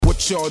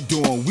What y'all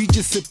doing? We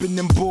just sipping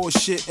and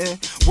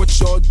bullshitting. What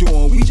y'all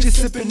doing? We just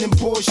sipping and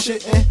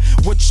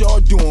bullshitting. What y'all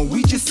doing?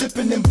 We just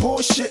sipping and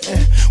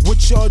bullshitting.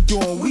 What y'all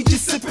doing? We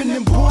just sipping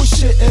and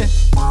bullshitting.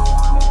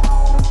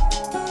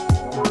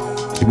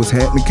 It was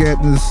happening,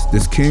 Captains.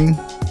 This King.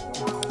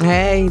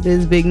 Hey,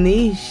 this is Big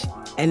Niche.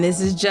 And this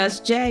is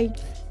Just Jay.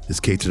 It's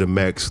K to the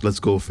max. Let's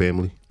go,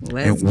 family.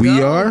 Let's And we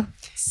go. are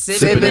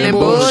Sipping and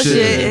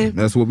bullshitting.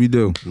 That's what we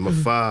do. Number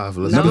 5.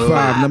 Let's Number go.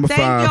 five. Number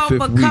Thank 5. y'all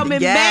Fifth for week. coming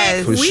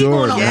back. For We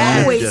sure. gonna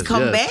Yes. always Yes,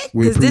 come yes. back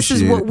We because this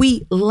is appreciate what it.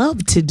 we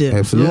love to do.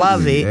 Absolutely.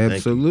 Love it.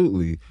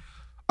 Absolutely.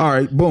 All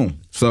right, boom.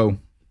 So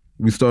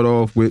we start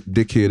off with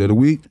Dickhead of the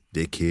Week.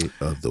 Dickhead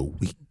of the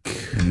week.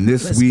 And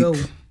this Let's week go.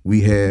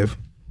 we have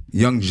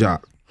Young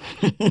Jock.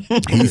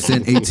 He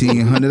sent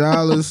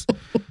 $1,800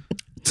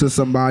 to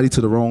somebody,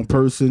 to the wrong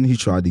person. He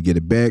tried to get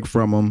it back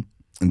from them.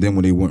 And then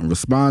when they wouldn't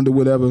respond or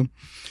whatever,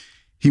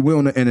 he went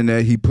on the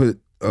internet. He put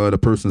the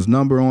person's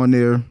number on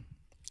there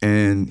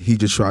and he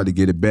just tried to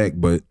get it back.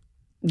 But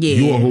Yeah.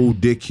 you a whole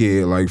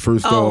dickhead. Like,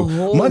 first off,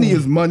 money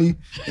is money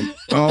and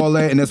all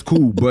that, and that's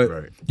cool. But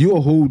Right. you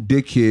a whole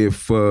dickhead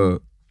for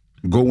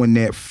going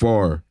that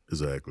far.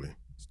 Exactly.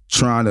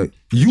 Trying to,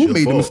 you your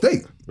made a fault.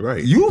 mistake.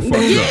 Right. You fucked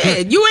up. Yeah,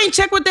 you ain't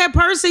check with that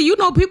person. You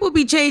know people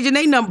be changing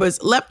their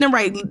numbers left and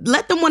right.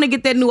 Let them want to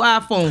get that new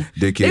iPhone.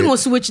 Dickhead. They gonna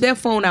switch their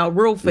phone out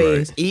real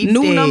fast. Eat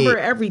New that. number,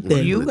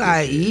 everything. You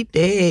gotta eat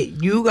that.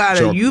 You gotta.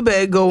 Sure. You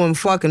better go and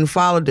fucking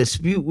file a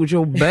dispute with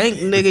your bank,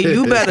 nigga.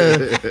 You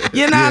better.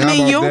 You know what how I mean?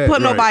 about You don't that?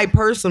 put Right. nobody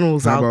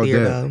personals How out about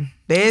there that? though.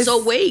 There's,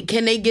 So wait,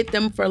 can they get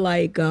them for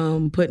like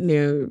putting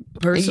their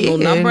personal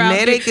Yeah, number out now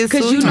there? they can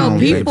Because sue you know them.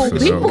 people, I don't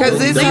think so.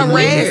 because it's they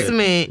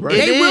harassment. Right.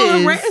 It They will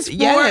is. harass for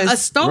Yes. a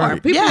star.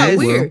 Right. People Yes. are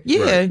weird.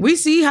 Yeah. We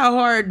see how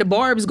hard the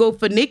barbs go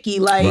for Nicki.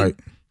 Like, Right.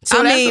 so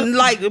I that's mean,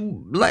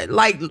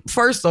 like,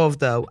 first off,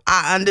 though,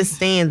 I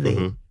understand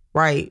that,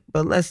 right?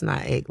 But let's not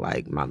act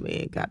like my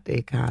man got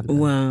that kind of.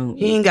 Wow.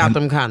 He ain't got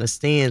them kind of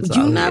stands.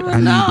 You out never here. I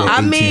need know. that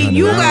I mean,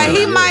 you got.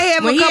 He $1,800. might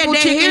have When a he had couple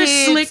that chicken hair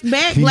heads. slicked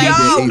back, He like did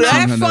Yo, that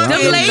that $1,800.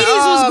 fucking them ladies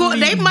was going.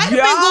 They might have been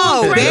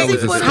going That crazy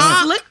was for just-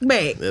 the slick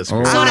back. That's So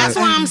crazy. that's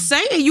why I'm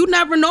saying you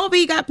never know if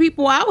he got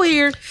people out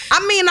here.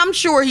 I mean, I'm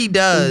sure he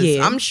does.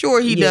 Yeah. I'm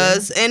sure he Yeah.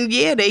 does. And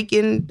yeah, they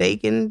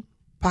can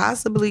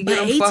possibly get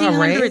But him for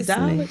 $1,800.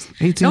 harassment.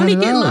 Don't he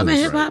get love and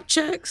 $1,800. hip hop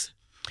checks?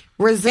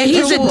 And Residual.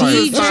 he's a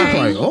probably- that's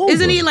probably DJ. over.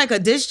 Isn't he like a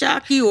disc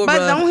jockey or But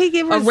don't he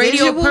give a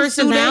radio residuals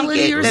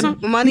personality so or they get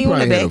something? the money on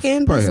the back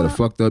end? Probably had a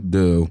fucked up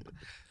deal.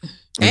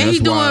 And he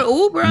that's why- doing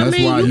Uber. I that's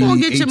mean, why you he gonna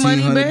need get your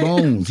money 1,800 back.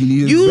 bones. He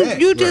need his You back.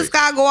 you just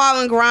gotta go out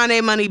and grind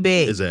that money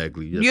back.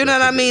 Exactly. Yes, You know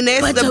what I mean?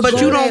 That's But the, to but go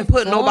you that don't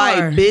put far.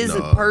 nobody business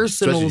No, especially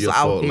personals your out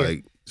fault, there.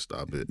 Like,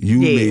 stop it. You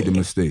Yeah. made the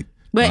mistake.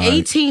 But All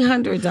right.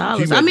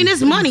 $1,800. I mean,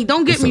 it's money.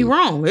 Don't get me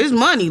wrong. It's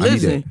money. need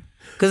Listen. that.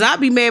 Because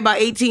I'd be mad about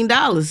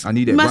 $18. I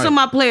need that, Mess right. with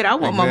my plate. I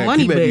want my Exactly.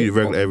 money You better be back.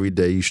 regular every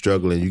day. You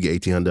struggling. You get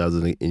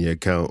 $1,800 in your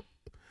account.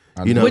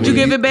 You know Would you what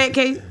I give mean? it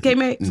back,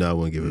 K-Max? No, I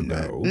wouldn't give it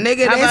back.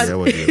 Nigga, How that's,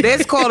 about-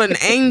 that's called an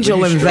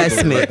angel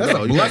investment.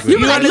 No, You be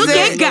like, look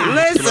understand? at God.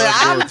 Listen,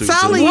 I'm Going through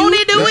telling it. you. Won't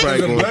he do You're it?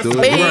 probably going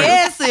through it.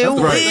 Yes, it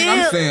will.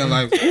 I'm saying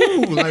like,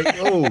 ooh, like,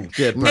 oh,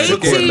 Yeah, probably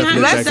look at it, 1,800.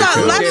 look at Let's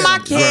it, let look my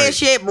at it.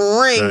 cash app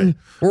ring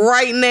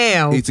right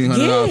now.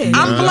 $1,800. Yeah.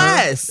 I'm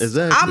blessed.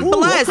 Exactly. I'm Ooh,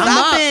 blessed. I'm I've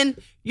up. been,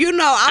 you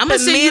know, I've I'm going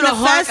been to send you the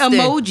heart manifesting.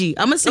 emoji.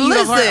 I'm going to send you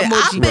the heart Listen,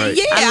 emoji. I've been, Right.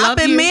 yeah, I I've love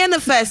been you.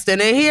 manifesting,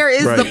 and here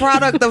is the Right.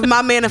 product of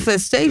my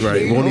manifestation.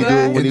 Right. Won't he do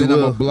it when And he then I'm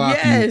will? gonna block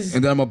Yes. you.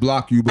 And then I'm gonna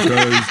block you because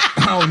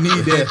I don't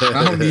need that.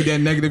 I don't need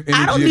that negative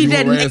energy. I don't of need you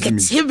that harassing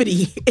me.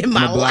 negativity in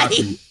my I'ma block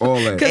you. life. All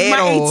that. Because At my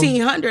all.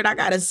 1,800, I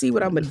got to see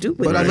what I'm going to do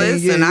with But it. I mean,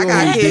 Listen, yeah, I you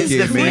got a kids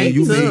dickhead, to man.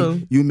 feed,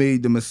 too. You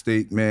made the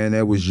mistake, man.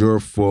 That was your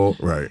fault.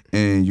 Right.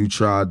 And you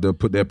tried to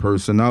put that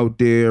person out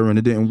there and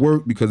it didn't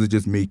work because it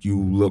just make you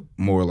look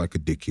more like a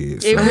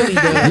dickhead. It really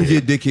does. You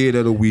get dickhead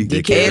of the week.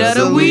 Dickhead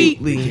of the week.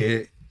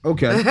 Dickhead.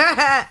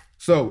 Okay.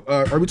 So,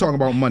 are we talking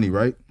about money,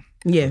 right?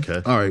 Yeah.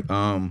 Okay. All right.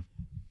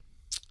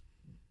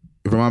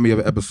 It reminded me of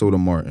an episode of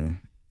Martin,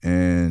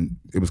 and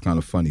it was kind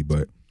of funny.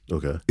 But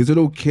Okay. is it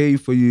okay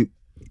for you,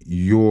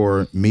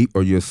 your mate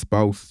or your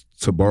spouse,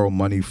 to borrow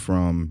money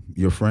from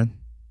your friend?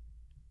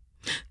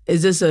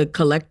 Is this a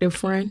collective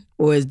friend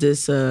or is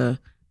this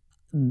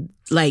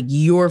like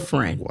your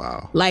friend?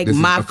 Wow. Like This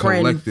is my a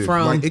friend collective.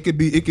 from Like, it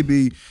could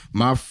be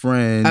my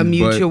friend, A but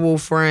mutual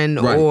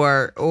friend Right.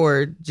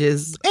 or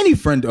just any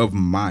friend of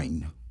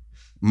mine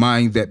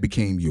that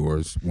became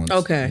yours once.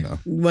 Okay. You know,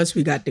 Once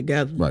we got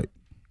together. right.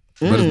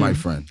 But it's my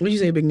friend. What you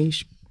say, Big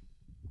Niche?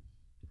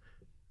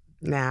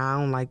 nah, I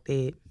don't like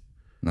that.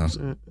 No.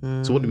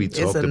 So when we It's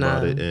talked a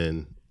about no. it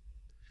and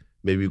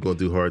maybe we're going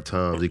through hard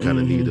times, you kind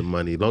of need the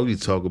money. As long as you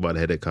talk about it,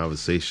 had that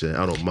conversation,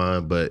 I don't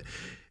mind. But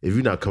if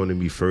you're not coming to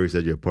me first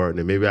as your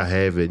partner, maybe I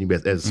have it and you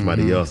best ask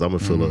somebody else, I'm going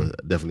to feel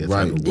definitely a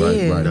type of way.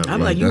 Yeah. You know what I I'm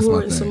mean? like, you That's my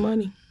hoarding thing. some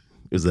money.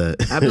 Is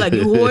that? I'd be like,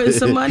 you hoarding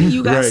some money?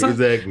 You got Right, some?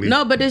 exactly.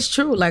 No, but it's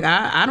true. Like,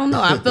 I don't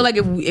know. I feel like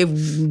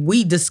if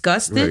we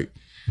discussed it, Right.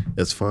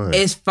 That's fine.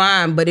 it's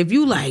fine. But if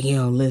you like,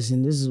 yo,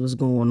 listen, this is what's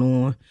going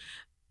on.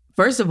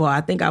 First of all,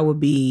 I think I would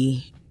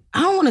be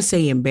I don't want to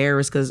say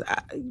embarrassed because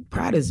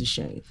pride is a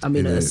shame. I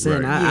mean, It a is,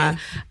 sin. right.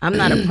 I'm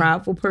not a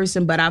prideful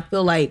person, but I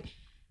feel like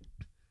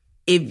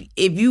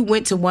if you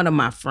went to one of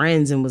my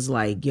friends and was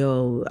like,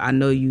 "Yo, I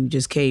know you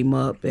just came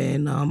up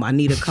and I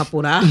need a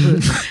couple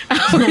dollars,"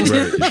 Right,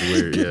 it's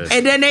weird, yeah.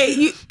 and then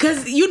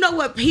because you know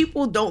what,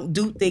 people don't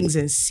do things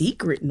in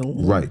secret no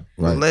more. Right.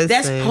 Listen,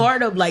 That's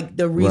part of like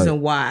the reason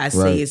Right. why I say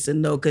Right. it's a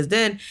no. Because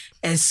then,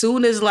 as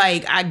soon as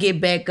like I get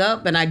back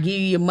up and I give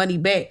you your money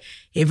back,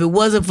 if it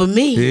wasn't for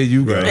me, Here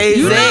you go. Right.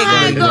 you know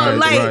how it Exactly. go. Right,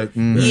 Like, right.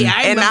 Mhm. yeah,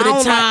 I And remember I the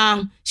don't like-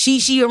 time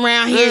she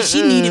around here.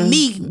 She needed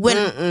me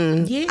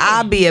when. Yeah,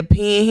 I'll be a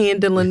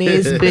panhandling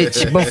ass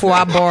bitch before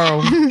I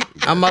borrow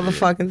a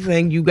motherfucking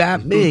thing. You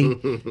got me.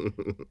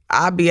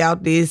 I'll be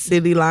out there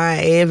city line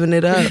having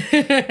it up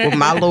with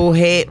my little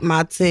hat,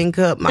 my tin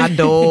cup, my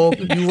dog.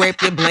 You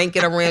wrap your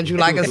blanket around you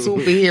like a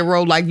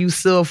superhero, like you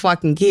still a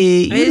fucking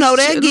kid. You know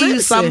that give you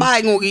Listen.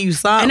 somebody gonna give you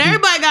something. and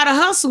everybody got to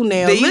hustle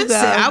now. There you Listen, go.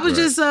 I was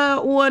just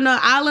on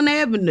Island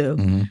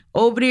Avenue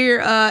over there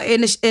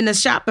in the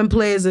shopping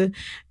plaza,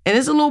 and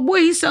there's a little boy.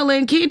 He's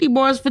selling candy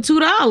bars for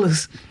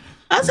 $2.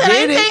 I said,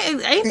 Get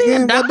ain't Yeah,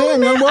 there a dollar goddamn,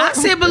 in there? young boy. I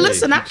said, but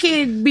listen, I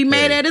can't be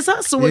mad at his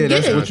hustle Yeah,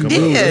 again. that's what you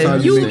do. Yeah. That's how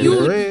You, make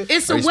your bread.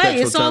 it's a Respectful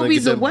way. It's trying to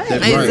always get a that- way.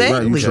 that Right, right.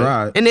 Exactly. You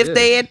tried. And if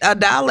they at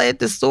 $1 at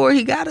the store,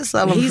 he gotta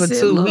sell them He for said,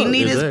 $2. look, he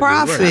need his exactly,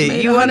 profit. right. I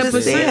made You 100%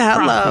 understand?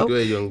 profit. Hello. Go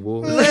ahead, young boy.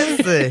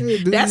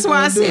 Listen. That's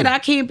why I said I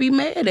can't be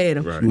mad at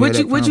him. Right.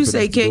 What you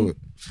say, King?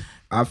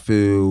 I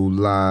feel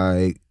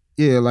like,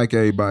 yeah, like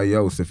everybody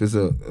else, if it's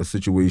a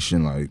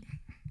situation like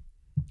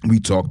we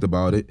talked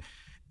about it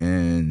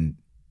and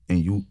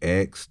you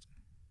asked,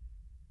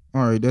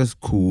 all right, that's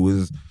cool.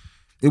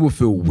 It would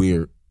feel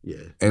weird Yeah.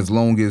 as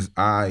long as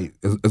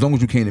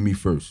you came to me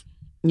first.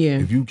 Yeah.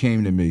 If you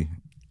came to me,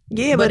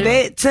 Yeah, but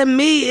that to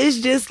me, it's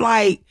just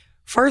like,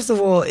 first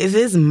of all, if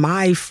it's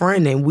my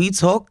friend and we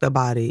talked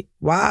about it,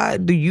 why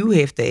do you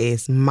have to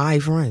ask my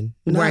friend?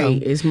 No.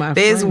 Right. It's my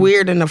That's friend.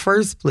 weird in the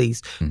first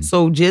place.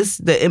 So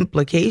just the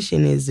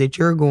implication is that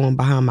you're going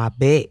behind my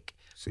back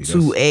see,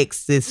 to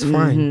ask this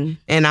friend.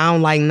 And I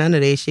don't like none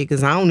of that shit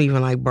because I don't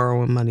even like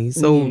borrowing money.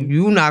 So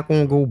you not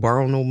going to go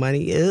borrow no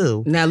money.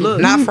 Ew. Now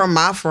look. Not from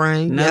my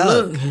friend. Now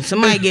Yuck. look,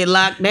 somebody get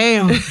locked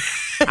down.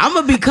 I'm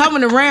gonna be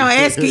coming around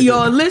asking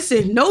y'all.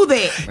 Listen, know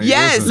that.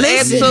 Yes,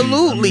 Listen.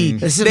 absolutely.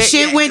 Some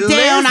shit went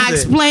down. I Listen.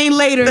 explain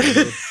later.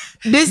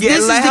 This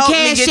is the help me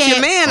cash get your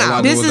app. man All I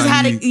out. know This is is I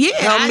how need- to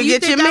Help me you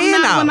get think your I'm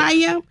man not out. when I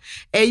am,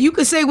 and you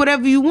can say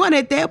whatever you want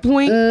at that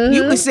point.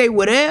 You can say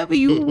whatever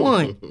you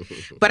want.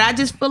 But I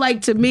just feel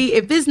like, to me,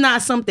 if it's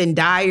not something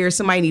dire,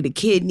 somebody need a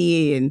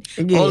kidney and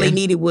all they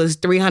needed was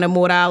 $300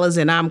 more,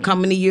 and I'm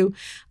coming to you.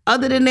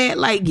 Other than that,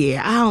 like,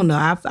 yeah, I don't know.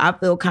 I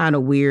feel kind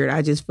of weird.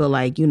 I just feel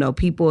like,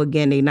 people,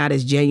 again, they not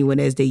as genuine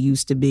as they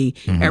used to be.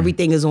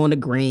 Everything is on the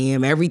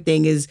gram.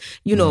 Everything is,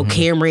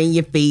 camera in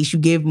your face. You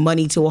give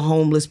money to a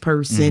homeless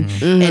person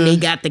and they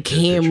got the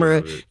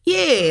camera.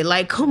 Yeah,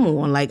 like, come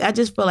on. Like, I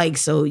just feel like,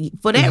 so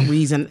for that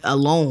reason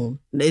alone,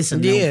 it's a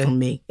no for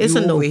me. It's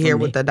you a no over for here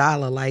me. with the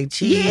dollar, like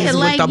cheese Yeah, with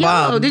like, the yo,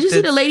 bomb. did you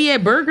see the lady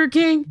at Burger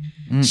King?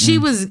 She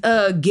was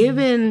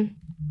giving,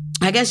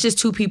 I guess just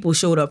two people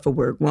showed up for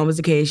work. One was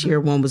the cashier,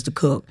 one was the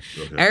cook.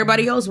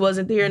 Everybody else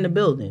wasn't there in the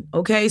building.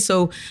 Okay,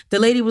 so the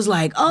lady was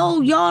like,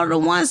 oh, y'all are the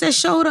ones that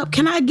showed up.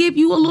 Can I give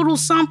you a little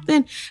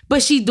something?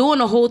 But she doing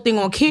the whole thing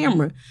on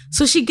camera.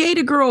 So she gave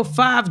the girl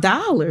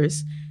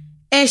 $5.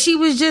 And she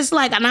was just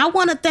like, and I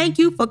want to thank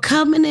you for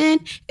coming in.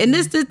 And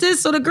this.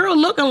 So the girl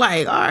looking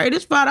like, all right,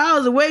 this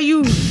 $5 the way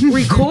you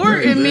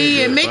recording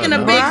me and making a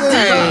big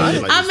Right.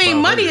 deal. I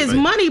mean, money is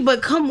money,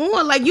 but come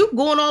on, like, you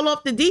going all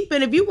off the deep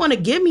end. If you want to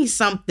give me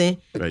something,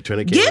 Right, turn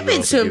the give camera it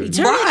off to and me. give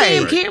Turn it- the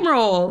damn Right. camera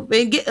off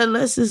and get,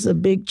 unless it's a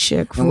big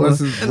check for unless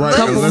it's a right,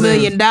 couple unless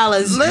 $1 million.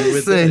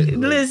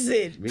 Listen,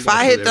 Listen. We if gotta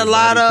I do hit the everybody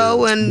lotto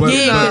to- and But-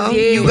 you gotta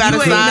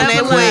you ain't sign never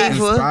that lied.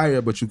 waiver.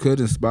 inspire, but you could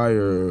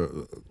inspire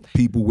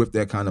people with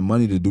that kind of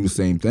money to do the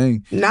same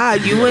thing. Nah,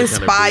 you kinda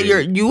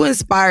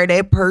inspire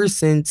that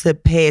person to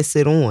pass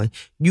it on.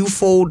 You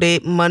fold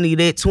that money,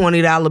 that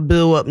 $20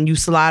 bill up, and you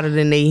slide it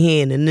in their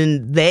hand, and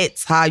then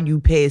that's how you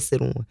pass it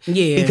on.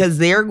 Yeah. because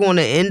they're going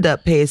to end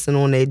up passing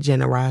on that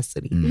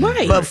generosity.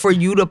 Right. But for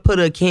you to put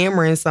a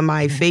camera in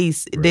somebody's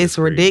face, that's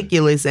crazy.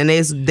 ridiculous, and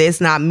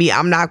that's not me.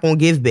 I'm not going to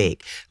give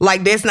back.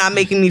 Like, that's not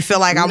making me feel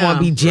like I want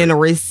to be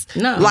generous.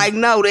 No. Like,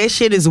 no, that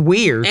shit is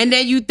weird. And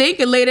then you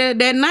thinking later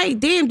that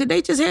night, damn, did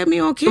they just have me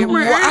on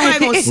camera? Right.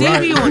 Everybody gonna see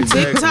me Right. on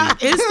TikTok,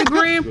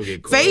 Instagram, You'll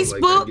get caught up like that,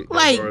 Facebook. get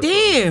Like, caught up.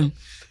 damn.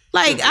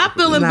 Like, I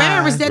feel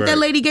embarrassed that Right.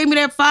 lady gave me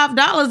that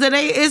 $5. That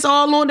it's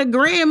all on the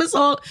gram. It's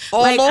all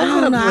like, I over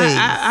don't the know. place.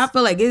 I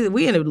feel like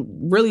we in a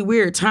really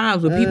weird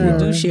times where people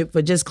do shit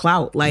for just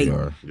clout, like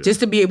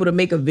just to be able to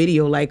make a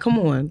video. Like, come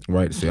on,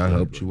 Right. See, I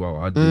helped you out.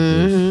 I did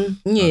this.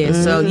 yeah.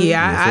 So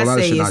Yeah, so a lot I of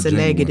say shit it's not a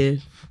genuine.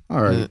 negative.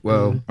 All right.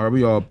 Well, are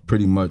we all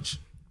pretty much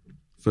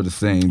for the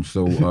same?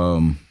 So,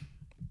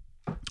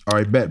 all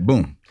right, bet.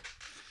 Boom.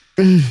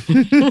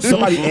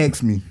 Somebody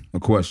asked me a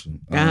question.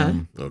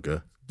 Okay.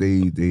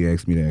 They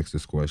asked me to ask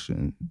this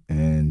question,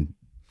 and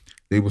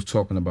they was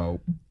talking about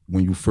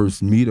when you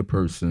first meet a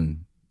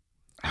person,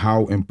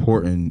 how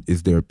important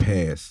is their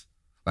past?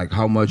 Like,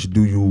 how much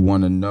do you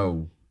want to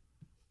know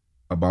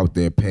about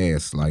their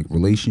past? Like,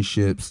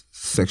 relationships,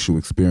 sexual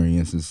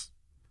experiences.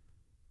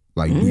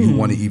 Like, do you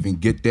want to even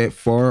get that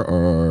far,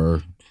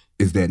 or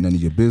is that none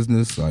of your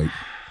business? Like,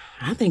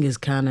 I think it's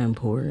kind of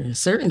important.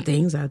 Certain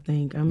things, I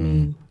think. I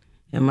mean,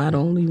 am I the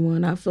only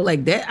one? I feel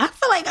like that. I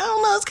feel like, I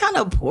don't know, it's kind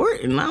of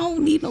important. I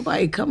don't need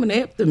nobody coming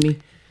after me.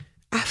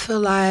 I feel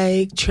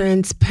like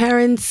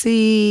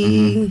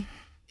transparency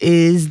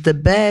is the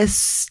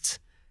best.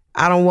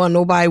 I don't want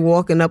nobody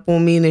walking up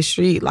on me in the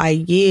street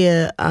like,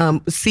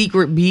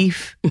 secret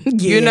beef.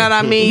 You know what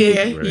I mean?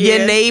 Yeah.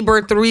 Your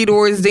neighbor 3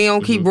 doors down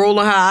keep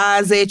rolling her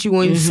eyes at you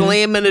and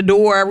slamming the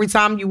door every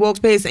time you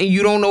walk past, and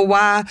you don't know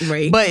why.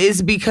 Right. But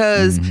it's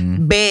because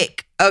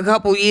back a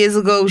couple years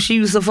ago, she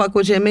used to fuck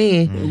with your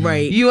man.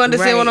 Right. You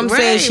understand what I'm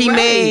saying? She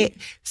mad.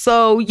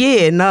 So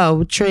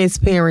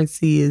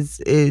transparency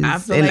is I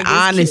feel and like it's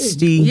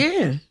honesty. key.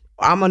 Yeah.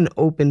 I'm an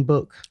open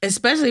book.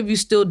 Especially if you're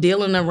still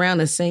dealing around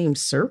the same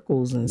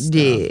circles and stuff.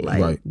 Yeah.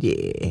 Like,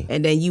 Yeah.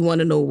 and then you want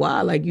to know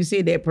why. Like you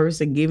said, that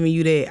person giving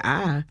you that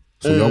eye.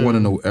 so y'all want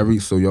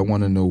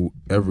to know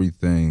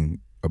everything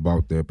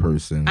about that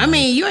person. I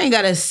mean, you ain't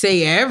got to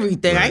say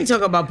everything. I ain't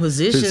talking about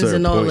positions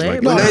and all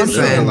that. No, but I'm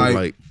listen, saying,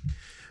 like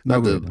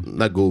not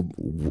go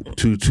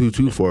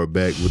too far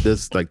back, but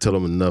that's like tell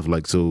them enough.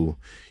 Like, so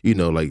you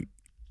know, like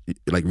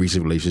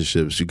recent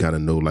relationships, you kind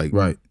of know like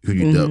who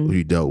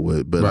you dealt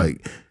with, but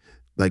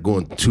like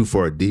going too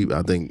far deep,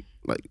 I think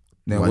like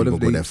now why what you if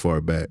gonna they go that far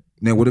back?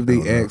 Now what if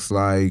they ask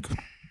like,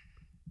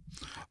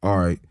 all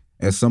right,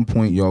 at some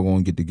point y'all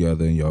gonna get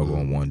together and y'all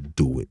gonna want to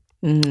do it.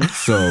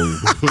 So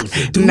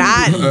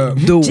Not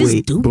do just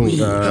it. do it.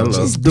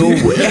 Just do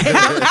it.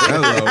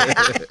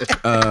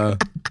 Hello.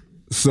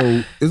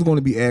 So it's going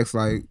to be asked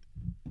like,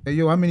 hey,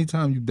 yo, how many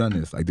times you done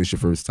this? Like, this your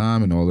first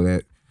time and all of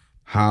that?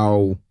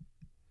 How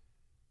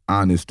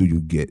honest do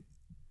you get?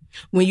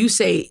 When you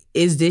say,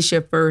 is this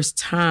your first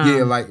time?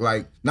 Yeah, like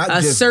not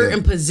a just certain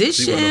that.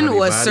 position how many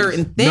or a bodies?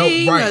 certain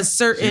thing, No, right. a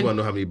So you certain. want to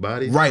know how many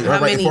bodies? Right. How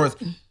many- As far as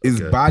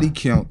is body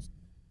count,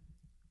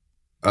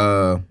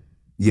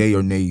 yay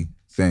or nay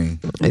thing.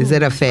 Is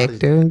it a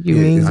factor? You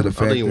Yeah, mean? is it a I don't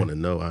factor? even want to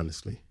know.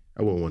 Honestly,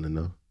 I wouldn't want to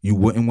know. You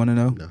wouldn't want to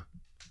know? No.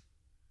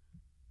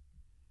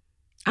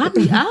 I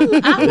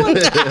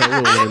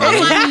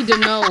need to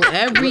know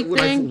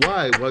everything.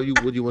 Why? Why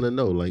would you want to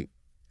know? Like,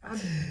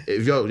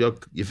 if y'all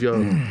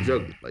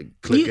like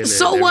clicking.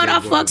 So and what? I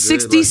everything going fucked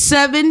good,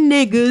 67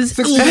 niggas.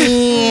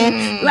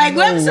 Like,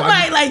 what if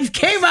somebody like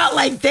came out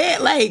like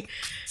that? Like,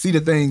 See, the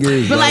thing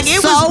is, but like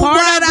it was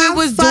part of it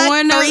was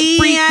doing the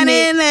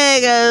freaking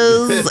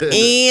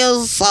niggas.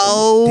 And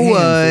so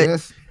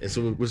what? And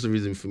so, what's the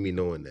reason for me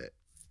knowing that?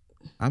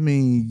 I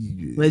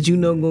mean, Let you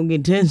know, gonna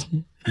get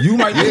tension. you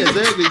might. Yeah,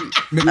 exactly.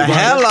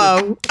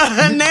 Hello.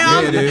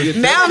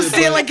 now I'm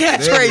stealing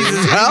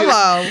catchphrases.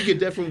 Hello. You get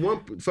that from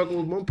fucking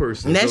with one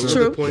person. That's So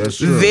true. the point That's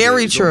is, true.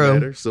 Very it don't true.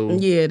 matter. So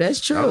Yeah,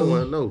 that's I don't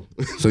want true.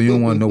 to know. So you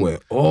don't want to know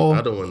at all?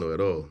 I don't want to know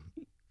at all.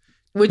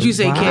 What'd you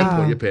say, Wow. Ken?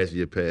 Well, your past,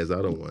 your past.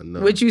 I don't want to know.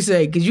 What'd you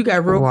say? Because you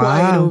got real Wow.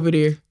 quiet over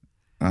there.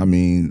 I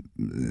mean,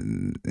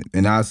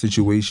 in our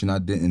situation, I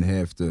didn't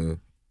have to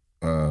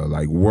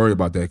like worry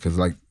about that because,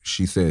 like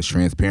she says,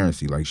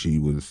 transparency. Like she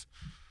was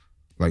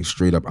like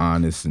straight up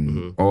honest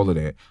and all of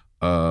that.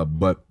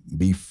 But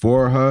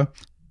before her,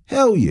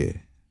 hell yeah.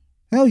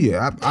 You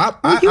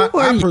were a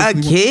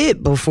personally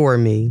kid before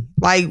me.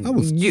 Like I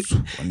was you,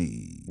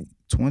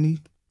 20.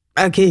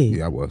 a kid.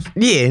 Yeah, I was.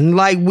 Yeah,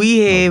 like we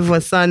have a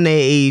son that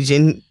age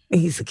and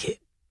he's a kid.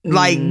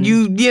 Like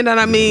you know what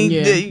I mean?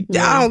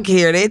 Yeah. I don't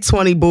care. That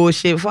 20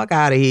 bullshit. Fuck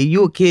out of here.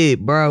 You a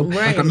kid, bro.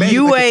 Right.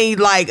 You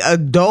ain't like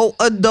adult.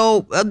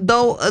 So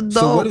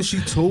what if she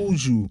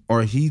told you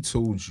or he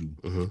told you?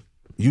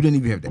 You didn't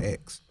even have to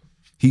ask.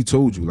 He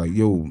told you like,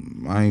 yo,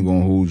 I ain't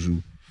gonna hold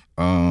you.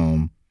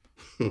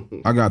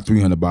 I got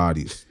 300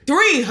 bodies.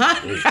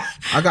 300.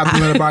 I got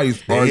 300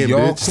 bodies. Are Damn,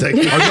 y'all?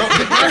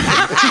 bitch.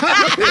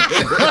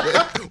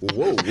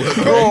 Whoa.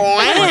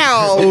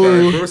 Wow.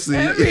 Okay,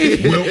 proceed.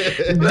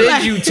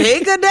 Did you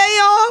take a day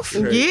off?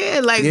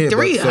 Yeah, like Yeah, but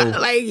 300. so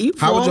like you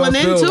how would y'all falling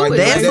feel? into Like, it.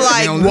 That's now,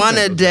 like listen. one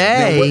a Now,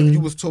 day. what if you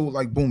was told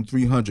like, boom,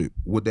 300?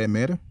 Would that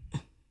matter?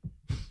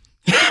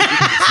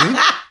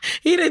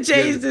 He done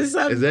changed the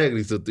subject.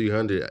 Exactly. So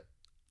 300.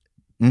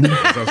 Mhm.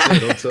 That's what I'm saying.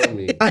 Don't tell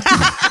me.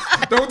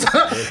 Don't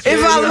tell.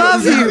 If I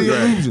love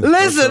you,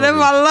 listen. If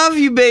I love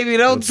you, baby,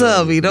 don't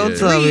tell me. Don't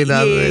tell me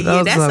nothing. Yeah,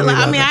 Don't that's tell a me lot. I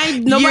nothing. mean, I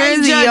ain't nobody You're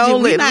the judging.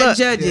 only- We're not look,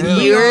 judging.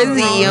 You're You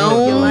the wrong.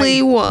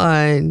 only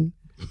one.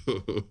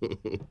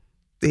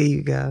 There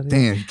you go.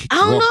 Damn. I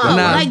don't know.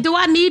 Nah. Like, do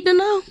I need to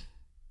know?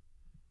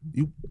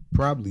 You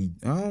probably.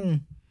 Right,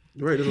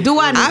 that's Do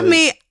what I'm I- saying. I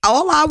mean,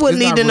 all I would It's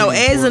need not to know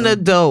really as an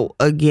important. adult,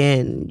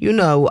 again, you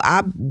know,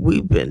 I've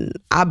been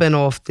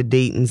off the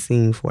dating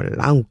scene for a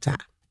long time.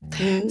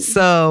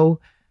 So,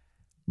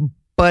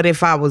 but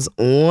if I was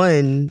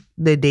on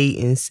the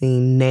dating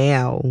scene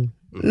now,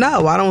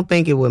 no, I don't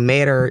think it would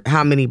matter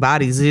how many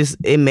bodies.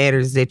 It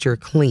matters that you're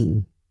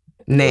clean.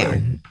 now.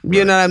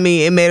 You know what I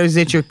mean? It matters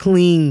that you're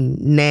clean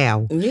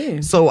now.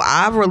 Yeah. So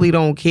I really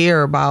don't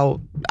care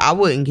about. I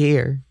wouldn't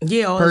care.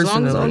 Yeah, as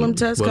long as all personally. them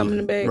tests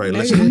coming back. Right.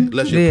 negative.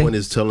 Unless your Yeah. point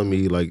is telling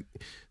me like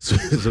so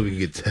we can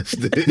get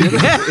tested.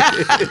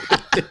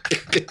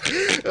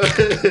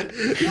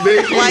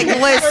 Like,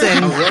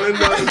 listen. Running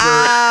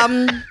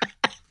down the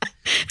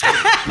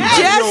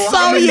Just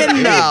so you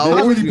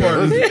know.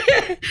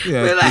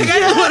 Yeah, Like, I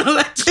don't want to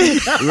let you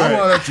know. I want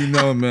to let you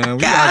know, man.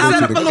 We I gotta set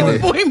go up a to little the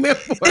clinic. appointment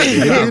for We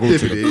you. gotta go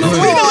to the Go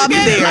clinic. up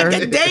Get there.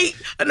 like a date,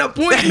 an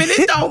appointment.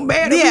 It don't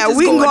matter. Yeah, just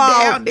we can going go out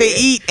down to there.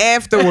 eat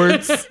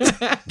afterwards.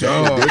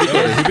 Dog,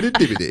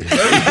 Dibbity-dibbity.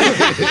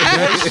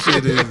 that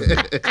shit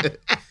is.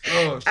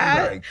 Oh, she's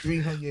like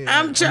 300.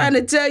 I'm trying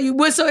to tell you.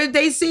 Well, so if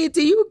they say it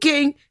to you,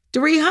 King,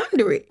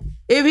 300.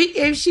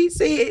 If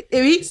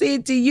he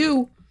said to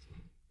you,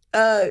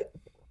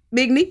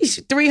 Big Niche,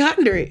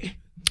 300.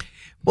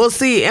 Well,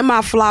 see, in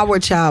my flower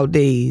child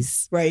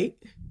days, Right.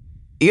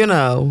 you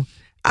know,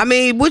 I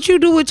mean, what you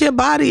do with your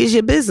body is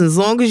your business. As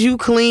long as you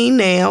clean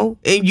now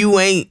and you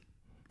ain't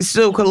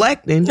still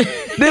collecting,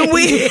 then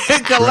we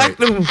collect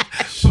them.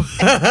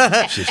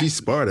 Shit, she's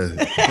Sparta.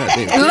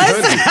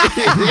 Listen,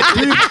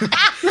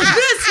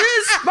 This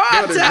is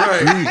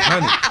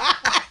Sparta.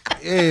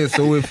 Yeah,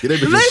 so if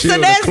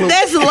listen, that's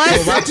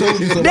less. I told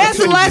you, so That's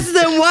I told you. less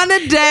than one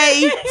a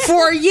day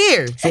for a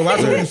year. So if I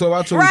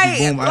told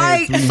Right, you, boom, I had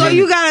like, 300. so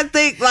you gotta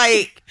think,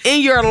 like,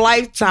 in your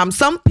lifetime,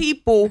 some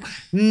people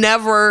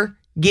never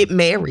get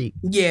married.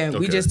 Yeah,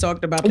 we just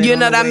talked about that. You on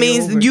know the what I way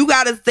mean? over. You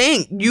gotta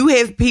think. You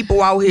have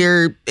people out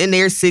here in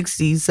their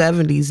 60s,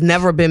 70s,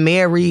 never been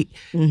married.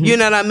 You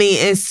know what I mean?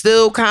 And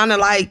still kind of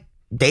like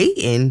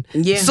dating.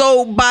 Yeah.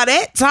 So by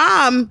that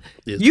time,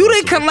 It's you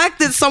done possible.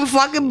 collected some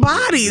fucking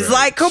bodies. Right.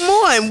 Like, come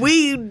on,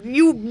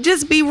 you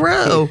just be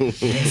real. So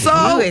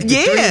You at the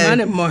yeah,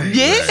 300 mark.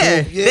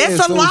 yeah, Yeah, that's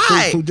a so- lot.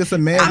 so just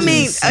imagine I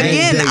mean, same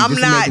again, day, I'm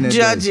just not imagine that day.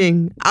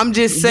 judging. I'm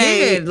just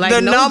saying Yeah, like,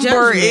 the no number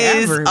judgment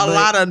is ever, a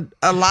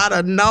but- lot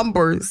of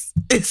numbers.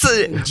 It's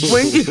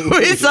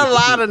it's a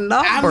lot of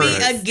numbers.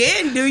 I mean,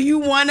 again, do you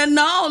want to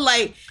know?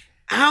 Like,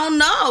 I don't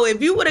know.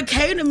 If you would have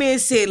came to me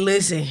and said,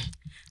 listen,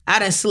 I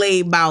done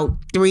slayed about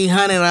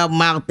 300 of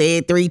them out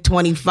there,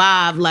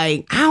 325.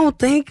 Like, I don't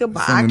think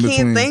about. I Something can't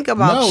between- think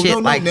about shit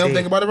like now that.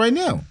 think about it right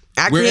now.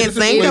 I We're in can't a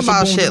think situation,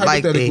 about boom, shit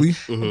like that.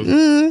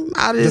 hypothetically,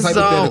 I Just just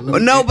hypothetically,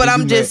 don't. No, but if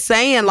I'm you just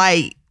saying,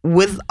 like,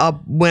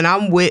 when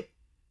I'm with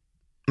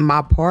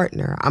my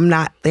partner, I'm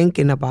not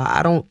thinking about.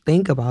 I don't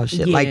think about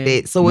shit like Yeah.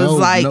 that. So No, it's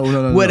like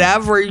no.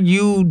 whatever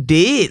you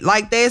did,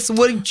 like that's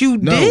what you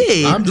No,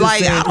 did. I'm just like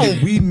saying, I don't.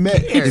 if we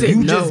met, if you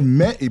No. just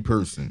met a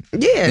person,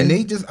 Yeah. and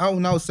they just out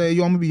and out say,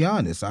 "Yo, I'm gonna be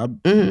honest, I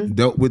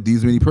dealt with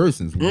these many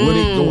persons." Would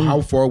it go?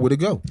 How far would it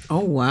go? oh,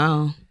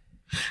 wow.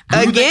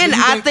 Again, do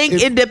you I think think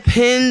if- it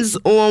depends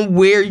on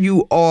where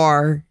you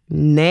are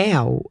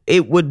now.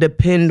 It would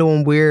depend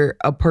on where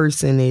a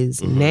person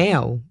is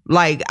now.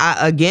 Like,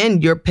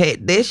 your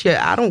pet. That's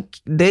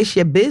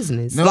your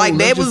business. No, like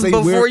let's that just was say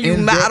before we're you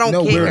in met. that- I don't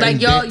no, care. we're Like, in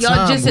y'all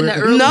that just in the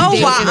time, early No,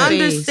 dating I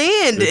phase.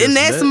 understand, It and is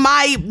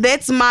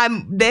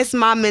that's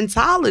my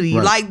mentality.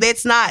 Right. Like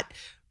that's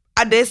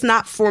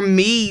not for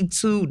me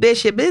to.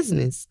 That's your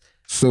business.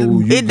 So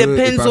you It good if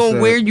depends I on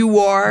said- where you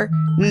are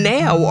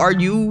now. Are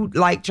you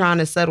like trying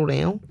to settle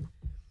down?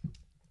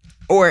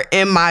 Or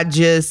am I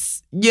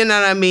just, you know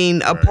what I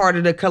mean, a part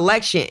of the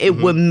collection? It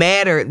would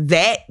matter.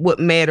 That would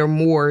matter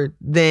more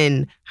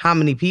than how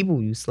many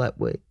people you slept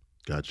with.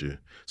 Got you.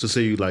 So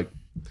say you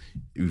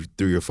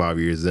 3 or 5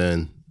 years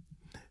in,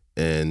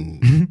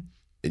 and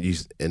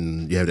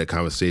and you have that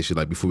conversation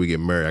like, before we get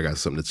married, I got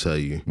something to tell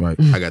you. Right.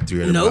 I got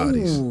 300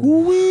 bodies.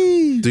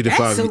 Ooh-wee. 3 to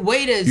That's 5. a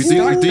way to You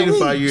think start 3 to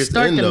 5 years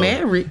start in, the though,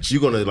 marriage.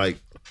 you're gonna like.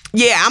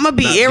 Yeah, I'm gonna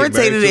be Not get irritated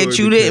married to that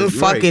her you didn't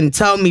because- right. fucking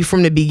tell me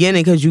from the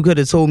beginning because you could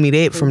have told me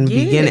that from the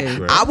Yeah. beginning.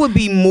 Right. I would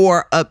be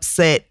more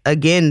upset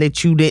again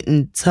that you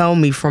didn't tell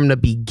me from the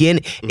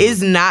beginning.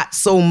 It's not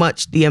so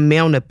much the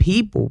amount of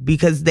people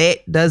because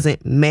that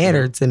doesn't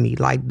matter to me.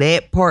 Like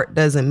that part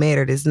doesn't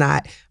matter. It's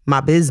not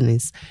my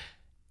business.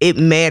 It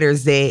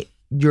matters that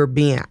you're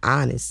being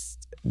honest,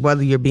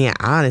 whether you're being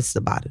honest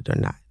about it or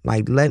not.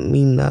 Like let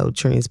me know.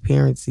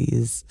 Transparency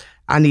is.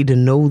 I need to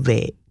know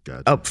that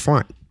Gotcha. up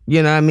front.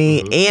 You know what I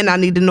mean? And I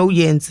need to know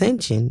your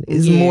intention.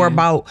 It's Yeah. more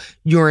about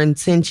your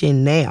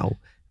intention now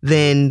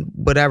than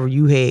whatever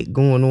you had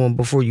going on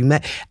before you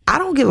met. I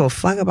don't give a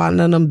fuck about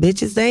none of them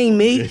bitches. They ain't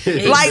me.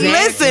 Like,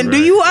 listen, do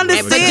you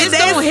understand But just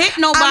that? don't hit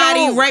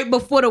nobody right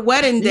before the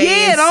wedding day.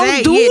 Yeah, and don't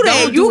say, do yeah, that.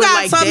 don't You do it gotta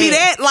like tell me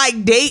that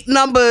like date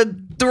number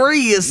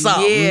 3 or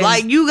something. Yeah.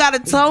 Like you gotta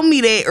tell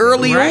me that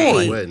early Right.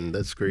 on. Wedding.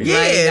 That's crazy.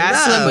 Yeah. Right, I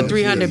no. slept with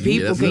 300 Yeah,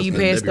 people. that's Can you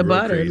nothing. pass That'd the be real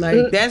butter? crazy.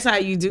 Like that's how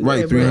you do Right,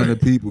 it. bro.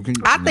 300 people. Can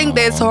you, I think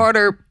that's Nah.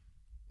 harder.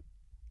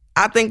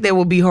 I think that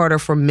would be harder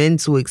for men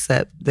to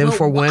accept than But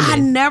for women. I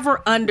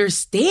never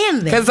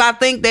understand that. Because I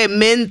think that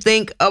men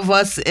think of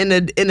us in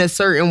a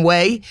certain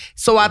way.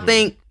 So I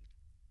think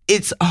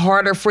it's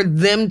harder for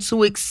them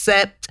to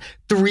accept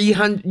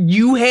 300,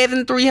 you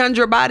having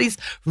 300 bodies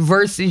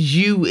versus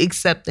you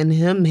accepting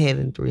him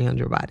having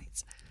 300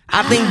 bodies.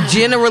 I think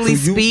generally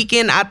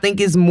speaking, I think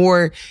it's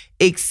more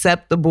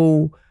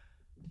acceptable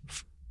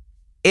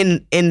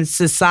in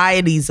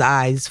society's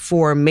eyes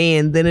for a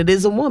man than it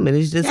is a woman.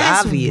 It's just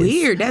That's obvious.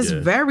 weird. That's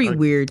very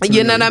weird. To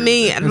You me. know what I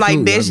mean?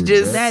 Like that's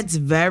just That's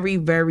very,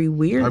 very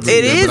weird.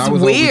 it is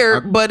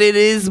weird, but it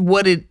is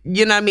what it.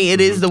 You know what I mean?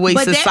 It is the way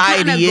But that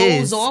society kind of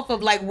is. goes off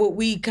of like what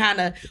we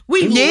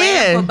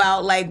laugh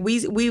about. Like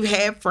we've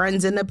had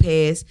friends in the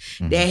past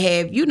that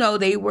have,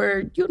 they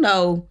were,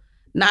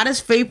 not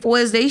as faithful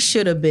as they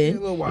should have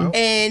been.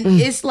 And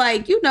it's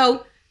like,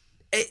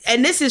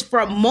 and this is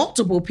from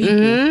multiple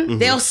people.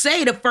 They'll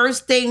say the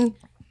first thing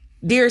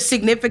their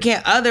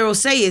significant other will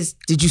say is,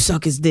 "Did you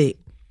suck his dick?"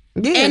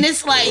 Yeah. And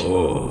it's like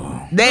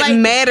that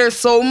matters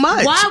so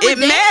much. Why would it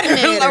that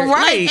matter?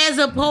 right? Like, as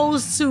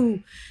opposed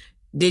to,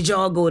 did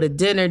y'all go to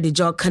dinner? Did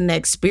y'all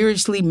connect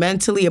spiritually,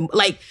 mentally?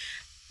 Like,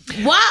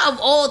 why of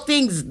all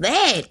things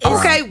that?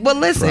 Okay, well,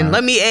 listen.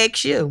 Let me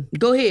ask you.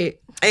 Go ahead.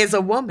 As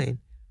a woman,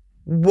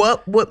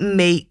 what would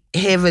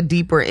have a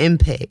deeper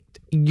impact?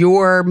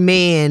 Your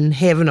man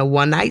having a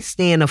one-night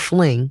stand, a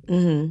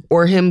fling,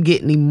 or him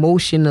getting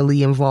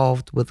emotionally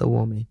involved with a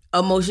woman?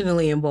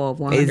 Emotionally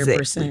involved,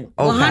 100%.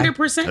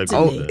 100%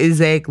 to me.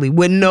 Exactly.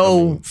 With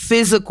no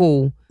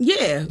physical,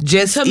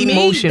 just to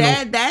emotional.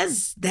 Me,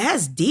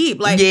 that's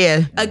deep. Like,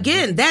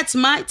 again, that's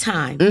my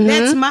time.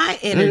 That's my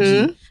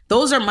energy.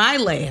 Those are my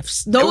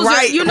laughs. Those are,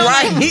 like,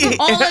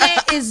 all of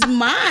that is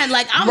mine.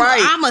 Like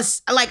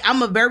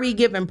I'm a very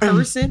giving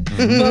person,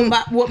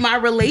 but with my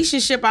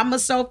relationship, I'm a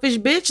selfish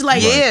bitch.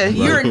 Like,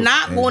 you're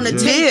not going to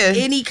take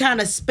any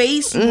kind of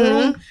space,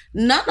 room,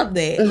 none of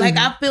that. Like,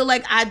 I feel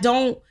like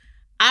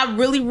I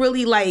really,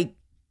 really like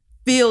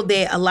feel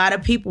that a lot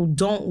of people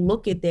don't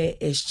look at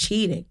that as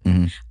cheating.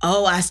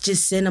 Oh, I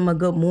just sent him a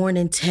good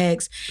morning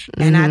text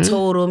and I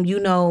told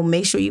him,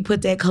 make sure you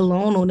put that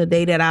cologne on the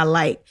day that I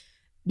like.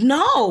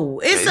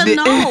 No, it's a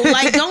no.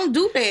 Like, don't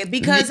do that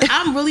because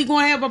I'm really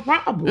going to have a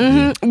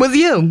problem. With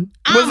you.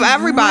 With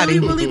everybody.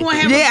 Really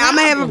going to have a problem. I'm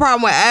going to have a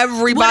problem with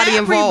everybody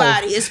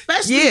involved.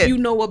 Especially if you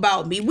know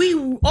about me.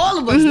 All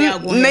of us now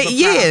going to have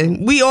a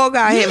problem. We all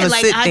got to have a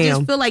sit down. I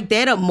just feel like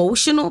that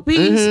emotional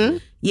piece,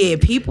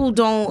 people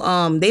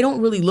don't, they don't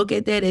really look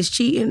at that as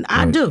cheating.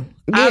 I do.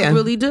 I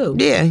really do.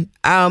 Yeah.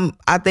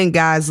 I think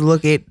guys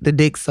look at the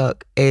dick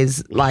suck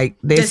as like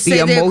that's the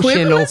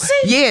emotional.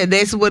 Yeah,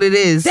 that's what it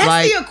is. That's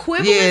like, the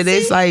equivalency. Yeah,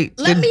 that's like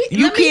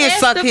you can't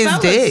suck his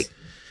dick.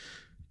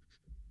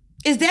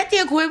 Is that the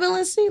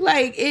equivalency?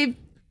 Like if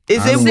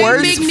is it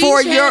worse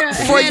for your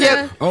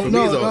Oh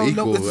no, it's all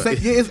equal.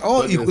 It's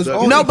all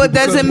no, equal but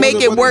doesn't make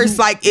it worse.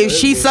 Like if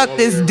she sucked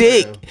his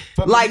dick,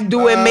 like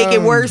do it make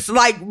it worse?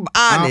 Like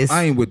honest.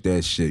 I ain't with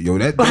that shit, yo.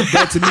 That to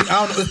me,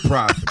 I don't know. It's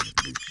pride for me.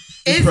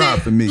 It's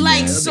pride for me,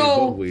 like, man.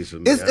 so it's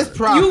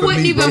pride you for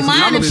wouldn't me, even bro.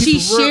 mind if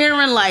she's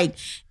sharing like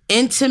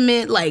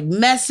intimate like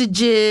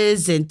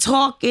messages and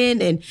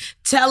talking and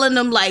telling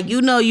them like,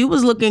 you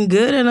was looking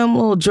good in them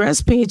little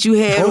dress pants you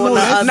had on the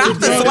other not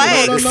the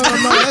slacks.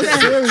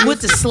 No,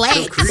 with the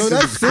slacks. No,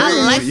 that's serious.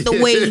 I like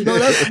the way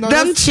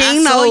them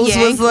chinos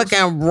was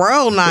looking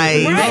real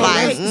nice. Right.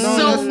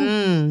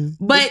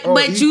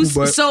 Like,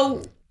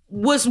 so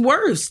what's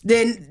worse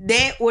than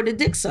that or the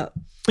dick suck?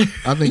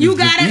 I think you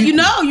gotta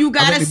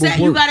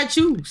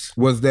choose.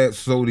 Was that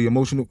so the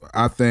emotional?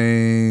 I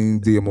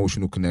think the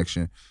emotional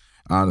connection,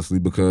 honestly,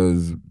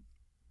 because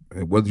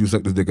whether you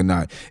suck this dick or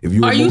not, if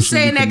you are you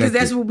saying that because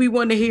that's what we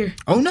want to hear?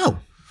 Oh no.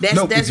 That's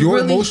if you're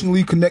really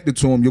emotionally connected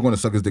to him, you're going to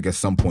suck his dick at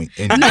some point.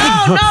 No,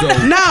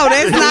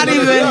 that's not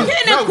even. You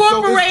can't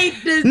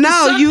incorporate the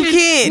no, you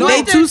can't.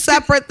 They two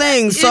separate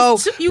things. So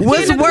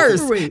what's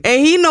worse?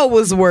 And he know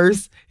what's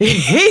worse.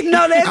 He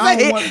know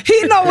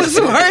he know what's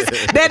worse.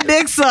 That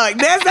dick suck.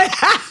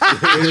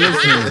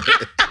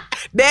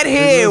 That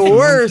head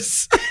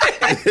worse.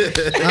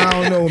 I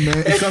don't know,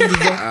 man.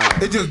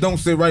 It just don't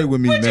sit right with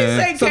me, What'd man.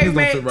 You say, Something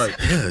don't sit right.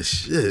 Yeah,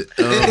 shit.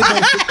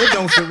 It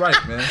don't sit right,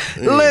 man.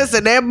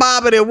 Listen, that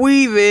bobbing and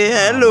weaving.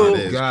 Hello.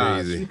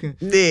 Crazy.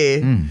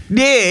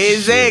 Yeah,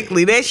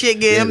 exactly. That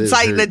shit get him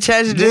tight in the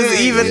chest just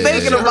even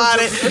thinking about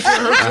it.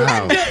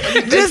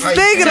 Just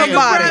thinking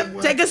about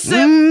it. Take a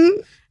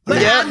sip. But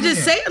I'm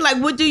just saying,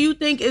 like, what do you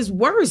think is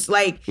worse?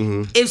 Like,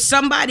 if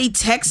somebody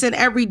texting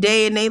every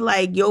day and they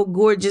like, yo,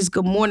 gorgeous,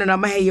 good morning,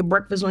 I'm gonna have your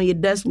breakfast on your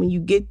desk when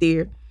you get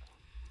there.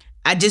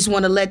 I just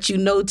want to let you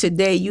know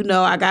today,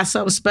 I got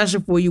something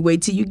special for you.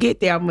 Wait till you get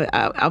there.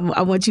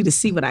 I want you to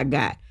see what I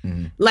got.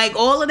 Like,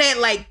 all of that,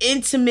 like,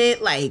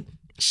 intimate, like,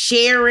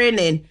 sharing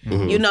and,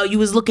 you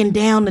was looking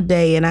down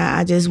today and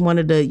I just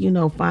wanted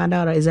to, find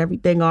out, is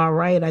everything all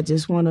right? I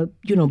just want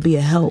to, be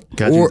a help.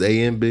 Got you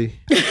A and B?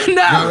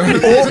 No.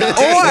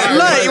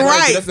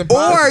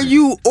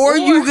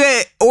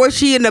 Or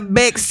she in the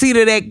back seat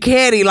of that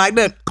caddy like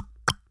that.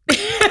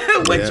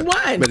 Which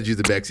one? Better use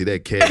the backseat of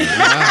that caddy.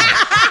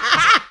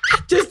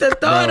 Just the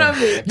thought of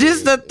it.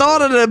 Just the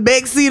thought of the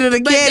back seat of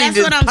the caddy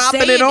just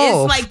popping it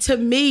off. It's like, to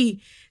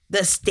me,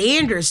 the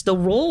standards, the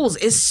rules,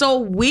 it's so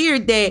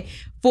weird that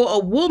for a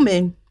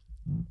woman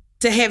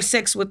to have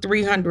sex with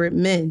 300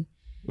 men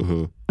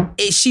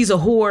she's a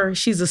whore,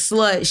 she's a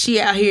slut, she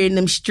out here in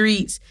them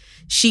streets,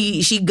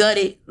 she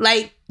gutted.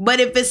 Like, but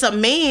if it's a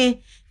man,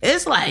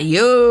 it's like,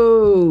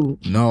 yo.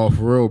 No,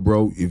 for real,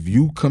 bro. If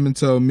you come and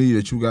tell me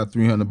that you got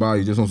 300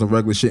 bodies just on some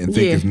regular shit and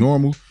think it's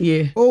normal,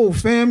 oh,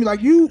 fam,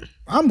 like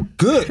I'm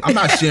good. I'm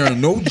not sharing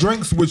no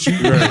drinks with you.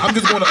 I'm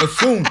just going to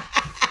assume,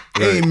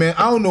 hey, man,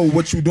 I don't know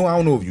what you doing. I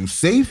don't know if you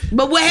safe.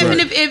 But what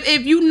happened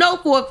if you know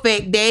for a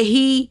fact that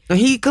he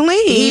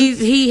clean,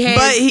 he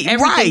has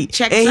everything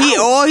checked out, and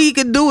all he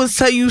could do is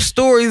tell you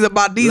stories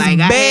about these like,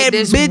 bad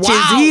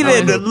bitches. He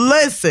didn't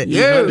listen.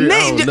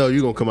 I don't know.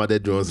 You gonna come out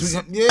that joint? I'm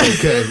sorry.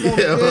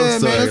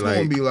 It's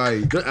gonna be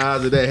like the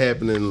odds of that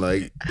happening.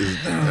 Like,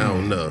 I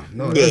don't know.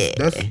 No,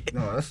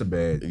 that's a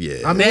bad.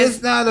 Yeah, I mean,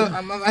 it's not a. I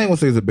ain't gonna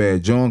say it's a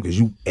bad joint because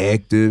you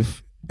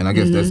active, and I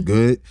guess that's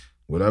good.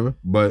 Whatever,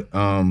 but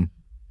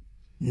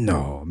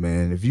no,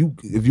 man. If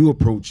you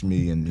approach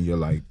me and you're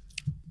like,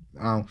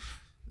 no.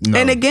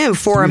 And again,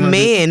 for a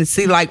man,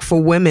 see, like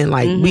for women,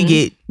 like we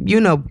get,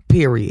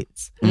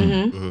 periods.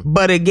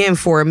 But again,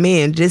 for a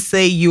man, just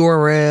say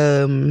you're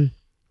a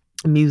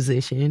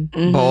musician,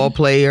 ball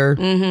player,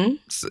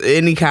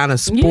 any kind of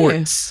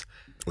sports.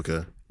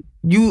 Okay.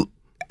 You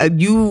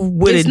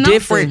with a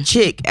different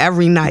chick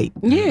every night.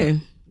 Yeah.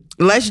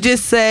 Let's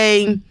just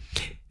say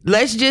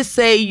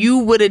you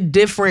with a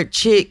different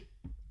chick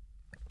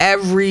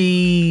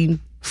every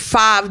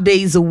 5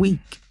 days a week.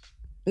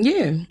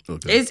 Yeah.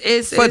 Okay.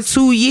 It's for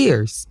 2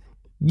 years.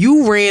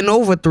 You ran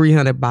over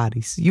 300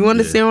 bodies. You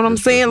understand what I'm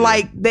saying? True.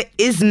 Like, that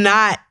is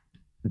not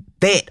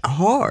that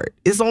hard.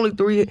 It's only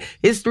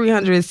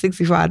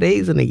 365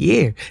 days in a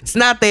year. It's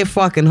not that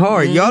fucking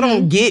hard. Y'all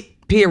don't get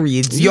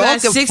periods. Y'all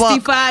can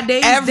 65 fuck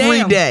days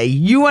every day.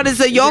 You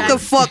understand? Y'all can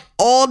fuck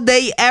all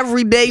day,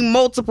 every day,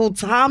 multiple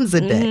times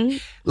a day.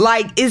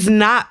 Like, it's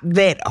not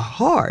that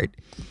hard.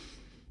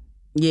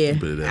 Yeah,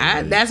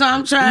 that's what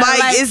I'm trying.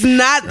 Like, it's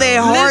not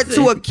that hard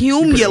to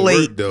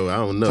accumulate. Work, though, I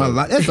don't know.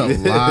 That's a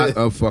lot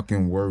of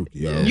fucking work,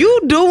 yo.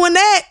 You doing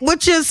that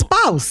with your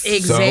spouse?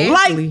 Exactly.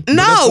 Like,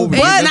 no,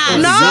 but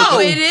no,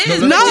 it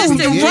is. No, just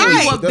to give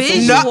right. you a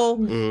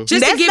visual,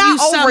 just that's to give not you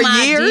some over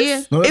years.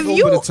 idea. No,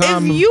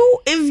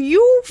 if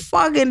you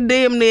fucking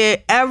damn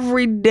near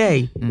every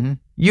day.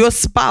 Your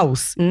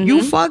spouse,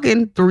 you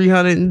fucking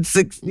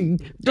 360,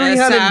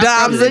 300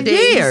 times a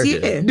year.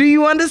 Yeah. Do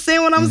you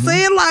understand what I'm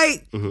saying?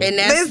 Like, and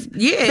it's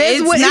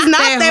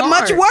not that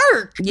much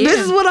work. Yeah. This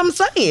is what I'm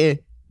saying.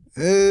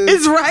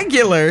 It's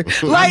regular.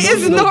 Like,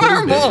 it's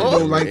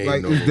normal.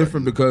 It's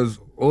different because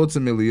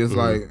ultimately it's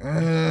like,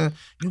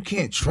 you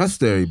can't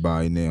trust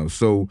everybody now.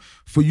 So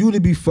for you to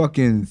be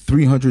fucking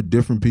 300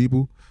 different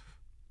people,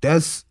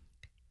 that's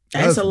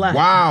a lot.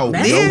 Wow,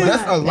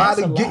 that's a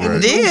lot of getting to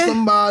know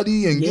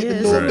somebody and getting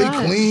to know if they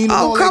clean.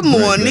 Oh, come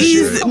on,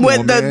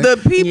 the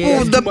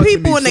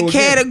people in the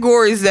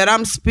categories that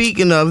I'm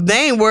speaking of,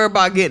 they ain't worried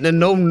about getting to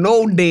know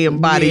no damn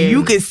body. Yeah.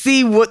 You can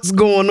see what's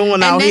going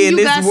on out here in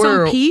this world. And then you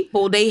got some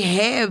people, they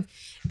have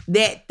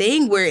that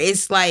thing where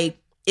it's like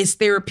it's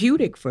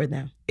therapeutic for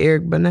them.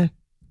 Eric Benet.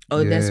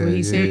 Oh, that's what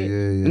he said?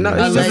 No,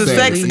 he was a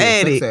sex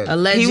addict.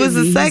 Allegedly, he was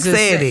a sex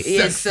addict.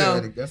 Yeah, that's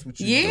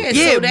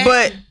what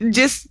but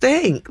just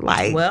think,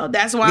 like, well,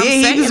 that's why I'm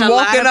saying he was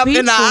walking up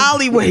in the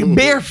alleyway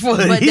barefoot.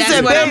 But he that's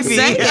said, what baby, I'm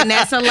saying.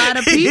 That's a lot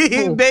of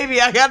people. Baby,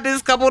 I got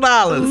this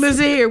 $2.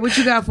 Listen here, what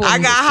you got for me? I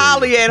got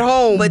Holly at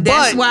home, but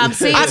that's why I'm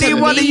saying I need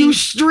one of you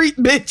street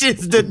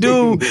bitches to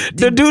do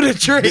the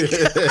trick.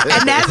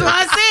 And that's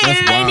why I'm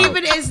saying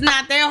it's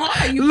not that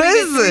hard. You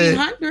listen.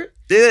 300.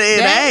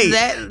 It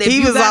ain't.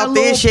 He was out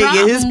there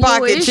shaking his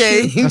pocket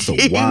change. That's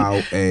a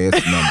wild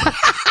ass number.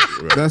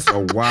 That's a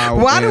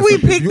wild. Why did we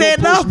pick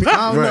that number?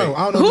 I don't know.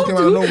 I don't know. Who came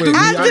out of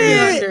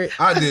nowhere.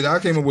 I did. I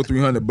came up with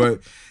 300. But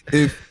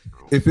if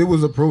it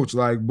was approached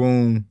like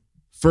boom,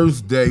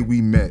 first day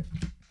we met,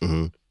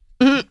 I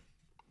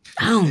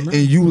don't know.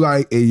 And you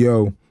like, hey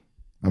yo,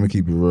 I'm gonna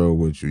keep it real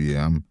with you.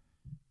 Yeah,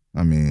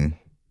 I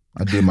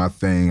did my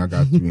thing. I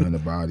got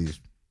 300 bodies.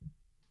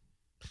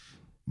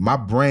 My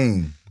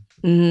brain.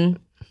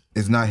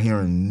 Is not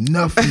hearing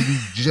nothing. You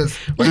just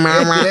It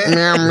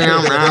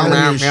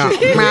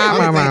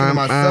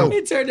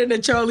turned into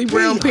Charlie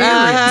Brown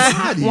parents.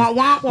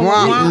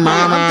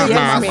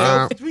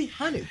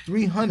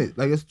 300.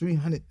 Like it's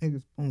 300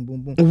 niggas. Boom,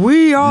 boom, boom.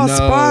 We are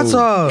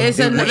sponsored.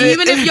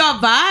 Even if y'all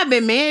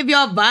vibing, man. If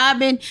y'all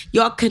vibing,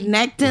 y'all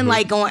connecting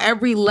like on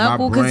every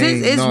level because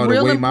it's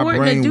real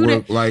important to do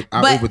that. Like,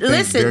 but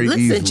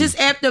listen. Just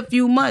after a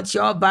few months,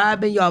 y'all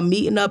vibing, y'all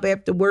meeting up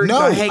after work,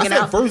 y'all hanging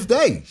out. First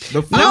day.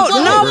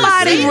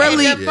 Nobody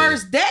really. The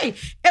first day.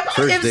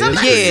 If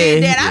somebody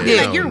said that, I'd be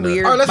like, "You're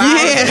weird."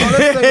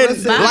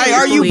 Let's like,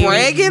 are you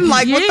bragging?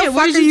 Like, what the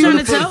fuck are you trying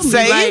to tell me?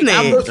 Saying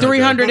that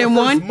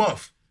 301.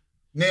 Month.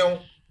 Now,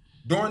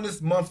 during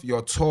this month,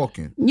 y'all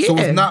talking, so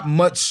it's not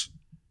much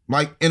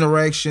like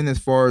interaction as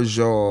far as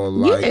y'all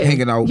like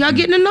hanging out. Y'all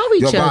getting to know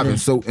each other. Vibing.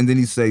 So, and then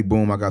he say,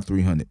 "Boom, I got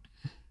 300."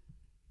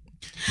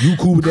 You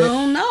cool with that? I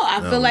don't know. I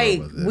feel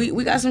like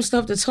we got some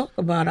stuff to talk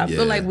about. I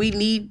feel like we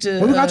need to.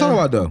 What we gotta talk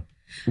about though?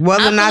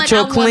 Whether or not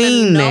you're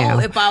clean now.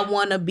 If I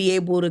want to be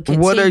able to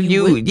continue. What are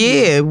you?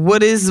 Yeah.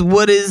 What is?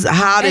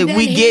 How did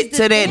we get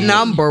to that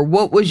number?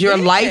 What was your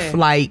life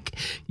like?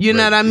 You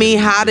know what I mean?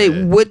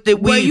 What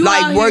did we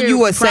like? Were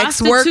you a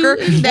sex worker?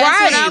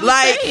 Right.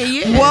 Like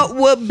what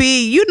would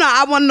be? You know,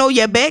 I want to know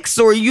your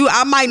backstory.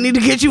 I might need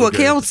to get you a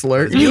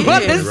counselor. You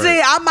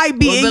understand? I might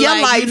be in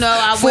your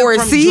life for a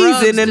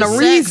season and a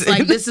reason.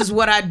 Like this is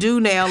what I do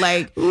now.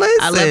 Like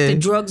I left the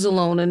drugs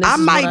alone, and I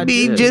might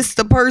be just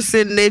the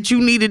person that you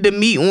needed to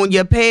meet on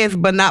your path,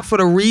 but not for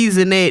the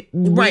reason that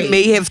we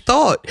may have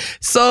thought.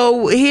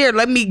 So here,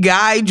 let me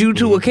guide you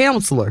to a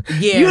counselor.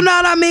 Yeah. You know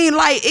what I mean?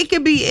 Like it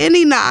could be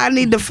any night. I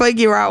need to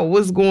figure out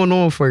what's going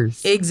on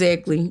first.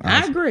 Exactly.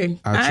 I agree.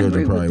 Our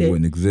children probably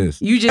wouldn't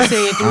exist. You just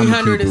saying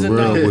 300 is a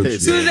no. If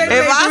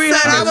I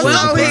said I was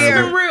out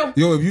here,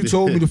 yo, if you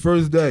told me the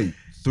first day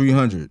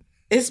 300,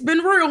 it's been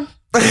real.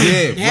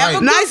 Yeah,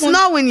 right. Nice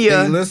knowing you.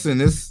 Hey,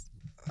 listen,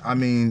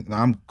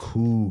 I'm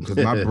cool because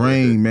my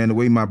brain, man, the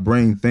way my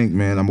brain think,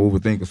 man, I'm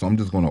overthinking. So I'm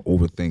just gonna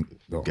overthink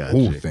the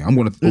whole thing. I'm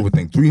gonna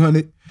overthink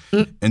 300,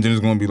 and then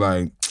it's gonna be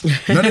like,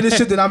 none of this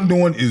shit that I'm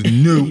doing is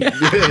new.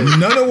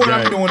 None of what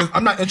I'm doing is.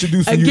 I'm not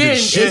introducing you to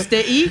shit. It's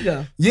the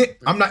ego. Yeah,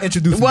 I'm not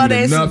introducing you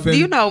to nothing.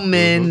 You know,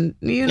 men.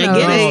 You know,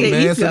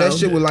 man. So that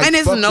shit would like. And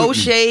it's no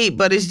shade,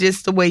 but it's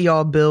just the way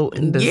y'all built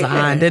and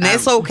designed, and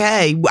that's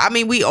okay. I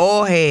mean, we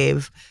all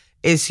have.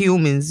 As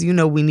humans, you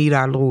know, we need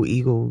our little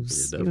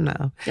egos, you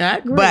know. Yeah, I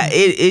agree. But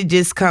it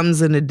just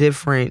comes in a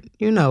different,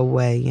 you know,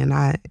 way,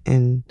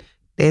 and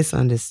that's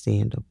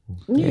understandable.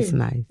 Yeah. That's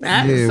nice.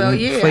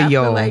 For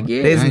y'all, like,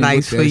 that's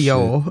nice for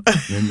y'all.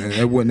 And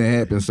that wouldn't have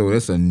happened. So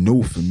that's a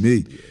no for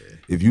me.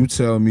 If you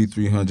tell me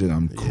 300,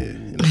 I'm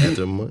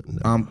cool.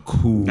 I'm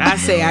cool. I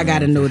say I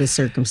gotta know the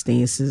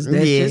circumstances.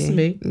 That's just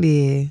me.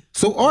 Yeah.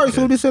 So all right,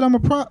 so they said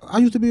I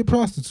used to be a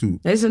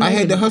prostitute. I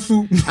had to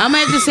hustle. I'm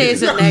gonna just say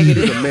it's a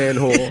negative. He's a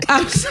manhole.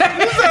 I'm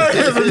saying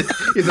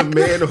he's a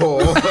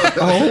manhole.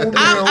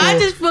 I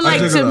just feel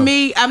like to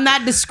me, I'm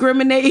not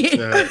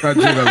discriminating. I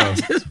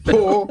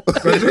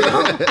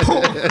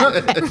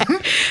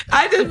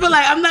just feel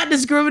like I'm not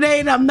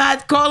discriminating. I'm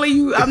not calling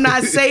you. I'm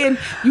not saying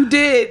you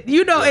did,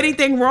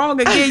 anything wrong.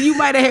 Again, you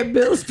might have had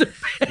bills to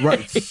pay.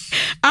 Right.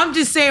 I'm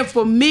just saying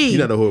for me.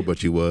 You're not a whore,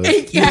 but you was.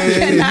 You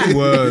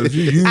was.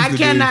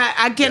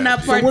 I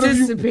cannot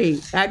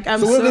participate.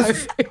 I'm sorry.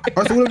 So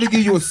what if they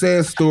give you a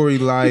sad story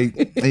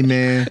like, hey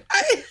man,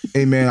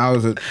 I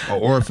was an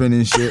orphan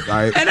and shit.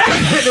 Like, and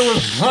it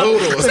was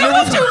total. So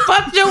what you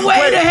fucked your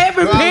way to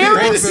having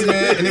parents? Orphan,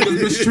 man, and it was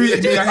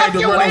mistreated me. I had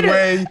to run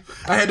away.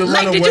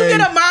 Did you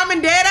get a mom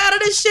and dad out of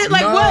this shit?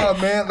 Like what?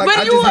 Man. Like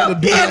I just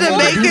had to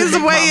make his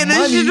way in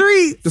the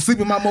street to sleep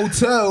in my motels.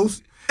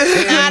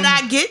 And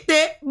I get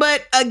that,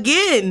 but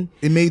again,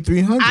 it made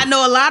 300. I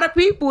know a lot of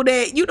people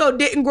that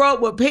didn't grow up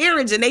with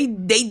parents, and they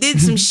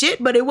did some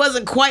shit, but it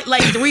wasn't quite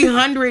like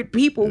 300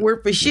 people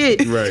worth of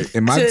shit. Right.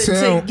 In my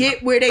town, to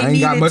get where they I ain't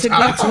needed got much to go.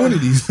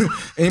 Opportunities.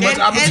 Ain't much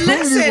opportunities. And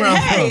listen,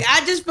 hey,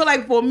 I just feel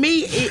like for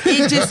me,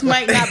 it just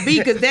might not be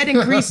because that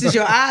increases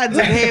your odds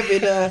of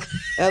having a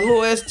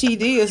little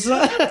STD or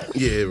something.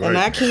 Yeah, right. And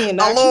I can't.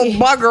 A little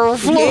bugger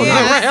floating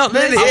around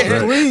in here.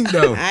 Clean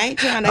though. I ain't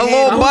trying to. A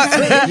little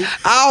bugger.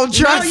 I don't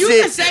trust it.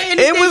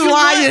 It was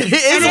lying.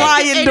 It's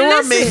lying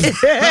dormant.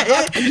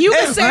 You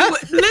can say,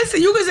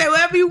 listen. You can say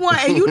whatever you want,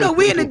 and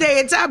we in the day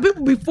and time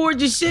people be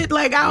forging shit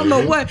like I don't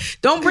know what.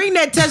 Don't bring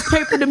that test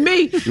paper to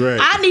me. Right.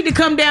 I need to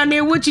come down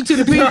there with you to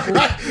the people.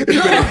 I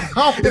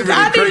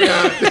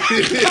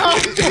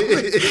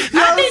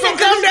need to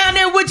come down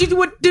there with you to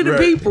the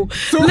people.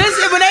 So,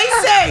 listen, when they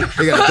say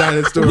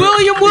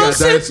William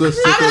Wilson,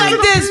 I'm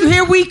like this.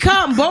 Here we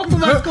come. Both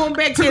of us going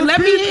back here. Let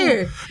me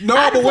hear. No,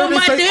 but when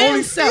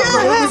they say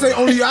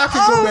only I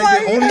can go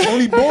back there,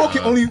 only Ball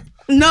can only.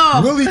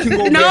 No, Willie can go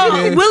back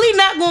there. No, Willie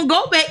not gonna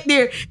go back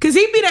there because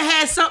he be to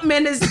have something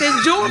in this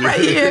joint right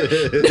here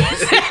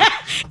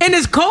in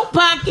his coat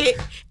pocket,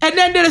 and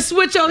then did a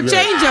switch on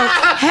change on.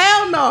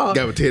 Hell no.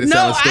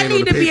 No, I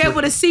need to be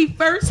able to see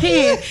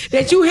firsthand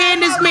that you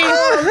hand this man,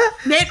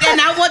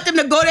 and I want them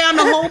to go down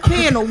the whole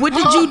panel. What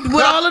did you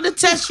with all of the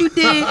tests you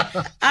did?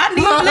 I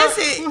need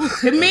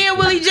listen. If me and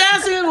Willie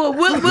Johnson or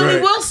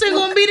Willie Wilson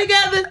gonna be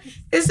together.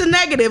 It's a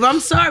negative. I'm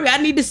sorry. I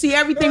need to see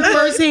everything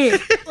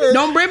firsthand.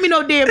 Don't bring me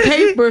no damn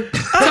paper.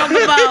 Talk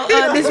about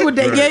this is what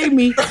they gave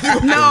me.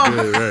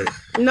 No.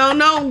 No,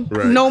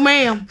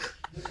 ma'am.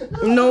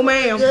 No,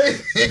 ma'am.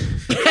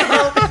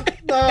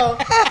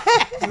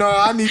 No,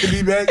 I need to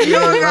be back.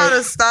 Y'all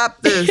gotta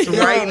stop this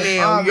right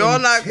now. Y'all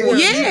not going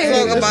to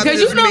talk about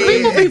this. Because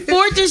people be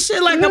forging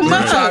shit like a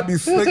mother. Be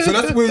slick, so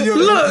that's where you're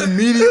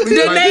immediately.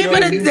 The name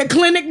of the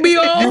clinic be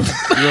off.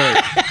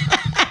 Right.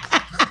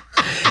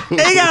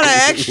 They got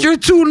an extra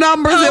 2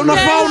 numbers in the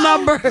phone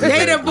number.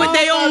 They done put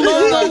their own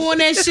logo on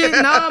that shit.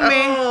 No,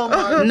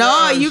 man.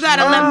 No, you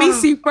gotta let me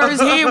see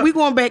firsthand. We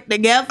going back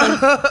together.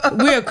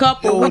 We're a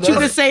couple. What you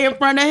can say in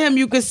front of him,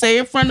 you can say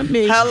in front of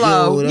me.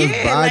 Hello. Yo, that's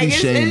Yeah, body like,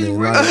 it's shaming.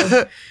 real.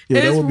 Like, yeah,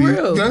 It's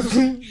real.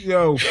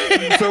 Yo,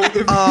 so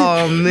if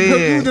Oh,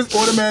 man. you just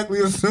automatically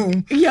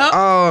assume Yup.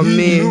 Oh, he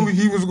man. knew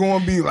he was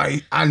going to be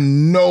like, I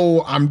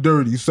know I'm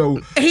dirty, so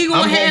He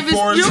gonna I'm have his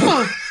force-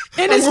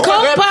 in his I'm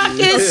coat gonna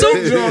pocket, have- his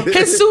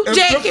suit And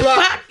jacket flip-flop,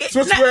 pocket.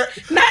 switch Not back.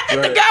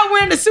 that the guy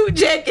wearing the suit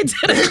jacket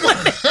to the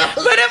clinic,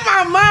 but in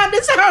my mind,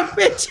 this how I'm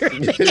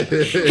picturing it.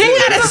 He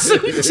got a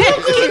suit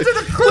jacket with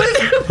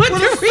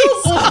the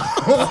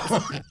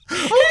results.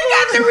 He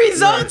got the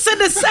results in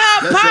the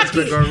side That's pocket,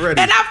 suspect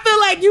already. and I feel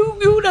like you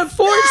done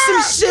forced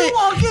some shit.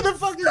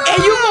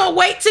 And you gonna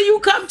wait till you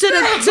come to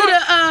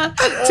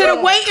the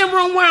waiting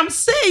room where I'm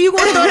sitting. You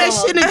gonna throw that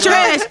shit in the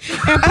trash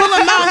and pull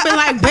him out and be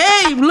like,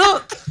 babe,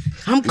 look,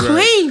 I'm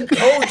clean.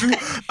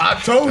 I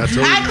told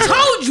you. I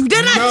told you.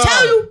 Didn't I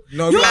tell you?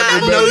 No, You you don't not.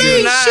 never No, you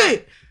believe not.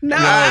 shit. No,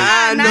 No,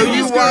 not you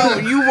this girl.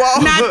 won't. You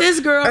won't. Not this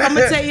girl. I'm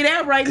gonna tell you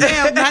that right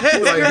now. Not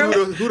this Like, girl.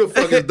 who the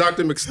fuck is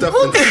Dr.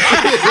 McStuffin?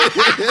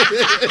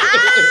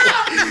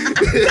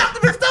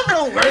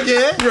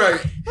 Right.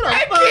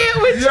 I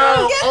can't with Yo,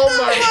 you. oh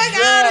my Fuck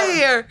God. out of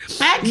here.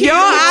 I can't Y'all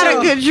out of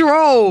with you.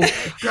 control.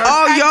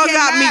 Oh, y'all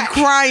got me cannot.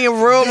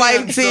 crying real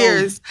life so-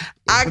 tears.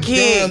 I Damn,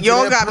 can't. to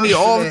Y'all that got me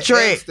person off that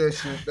track. asked that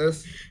shit,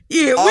 that's-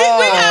 Yeah, we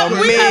Oh, got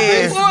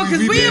man. before because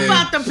We we been-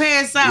 about to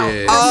pass out.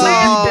 Yeah.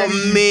 Oh,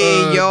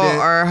 man. Y'all that-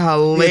 are Yeah, to the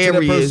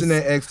hilarious. person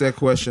that asked that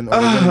question, or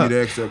wanted me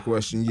to ask that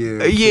question,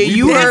 yeah. Yeah, We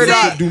you been heard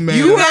able to our, do man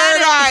you up.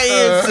 heard our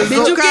answers.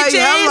 Did you okay? get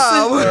your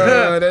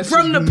Hello. That's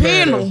From just the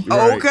man panel. up.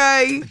 Right.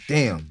 Okay.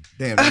 Damn,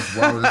 that's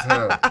wild as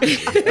hell. Right.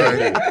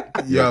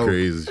 You're Yo,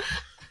 crazy.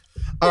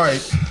 all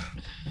right.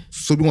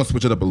 So we want to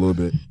switch it up a little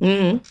bit.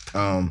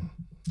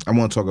 I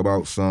want to talk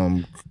about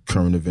some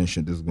current event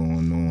shit that's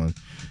going on,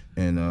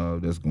 and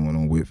that's going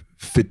on with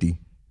 50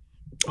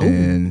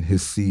 and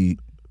his seed,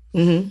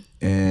 and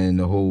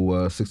the whole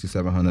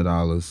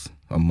 $6,700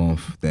 a month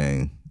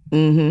thing.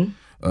 Did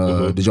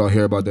y'all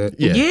hear about that?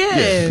 Yeah.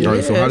 Yeah. All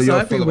right, so how do it's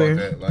y'all feel everywhere.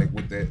 about that? Like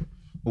with that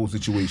whole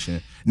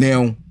situation.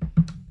 Now,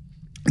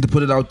 to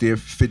put it out there,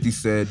 50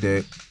 said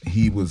that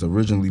he was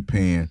originally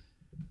paying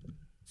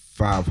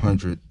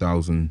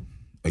 $500,000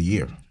 a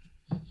year,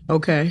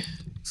 Okay.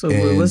 So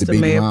and what's the the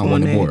baby math mom on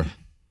wanted that? more.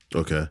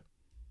 Okay.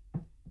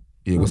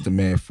 Yeah, what's the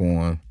math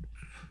on?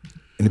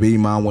 And the baby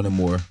mom wanted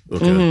more,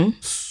 Okay.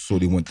 so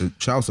they went to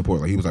child support.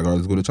 Like he was like, "All right,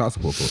 let's go to child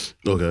support for it."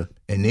 Okay.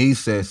 And they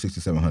said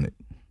 $6,700.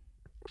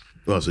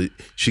 Oh, so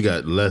she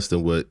got less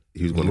than what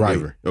he was going to Right.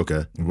 give her.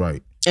 Okay.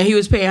 Right. And he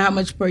was paying how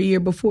much per year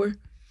before?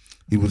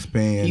 He was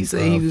paying He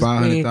said he was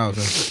paying-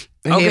 $500,000.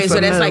 Okay, so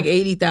that's Handful like of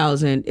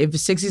 80,000. If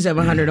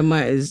 6,700 a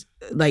month is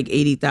like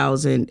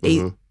 80,000,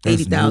 That's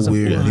 80,000.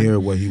 nowhere near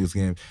what he was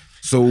getting.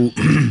 So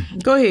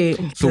Go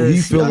ahead. So he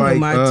 'cause feel y'all know like,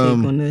 my take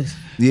on this,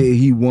 yeah,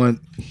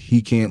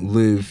 he can't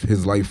live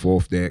his life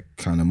off that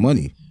kind of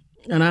money.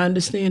 and I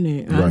understand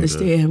that. I Right.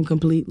 understand him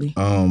completely.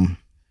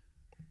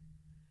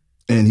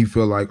 And he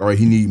feel like, all right,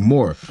 he need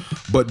more.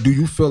 But do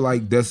you feel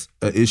like that's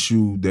an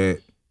issue that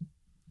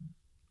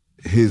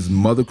his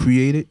mother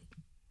created?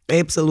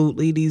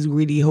 Absolutely, these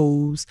greedy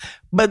hoes.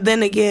 But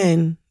then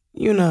again,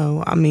 you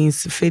know, I mean,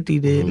 50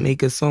 did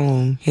make a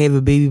song, "Have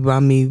a Baby by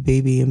Me,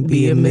 Baby, and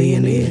Be a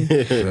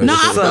Millionaire." No,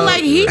 I So- feel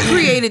like he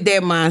created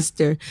that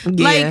monster.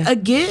 Yeah. Like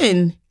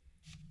again,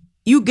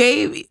 you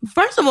gave.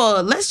 First of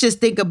all, let's just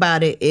think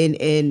about it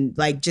in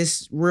like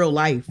just real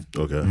life.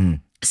 Okay.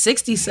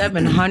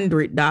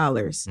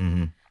 $6,700,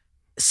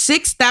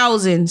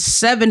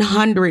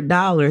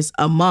 $6,700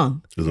 a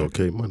month. It's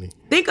okay money.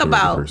 Think for every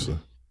about person.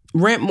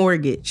 rent,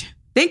 mortgage.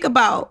 Think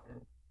about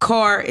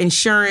car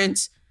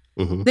insurance.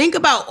 Think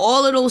about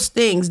all of those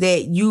things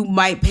that you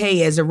might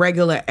pay as a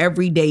regular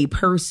everyday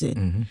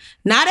person.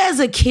 Not as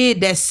a kid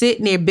that's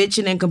sitting there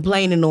bitching and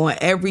complaining on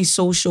every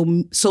social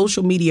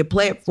media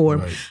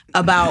platform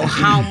about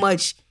how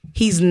much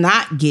he's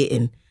not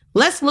getting.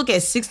 Let's look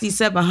at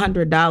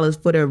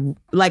 $6,700 for the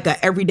like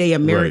a everyday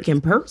American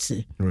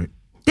person. Right.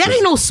 That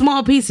ain't no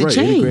small piece of Right,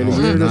 change. $80,000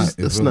 No, it's not. that's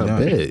It's not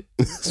really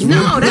bad.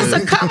 No, that's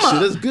a come Shit,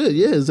 up. that's good.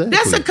 Yeah, exactly.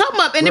 That's a come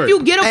up, and if Right.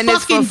 you get a And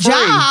it's fucking for free.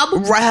 job,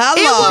 Right,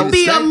 hello. it would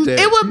be Stack that.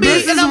 it would be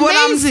This an is what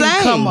I'm amazing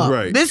saying. come up.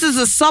 Right. This is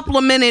a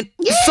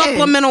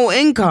supplemental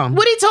income.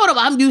 What he told him,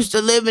 I'm used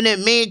to living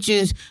in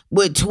mansions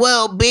with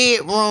 12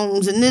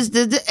 bedrooms and this,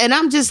 and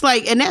I'm just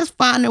like, and that's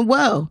fine and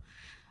well.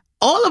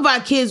 All of our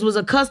kids was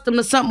accustomed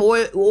to something,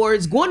 or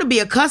is going to be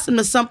accustomed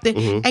to something,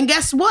 and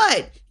guess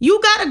what? You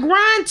got to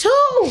grind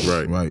too.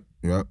 Right. Right.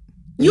 Yep.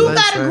 You Listen.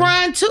 got to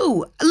grind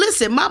too.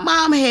 Listen, my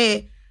mom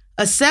had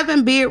a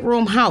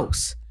 7-bedroom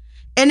house.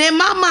 And in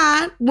my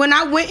mind, when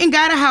I went and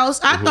got a house,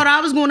 I thought I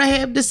was going to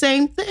have the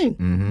same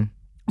thing.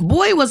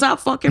 Boy, was I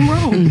fucking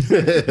wrong.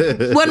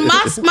 When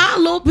my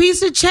little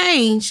piece of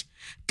change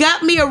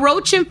got me a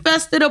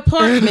roach-infested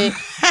apartment.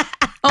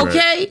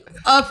 Okay,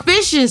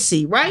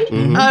 efficiency, right?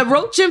 A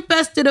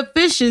roach-infested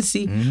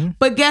efficiency.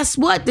 But guess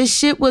what? This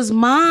shit was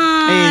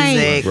mine.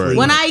 Exactly.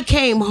 When I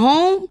came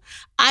home,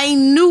 I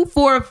knew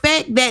for a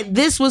fact that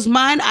this was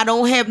mine. I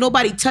don't have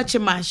nobody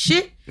touching my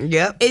shit.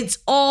 Yep. It's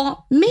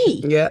all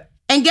me. Yep.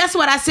 And guess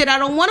what? I said, I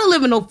don't want to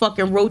live in no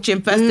fucking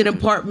roach-infested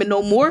apartment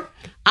no more.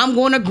 I'm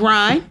going to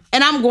grind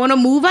and I'm going to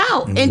move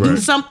out and do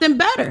something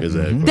better.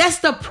 Exactly. That's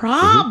the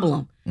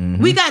problem.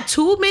 We got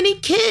too many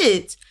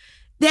kids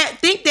that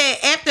think that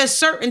after a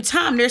certain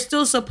time, they're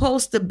still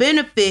supposed to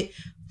benefit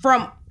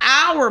from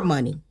our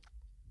money.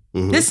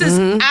 This is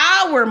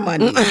our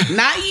money,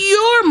 not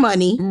your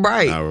money.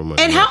 Right. Our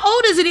money, And how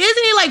old is it?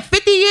 Isn't he like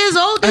 50 years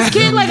old? This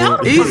kid, like, how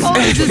the fuck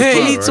old is this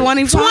kid? He's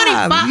 25.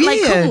 25. Like,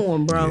 Yeah. come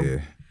on, bro. Yeah.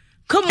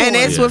 Come on. And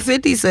that's what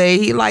 50 say.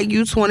 He like,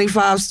 you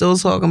 25 still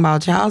talking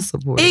about child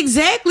support.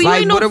 Exactly. Like,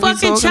 you ain't what no are we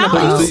fucking talking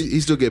child. about? He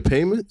still get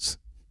payments?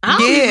 I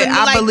don't Yeah, even,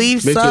 I like,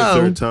 believe Maybe to the so.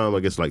 third time,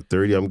 I guess like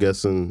 30, I'm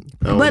guessing.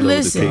 I don't But know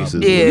listen, what the case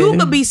is. yeah. you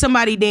could be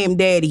somebody damn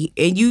daddy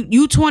and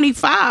you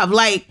 25.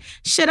 Like,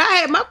 shit, I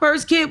had my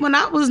first kid when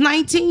I was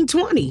 19,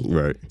 20.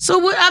 Right. So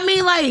what I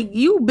mean, like,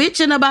 you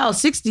bitching about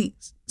 6,000.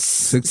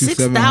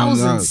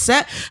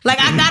 Like,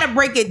 I gotta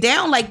break it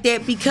down like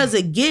that because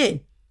again,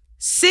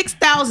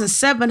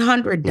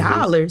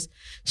 $6,700.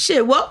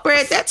 Shit, welfare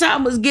at that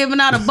time was giving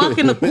out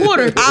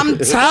 $1.25. I'm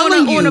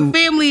telling on a you.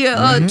 family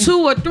of 2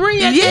 or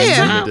 3 at Yeah. that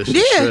time. That shit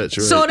Yeah. stretch,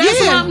 right? So that's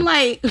Yeah. why I'm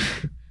like,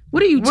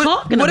 what are you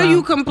talking What about? are you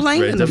Right,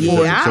 complaining that's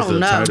about? Yeah, I because of don't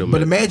know. entitlement.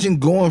 But imagine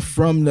going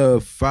from the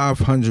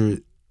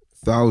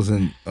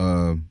 500,000,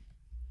 the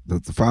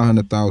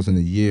 500,000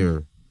 a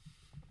year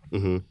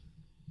to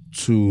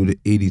the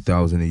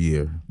 80,000 a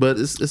year. But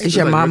it's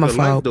your like mama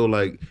regular life, fault. though.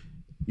 Like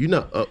you're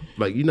not up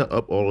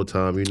all the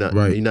time. You're not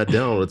Right. You're not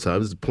down all the time.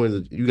 This is the point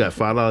that you got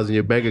 $5 in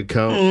your bank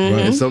account,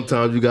 and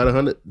sometimes you got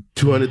 $100,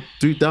 $200,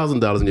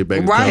 $3,000 in your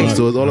bank Right. account.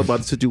 So it's all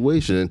about the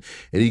situation,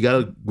 and you got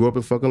to grow up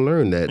and fucking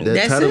learn that. That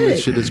That's entitlement it.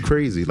 shit is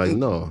crazy. Like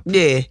no,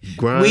 Yeah.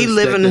 grind. We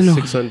living in in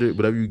 600,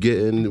 whatever you get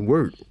in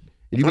work.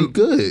 You be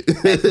good.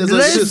 It's like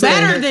Listen, just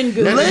better than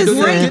good. That, Listen.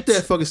 you get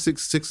that fucking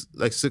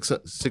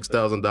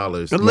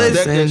 $6,000. Let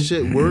Listen. that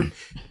shit work.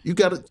 You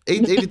got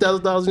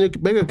 $80,000 in your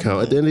bank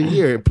account at the end of the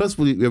year, and plus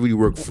whatever you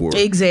work for.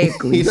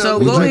 Exactly. You know So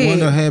what I go Would you want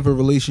to ahead. have a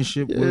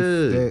relationship with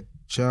Yeah. that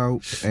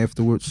child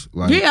afterwards?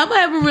 Like, Yeah, I'm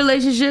gonna have a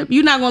relationship.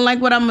 You're not gonna like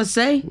what I'm gonna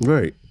say,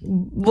 Right.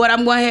 what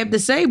I'm gonna have to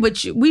say,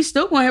 but we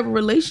still gonna have a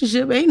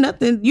relationship. Ain't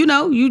nothing,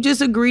 you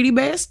just a greedy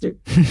bastard.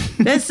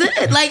 That's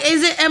it. Like,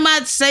 am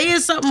I saying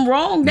something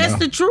wrong? That's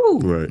the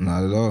truth. Right.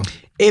 not at all.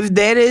 If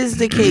that is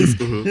the case,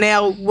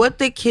 now what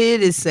the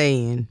kid is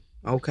saying,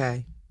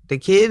 okay, the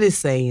kid is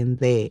saying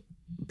that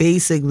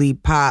basically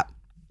Pop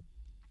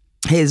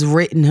has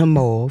written him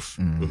off,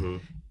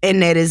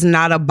 and that is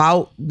not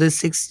about the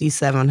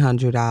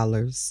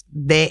 $6,700.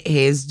 That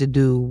has to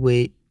do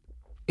with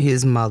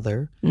his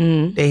mother.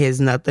 That has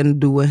nothing to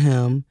do with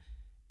him,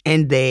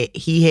 and that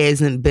he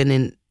hasn't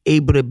been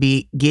able to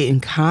get in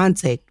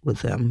contact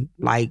with him.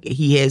 Like,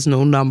 he has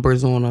no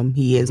numbers on him.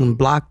 He hasn't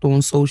blocked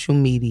on social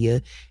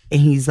media.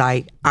 And he's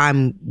like,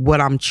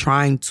 what I'm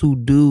trying to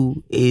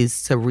do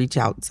is to reach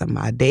out to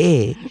my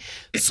dad.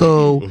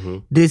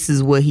 So this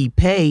is what he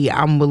paid.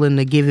 I'm willing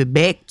to give it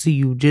back to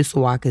you just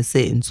so I can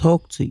sit and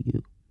talk to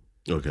you.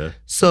 Okay.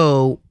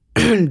 So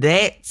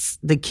that's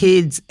the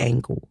kid's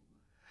angle.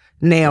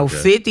 Now,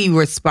 50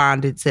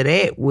 responded to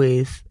that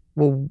with,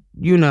 well,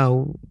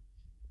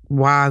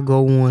 why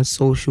go on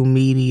social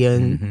media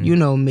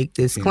and, make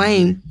this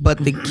claim? But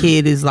the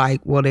kid is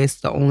like, well,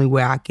 that's the only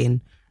way I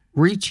can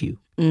reach you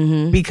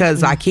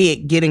because I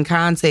can't get in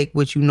contact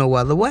with you no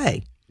other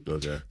way.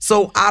 Okay.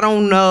 So I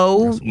don't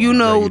know,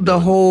 the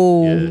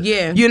whole,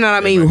 Yeah. you know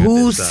what I mean? Everybody got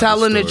Who's their side of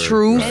the telling the story,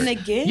 truth? right. And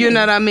again, You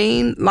know what I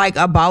mean? Like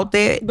about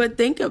that. But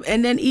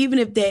and then even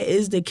if that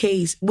is the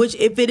case, which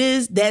if it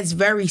is, that's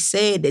very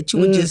sad that you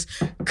would just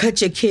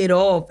cut your kid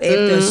off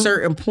after a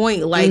certain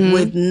point, like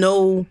with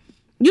no,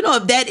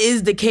 if that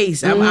is the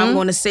case, I'm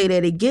going to say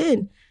that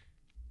again.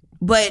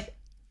 But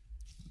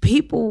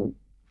people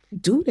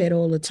do that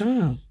all the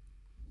time.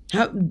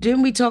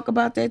 Didn't we talk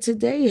about that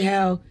today?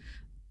 How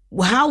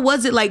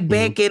was it like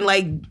back in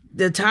like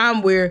the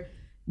time where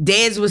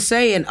dads was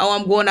saying, "Oh,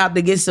 I'm going out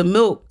to get some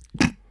milk,"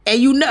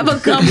 and you never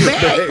come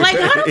back? Like,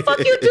 how the fuck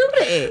you do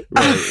that?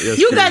 That's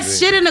You got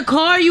crazy. shit in the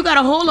car. You got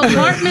a whole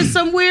apartment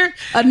somewhere.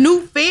 A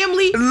new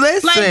family.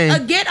 Listen.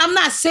 Like, again, I'm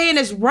not saying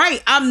it's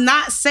right. I'm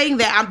not saying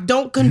that. I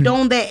don't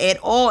condone that at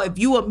all. If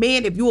you a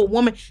man, if you a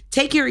woman,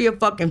 take care of your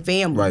fucking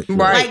family. Right.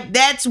 Right. Like,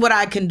 that's what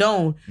I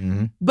condone.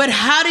 But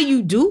how do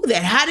you do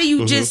that? How do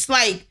you just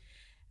like,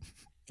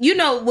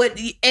 what?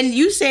 And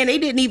you saying they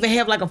didn't even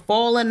have like a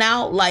falling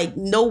out, like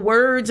no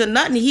words or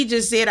nothing. He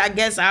just said, "I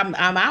guess I'm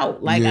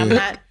out. Like I'm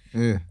not."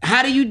 Yeah.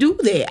 How do you do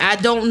that? I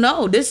don't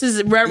know. This is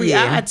very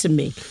odd to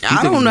me.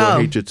 I don't More know.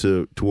 hatred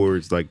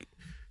towards like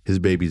his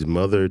baby's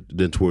mother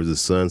than towards his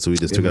son, so he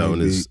just took it out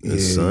on his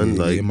son.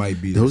 Like it might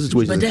be the whole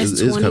situation But that's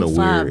is kind of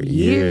 25 weird.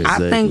 years. Yeah, I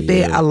think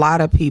exactly, that a lot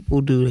of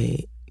people do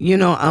that.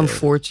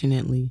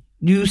 Unfortunately.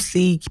 you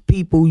see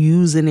people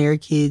using their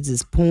kids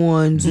as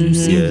pawns. You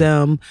see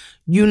them,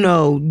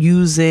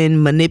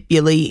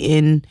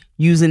 manipulating,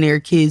 using their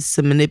kids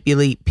to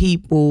manipulate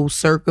people,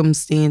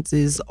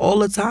 circumstances all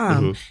the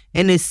time.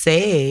 And it's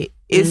sad.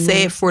 It's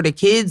sad for the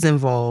kids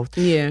involved.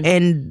 Yeah.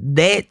 And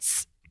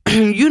that's,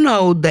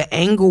 the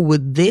angle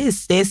with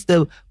this, that's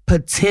the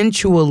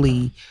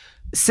potentially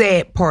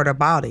sad part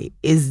about it,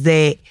 is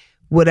that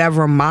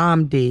whatever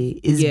mom did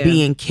is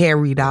being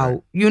carried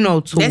out,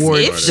 towards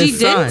if she the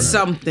son. did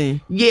something.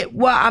 Yeah,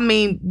 well, I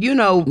mean,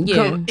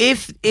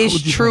 if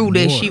it's true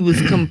that she was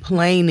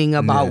complaining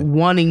about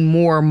wanting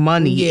more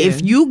money,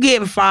 if you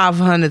get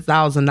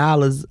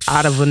 $500,000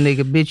 out of a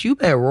nigga, bitch, you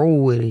better roll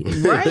with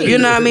it. Right. You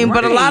know what I mean?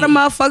 But a lot of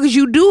motherfuckers,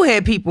 you do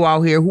have people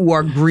out here who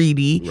are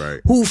greedy,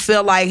 who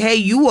feel like, hey,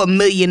 you a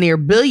millionaire,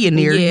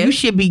 billionaire, you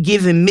should be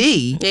giving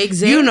me.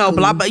 Exactly.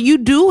 Blah, blah. You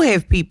do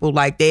have people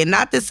like that.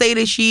 Not to say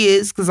that she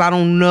is, because I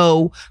don't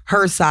know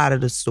her side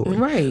of the story.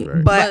 Right.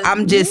 But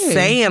I'm just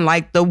saying,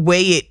 like, the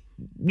way it,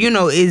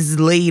 is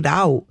laid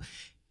out.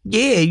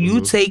 Yeah,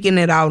 you taking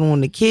it out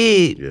on the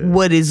kid.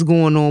 What is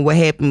going on? What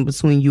happened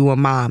between you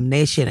and mom?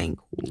 That shit ain't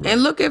cool.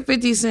 And look at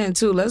 50 Cent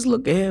too. Let's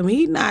look at him.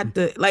 He not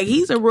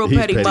he's a real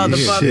petty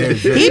motherfucker.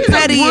 He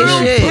petty as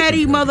shit.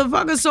 Petty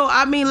motherfucker. So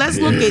I mean, let's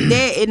look at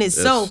that in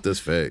itself. That's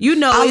fact.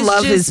 I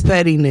love his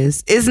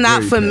pettiness. It's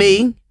not for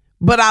me,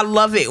 but I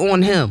love it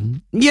on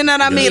him. You know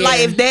what I mean? Like,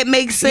 if that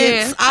makes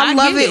sense, I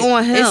love it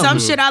on him. And some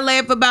shit I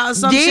laugh about,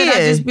 some shit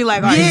I just be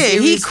like,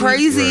 he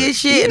crazy as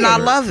shit, and I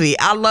love it.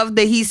 I love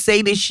that he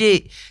say the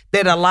shit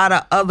that a lot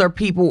of other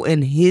people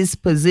in his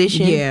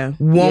position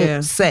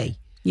won't say.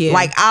 Yeah.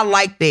 Like, I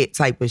like that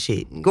type of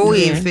shit. Go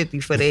ahead, 50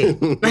 for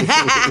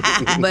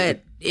that.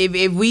 But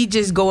if we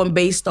just going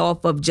based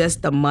off of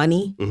just the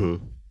money,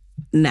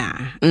 nah.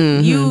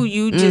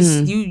 You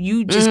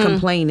just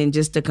complaining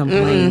just to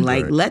complain.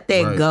 Like, let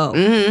that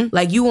go.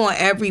 Like, you on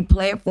every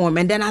platform.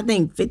 And then I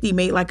think 50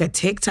 made like a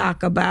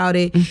TikTok about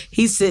it.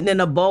 He's sitting in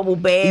a bubble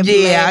bath.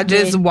 Yeah, I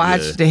just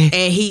watched it.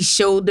 And he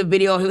showed the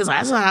video. He was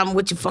like, "So I'm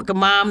with your fucking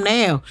mom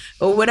now,"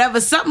 or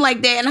whatever, something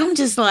like that. And I'm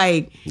just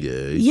like,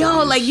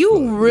 yo, like,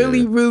 you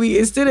really,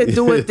 instead of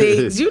doing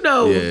things, he's a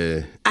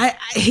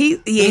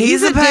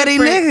petty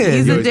nigga.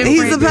 He's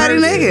a petty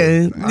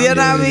nigga. You know what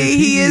I mean?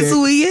 He is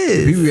who he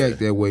is. If he react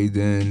that way,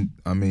 then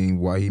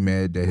why he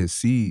mad that his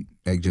seed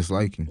act just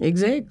like him?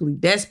 Exactly.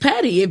 That's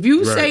petty. If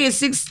you say it's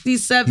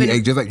 67, he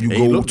act just like you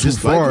go too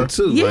far.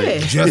 Too. Yeah.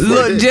 Like,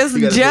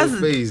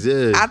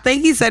 I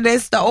think he said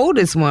that's the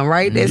oldest one,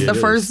 right? That's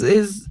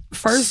his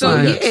first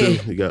son.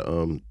 He got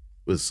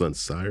his son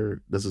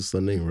Sire. That's his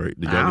son name, right?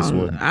 The youngest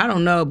one. I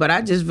don't know, but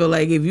I just feel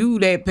like if you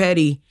that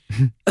petty,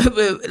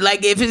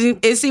 like if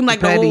it seemed like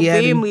the whole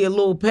family a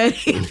little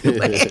petty.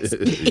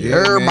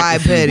 Everybody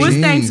petty. What's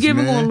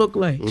Thanksgiving gonna look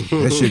like?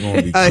 That shit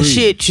gonna be a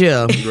shit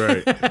show.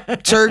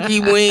 Right. Turkey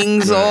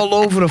wings all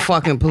over the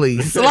fucking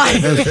place.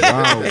 Like, that's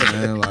wild,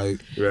 man.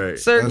 Like,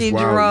 turkey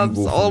drums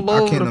all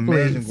over the place. I can't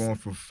imagine going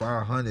from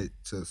 500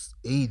 to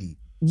 80.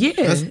 Yeah,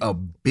 that's a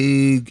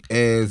big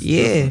ass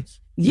difference.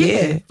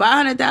 Yeah,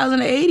 500,000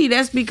 to 80.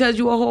 That's because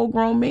you a whole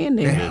grown man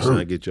there. That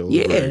hurt. Get your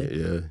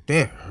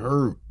That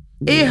hurt.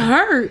 It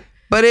hurt.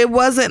 But it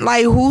wasn't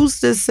like, who's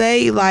to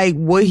say like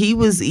what he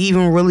was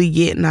even really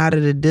getting out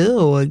of the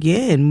deal.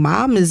 Again,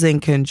 mom is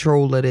in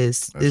control of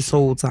this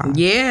whole time.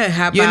 Yeah,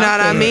 how about you know what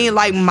that? I mean?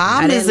 Like,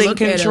 mom is in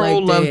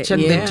control of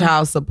the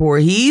child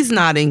support. He's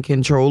not in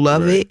control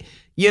of it.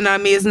 You know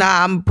what I mean? It's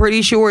not. I'm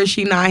pretty sure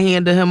she not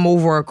handing him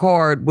over a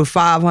card with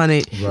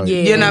 $500. Right.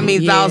 You know what I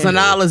mean?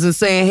 $1,000 and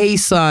saying, "Hey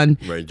son,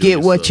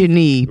 get what you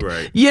need."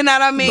 Right. You know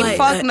what I mean?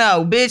 Fuck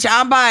no, bitch.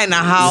 I'm buying a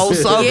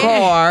house, a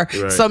car,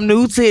 some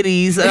new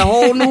titties, a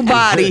whole new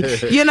body.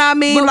 You know what I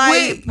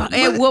mean? But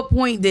at what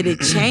point did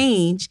it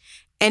change?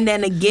 And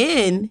then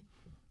again,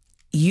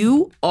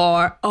 you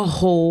are a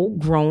whole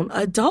grown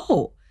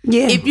adult.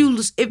 Yeah.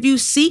 If you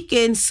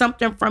seeking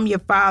something from your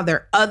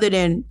father other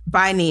than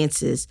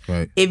finances,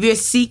 if you're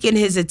seeking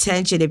his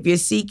attention, if you're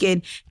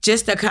seeking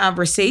just a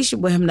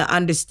conversation with him to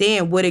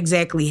understand what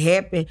exactly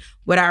happened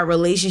with our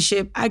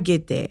relationship, I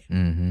get that.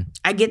 Mm-hmm.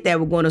 I get that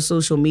we're going to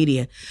social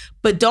media.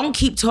 But don't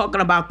keep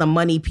talking about the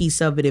money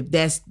piece of it if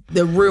that's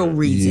the real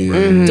reason. Yeah.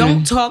 Mm-hmm.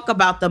 Don't talk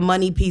about the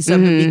money piece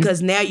of it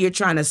because now you're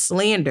trying to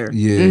slander.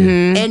 Yeah.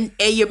 And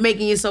you're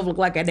making yourself look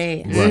like an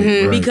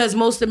ass. Because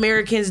most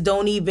Americans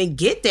don't even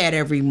get that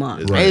every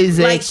month.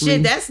 Exactly. Like,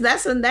 shit,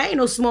 that ain't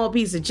no small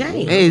piece of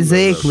change.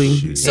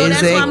 Exactly. So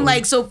that's why I'm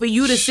like, so for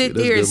you to sit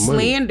there and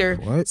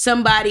slander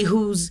somebody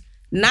who's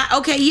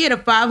not,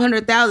 the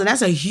 500,000,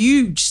 that's a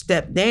huge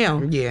step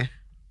down. Yeah.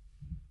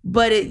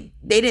 But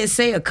they didn't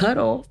say a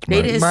cutoff.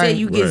 They didn't say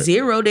you get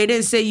zero. They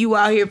didn't say you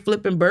out here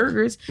flipping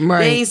burgers.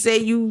 They ain't say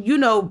you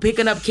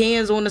picking up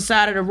cans on the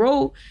side of the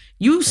road.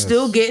 You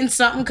still getting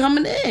something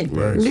coming in.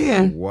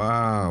 Yeah.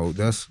 Wow.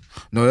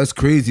 That's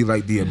crazy,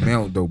 like the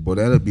amount though, but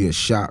that'll be a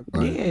shock.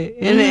 Like. Yeah.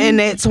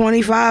 And at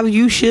 25,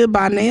 you should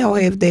by now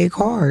have that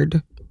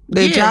card.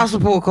 That child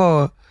support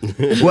card.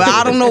 Well,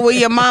 I don't know where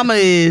your mama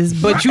is,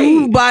 but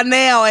you by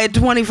now at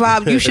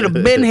 25, you should have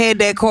been had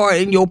that card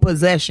in your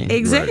possession.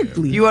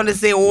 Exactly. You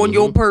understand? On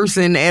your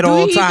person at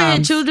all Do he even have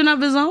times. children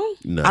of his own?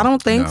 No. I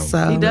don't think No.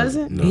 so. He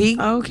doesn't? No. He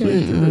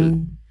Okay.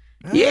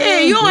 Yeah,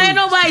 you don't have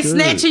nobody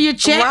snatching your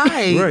check.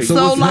 right. Right. So,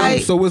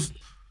 what's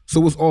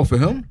like, what's all for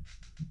him?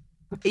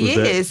 yeah,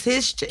 that? it's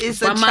a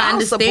From my child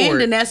understanding,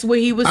 support. that's what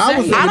he was I was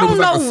saying. thinking I it don't was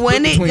like a know split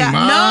when it between got.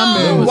 mom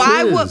No. and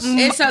Why his. would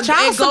It's a,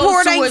 child it goes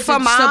support ain't towards for to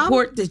mom?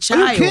 support the Are you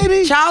child.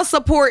 kidding? Child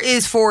support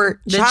is for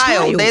The child.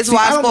 child. That's See,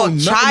 why I it's don't know called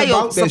nothing child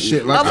about that support.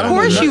 shit. Like, I Of don't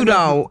course know you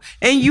nothing don't,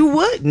 and you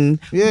wouldn't.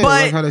 Yeah, but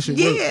like how that shit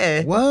work.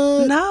 yeah,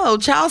 What? no,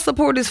 child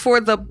support is for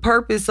the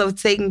purpose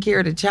of taking care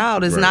of the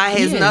child. It's not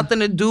has Yeah. nothing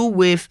to do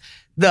with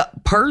the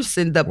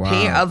person, the Wow.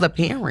 parent of the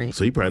parent.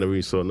 So he probably never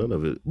even saw none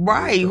of it.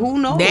 Right? Who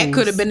knows? That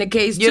could have been the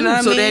case too. You know what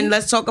I so mean? then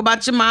let's talk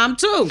about your mom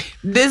too.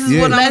 This is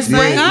Yeah. what I'm Let's Yeah,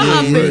 bring saying. her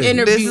up in yeah.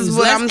 interviews. This is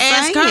what let's I'm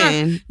ask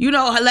saying. her. You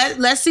know,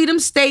 let's see them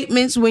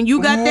statements when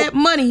you got that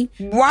money.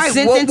 Right,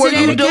 sent what into were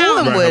that you account.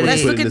 doing Right, with how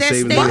Let's it? much look put in at the that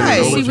savings statement.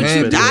 Right. See what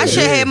you Right. do. I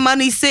should have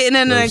money sitting in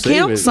an I'm saying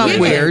account it.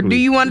 somewhere. Yeah. Do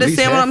you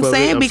understand what half I'm of it,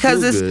 saying? I'm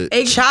Because still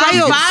it's good.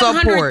 child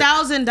support.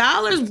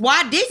 $500,000.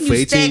 Why didn't For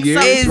you 18 stack years?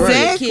 something? for the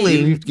Exactly.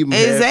 kid? You give him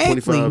half,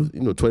 Exactly.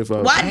 25, 25.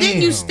 Why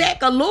didn't you stack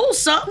a little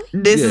something?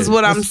 This is Yeah.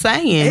 what I'm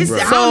saying. It's-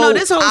 I don't know,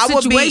 this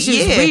whole situation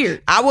is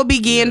weird. I would be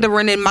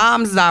gendering in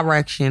mom's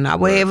direction. I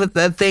would have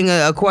a thing,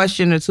 a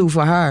question or two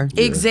for her.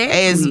 Exactly.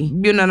 As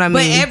you know what I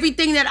But mean.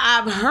 everything that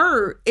I've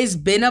heard has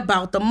been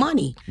about the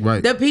money.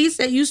 Right. The piece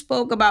that you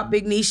spoke about,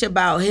 Big Niche,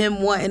 about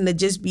him wanting to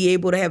just be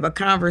able to have a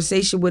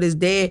conversation with his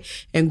dad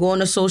and go on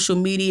to social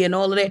media and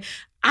all of that,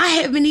 I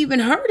haven't even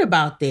heard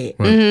about that.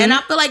 And I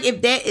feel like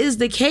if that is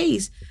the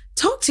case,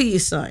 talk to your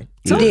son.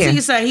 Talk Yeah. to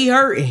your son. He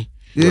hurting.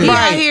 Yeah. He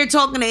Right. out here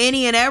talking to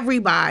any and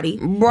everybody.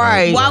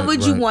 right. Why Right,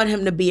 would you right. want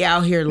him to be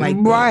out here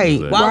like that? Right,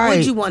 Why right.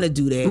 would you want to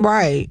do that?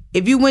 Right.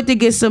 If you went to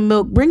get some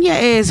milk, bring your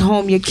ass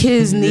home. Your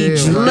kids need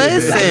Yeah, you. right.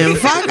 Listen,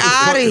 fuck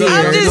out of here.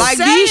 I'm just Like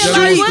saying, these like,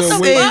 streets,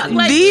 what the fuck?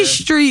 Like, these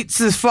streets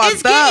is It's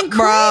fucked getting up,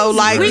 bro. crazy.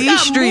 Like We these got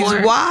streets,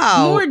 more,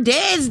 wow. More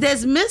dads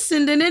that's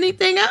missing than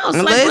anything else.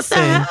 Like, Listen.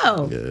 what the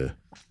hell?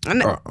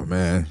 Yeah. Oh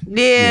man.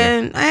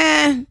 Man.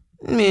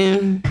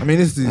 I mean,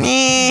 it's these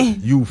Eh.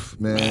 youth,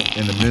 man,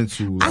 and the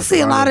mental. I like, see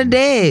a lot of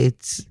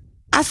dads.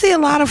 I see a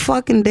lot of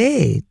fucking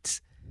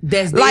dads.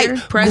 That's Like there,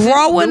 present,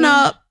 growing doing-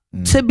 up,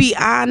 to be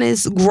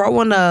honest,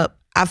 growing up,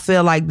 I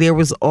feel like there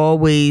was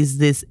always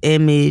this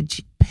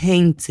image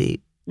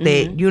painted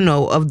that, you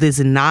know, of this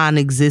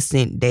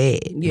non-existent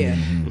dad. Yeah.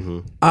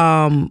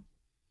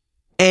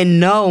 And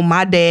no,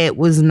 my dad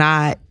was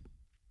not,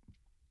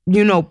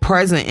 you know,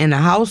 present in the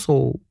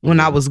household when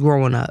I was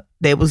growing up.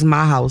 That was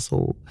my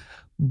household.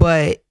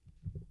 But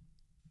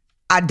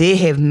I did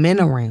have men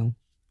around.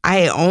 I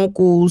had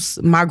uncles.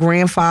 My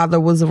grandfather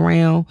was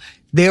around.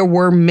 There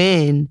were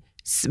men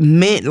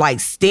like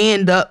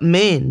stand-up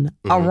men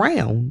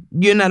around.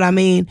 You know what I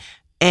mean?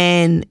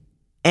 And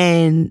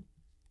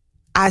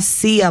I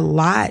see a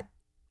lot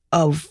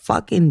of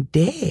fucking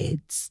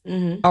dads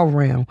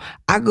around.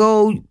 I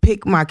go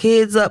pick my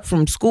kids up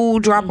from school,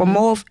 drop them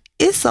off.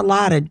 It's a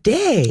lot of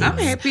dads. I'm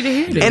happy to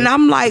hear that. And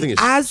I'm like, think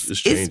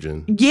it's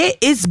changing.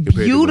 it's Compared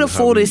to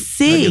beautiful how to I guess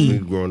see. we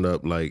growing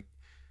up, like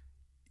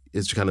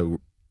it's kind of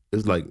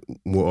it's like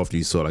more often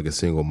you saw like a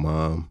single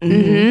mom.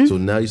 Mm-hmm. So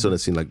now you're starting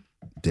to see like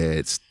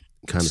dads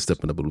kind of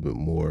stepping up a little bit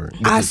more.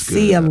 which I is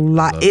see good. a I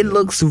lot. love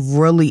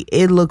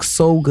It looks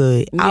so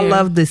good. I Yeah.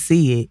 love to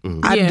see it.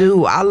 I Yeah.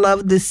 do. I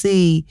love to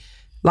see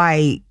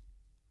like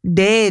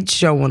dads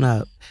showing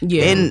up.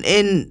 Yeah. And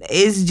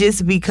it's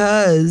just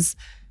because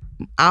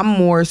I'm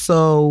more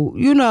so,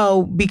 you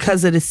know,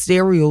 because of the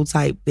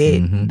stereotype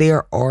that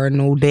there are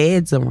no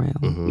dads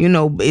around, you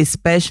know,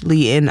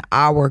 especially in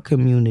our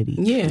community.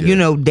 Yeah. You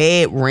know,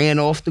 dad ran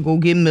off to go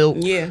get milk,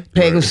 Yeah.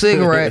 pack of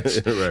cigarettes.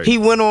 Right. He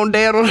went on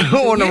down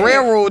on the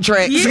railroad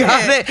tracks,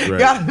 Yeah.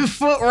 got his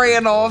foot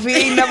ran off. He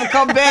ain't never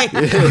come back.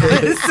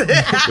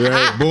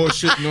 right,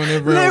 bullshitting on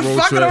that They're railroad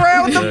fucking track.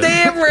 around with them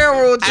damn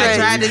railroad I tracks.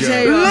 tried to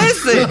tell you.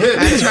 Listen.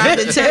 I tried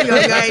to tell you.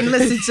 Y'all ain't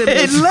listen to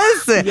me. And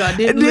listen, Y'all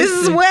didn't this is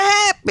listen. what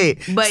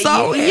happened. But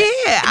so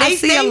yeah, I they-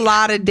 see a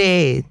lot of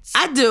dads.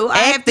 I do. I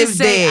have to Active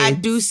say, I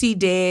dads. do see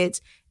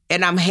dads,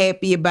 and I'm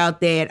happy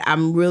about that.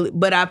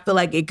 But I feel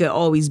like it could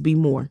always be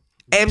more.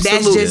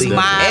 Absolutely. That's just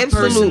my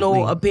Absolutely.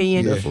 personal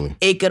opinion. Definitely.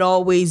 It could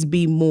always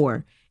be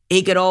more.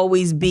 It could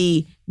always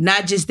be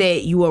not just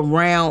that you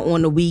around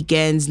on the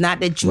weekends, not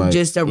that you Right.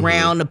 just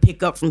around to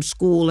pick up from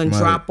school and Right.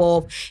 drop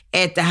off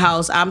at the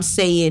house. I'm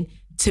saying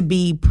to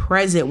be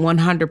present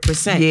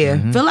 100%.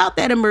 Yeah. Fill out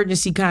that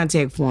emergency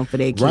contact form for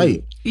that kid.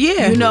 Right.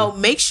 Yeah. You know,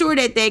 make sure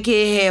that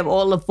kid have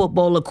all the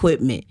football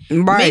equipment.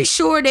 Right. Make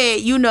sure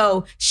that, you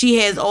know, she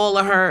has all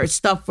of her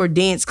stuff for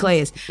dance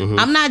class.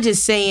 I'm not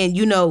just saying,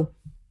 you know,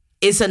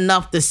 it's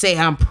enough to say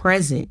I'm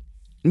present.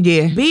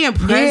 Yeah. Being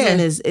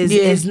present Yeah.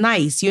 is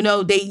nice. You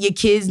know, your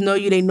kids know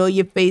you, they know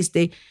your face.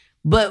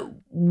 But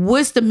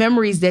what's the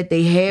memories that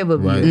they have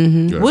of Right.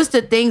 you? What's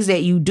the things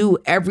that you do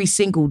every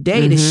single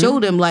day to show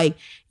them like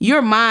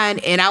you're mine,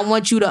 and I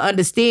want you to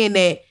understand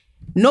that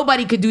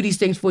nobody could do these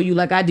things for you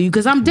like I do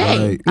because I'm dead.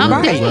 Right, I'm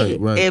right,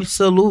 dead. right.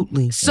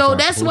 Absolutely. So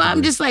that's why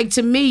I'm just like,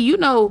 to me, you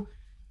know,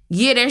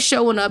 yeah, they're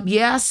showing up.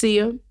 Yeah, I see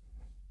them.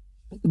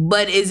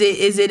 But is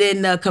it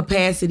in the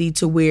capacity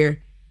to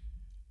where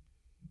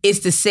it's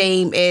the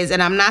same as,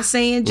 and I'm not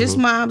saying just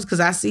moms,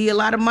 because I see a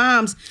lot of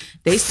moms,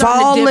 they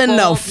starting to dip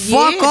off. They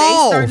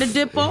starting to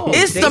dip off.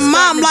 It's the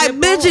mom, like,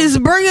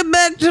 bitches, bring it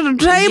back to the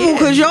table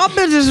because y'all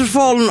bitches is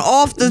falling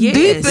off the deep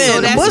end.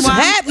 So that's what's why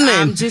happening?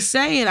 I'm just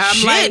saying,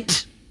 I'm like,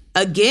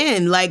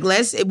 again, like,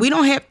 we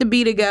don't have to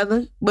be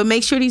together, but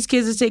make sure these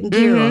kids are taken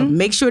care of.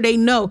 Make sure they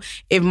know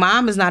if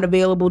mom is not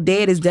available,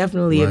 dad is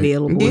definitely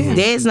available. If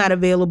dad's not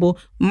available,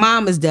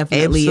 mom is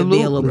definitely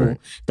available.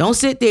 Don't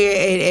sit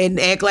there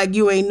and act like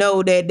you ain't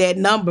know that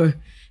number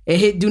and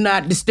hit do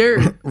not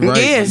disturb. Right.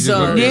 Yeah,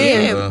 so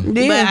Yeah.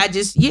 But I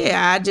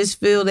just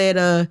feel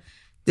that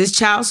this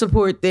child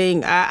support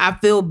thing, I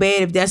feel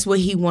bad if that's what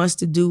he wants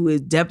to do,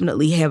 is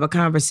definitely have a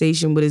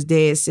conversation with his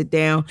dad, sit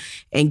down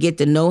and get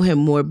to know him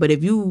more. But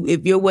if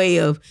your way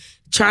of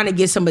trying to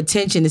get some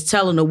attention is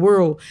telling the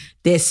world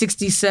that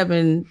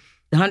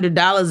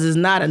 $6,700 is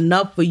not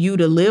enough for you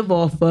to live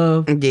off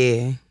of,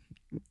 Yeah.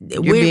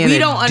 we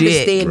don't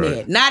understand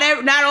that.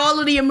 Not all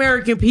of the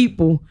American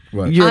people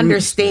Right.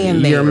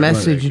 understand that. Your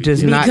message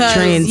does not Because,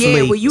 translate.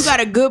 yeah, well, you got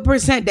a good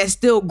percent that's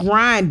still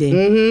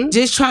grinding,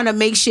 just trying to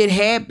make shit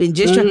happen.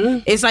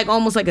 It's like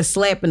almost like a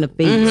slap in the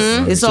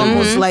face. It's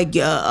almost like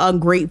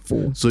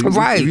ungrateful. So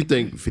if you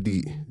think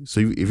 50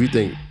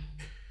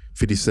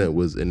 Cent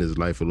was in his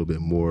life a little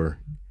bit more,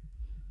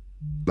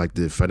 like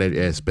the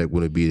financial aspect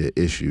wouldn't be the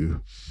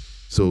issue.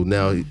 So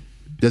now,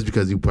 just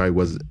because he probably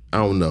wasn't, I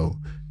don't know,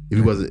 if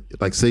he wasn't,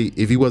 like, say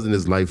if he wasn't in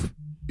his life,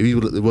 if he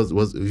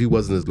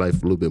wasn't in his life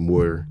a little bit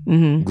more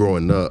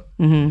growing up,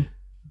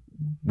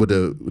 would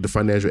the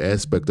financial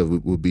aspect of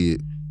it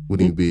wouldn't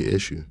even be an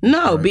issue?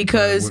 No,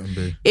 because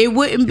it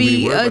wouldn't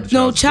be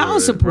no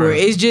child support. Right.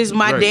 It's just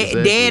my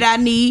dad I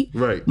need,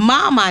 Right.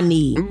 mom I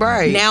need.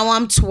 Right. Now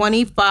I'm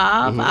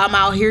 25. I'm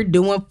out here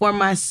doing for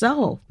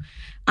myself.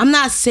 I'm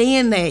not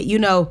saying that, you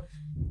know,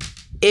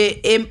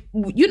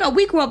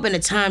 we grew up in a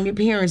time your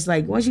parents,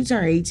 like, once you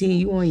turn 18,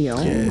 you on your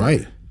own.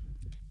 Right.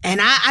 And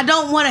I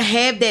don't want to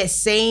have that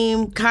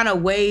same kind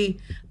of way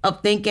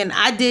of thinking.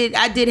 I did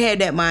have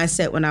that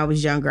mindset when I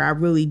was younger. I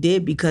really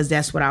did, because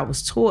that's what I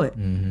was taught.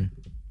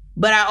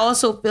 But I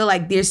also feel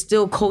like there's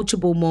still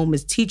coachable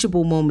moments,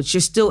 teachable moments.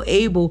 You're still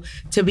able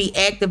to be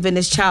active in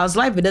this child's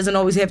life. It doesn't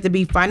always have to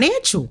be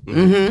financial.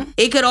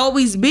 It could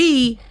always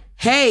be,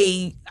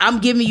 hey, I'm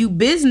giving you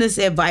business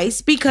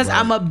advice because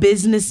I'm a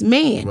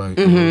businessman. Right.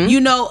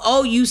 You know,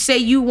 oh, you say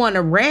you want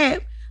to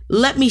rap.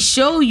 Let me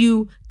show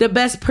you the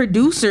best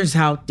producers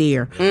out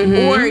there.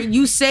 Or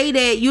you say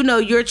that, you know,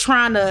 you're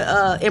trying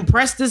to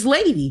impress this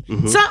lady.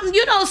 Something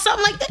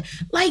like that.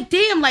 Like,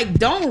 damn, like,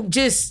 don't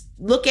just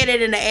look at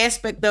it in the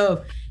aspect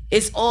of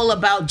it's all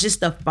about just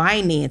the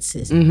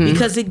finances.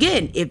 Because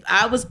again, if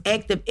I was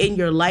active in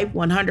your life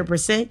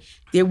 100%,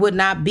 there would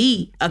not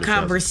be a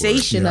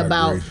conversation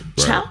about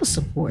child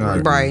support.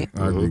 Right.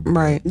 I agree.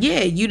 Right.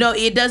 Yeah, you know,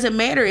 it doesn't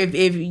matter if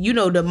you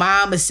know, the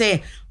mom is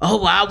saying, oh,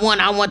 well, I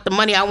want the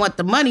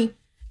money.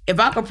 If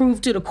I can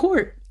prove to the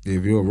court,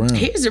 If you're around.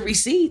 here's the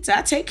receipts.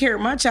 I take care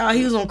of my child.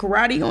 He was on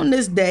karate on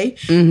this day.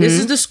 This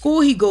is the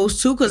school he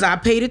goes to because I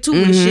paid the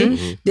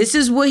tuition. This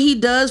is what he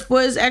does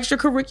for his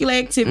extracurricular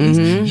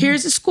activities.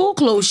 Here's the school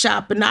clothes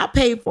shopping I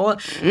paid for.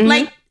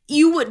 Like,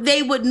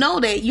 they would know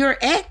that you're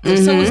active.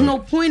 So there's no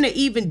point of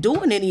even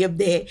doing any of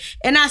that.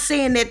 And not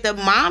saying that the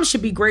mom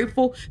should be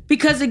grateful,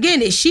 because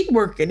again, is she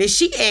working? Is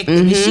she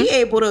active? Is she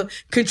able to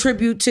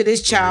contribute to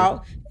this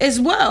child as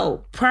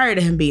well prior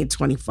to him being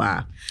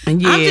 25? I'm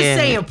just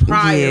saying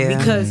prior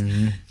because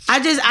I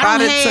don't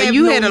have So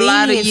you no had a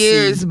lot of leniency.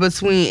 years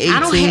between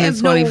 18 and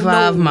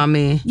 25, my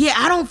man. Yeah,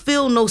 I don't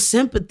feel no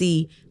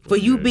sympathy for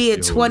you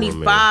being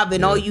 25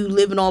 and all you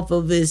living off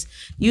of is,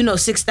 you know,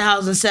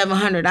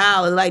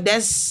 $6,700. Like,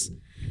 that's,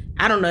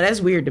 I don't know,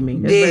 that's weird to me.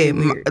 That's very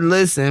weird.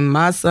 Listen,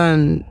 my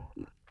son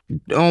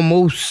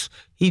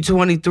he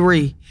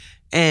 23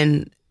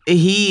 and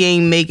he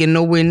ain't making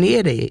nowhere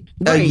near that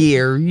a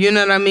year. You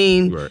know what I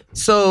mean? Right.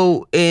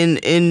 So,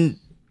 and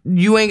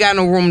you ain't got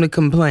no room to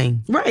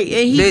complain. Right, and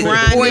he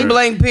grinding, Point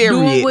blank, period.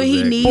 doing what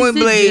he needs Point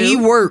to blank, do, he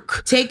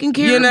work. taking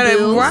care You of know that-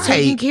 bills, right.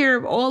 taking care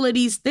of all of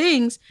these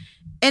things.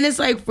 And it's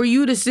like, for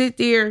you to sit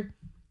there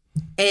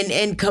and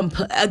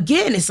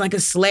again, it's like a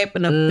slap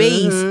in the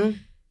face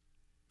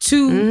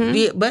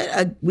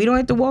but we don't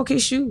have to walk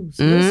his shoes.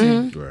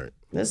 Listen,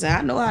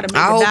 I know how to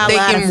make I a hope dollar they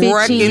out of can 15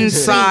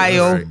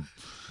 reconcile Right.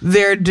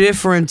 their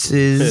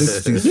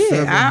differences.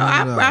 Yeah,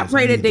 I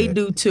pray that they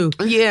do too.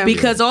 Yeah.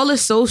 Because all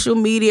this social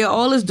media,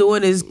 all it's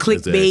doing is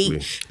clickbait.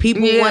 Exactly.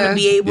 People Yeah. want to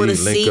be able to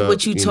You link see up,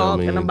 what you you know what I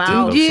talking mean?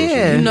 about.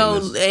 Yeah. You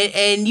know,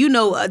 and you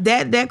know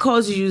that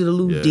causes you to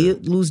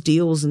lose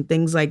deals and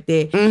things like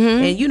that.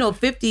 And you know,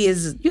 50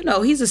 is, you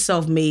know, he's a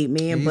self-made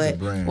man, He's a but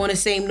brand. on the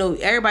same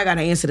note, everybody got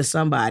to answer to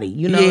somebody.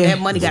 You know, Yeah.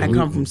 that money got to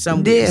come from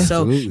somewhere. Yeah.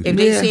 So Absolutely. if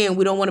they're Yeah. saying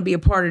we don't want to be a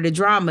part of the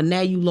drama,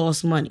 now you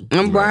lost money.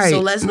 Right. So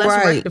let's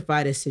right.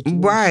 rectify this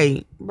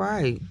situation.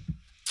 Right.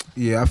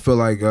 Yeah, I feel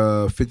like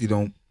 50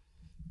 don't.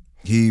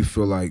 He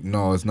feel like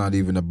no, it's not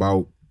even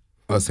about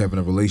us having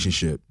a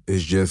relationship.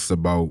 It's just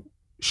about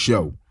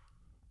show.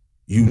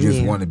 You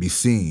just want to be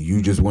seen.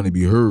 You just want to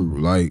be heard.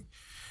 Like,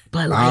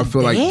 But I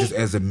feel like that? just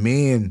as a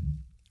man,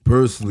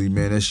 personally,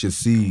 man, that's your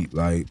seed.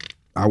 Like,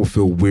 I would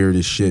feel weird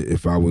as shit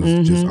if I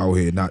was just out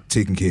here not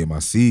taking care of my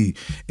seed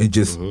and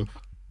just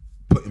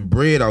putting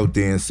bread out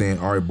there and saying,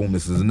 all right, boom,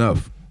 this is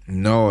enough.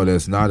 No,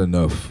 that's not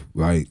enough.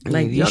 Like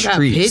these y'all got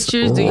streets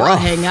pictures? Did y'all rough.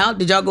 hang out?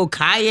 Did y'all go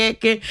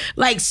kayaking?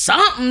 Like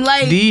something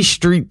like These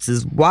streets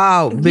is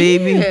wild,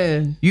 baby.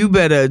 Yeah. You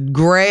better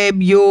grab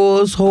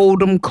yours, hold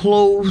them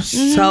close,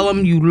 tell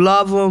them you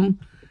love them,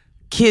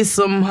 kiss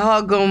them,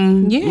 hug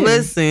them. Yeah.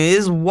 Listen,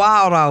 it's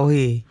wild out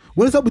here.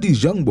 what is up with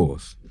these young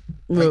boys?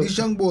 Like these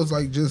young boys,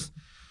 like just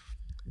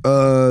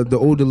the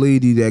older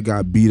lady that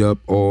got beat up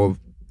off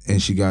and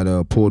she got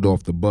pulled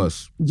off the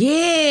bus.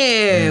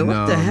 Yeah. And,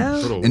 What the hell?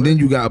 Hold on, And then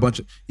you got a bunch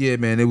of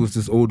man. It was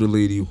this older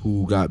lady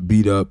who got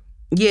beat up.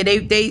 Yeah, she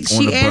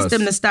the asked bus.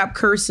 them to stop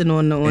cursing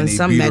on And they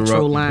some beat her metro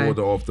up and line. pulled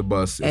her off the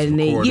bus. It's And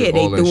they recorded, they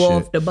all that threw her shit.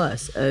 off the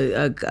bus.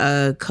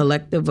 A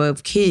collective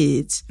of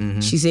kids.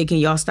 She said, "Can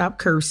y'all stop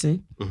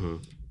cursing?"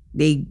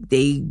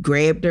 They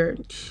grabbed her,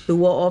 threw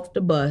her off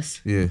the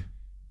bus, Yeah.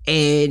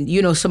 and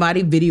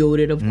somebody videoed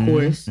it. Of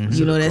course,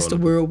 that's the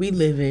world we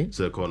live in.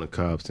 Instead of calling the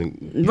cops.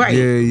 And, Right.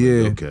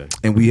 Yeah. Okay.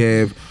 And we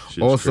have Shit's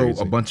also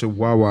crazy. a bunch of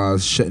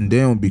Wawas shutting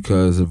down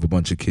because of a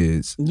bunch of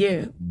kids.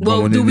 Yeah. Well,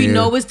 Going do in we there.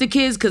 know it's the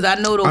kids? Because I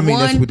know the I mean,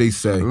 one that's what they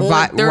say. on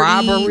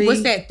Robbery.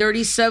 What's that?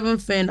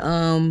 37th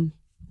and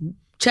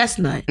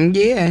Chestnut.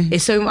 Yeah.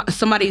 And so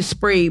somebody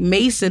sprayed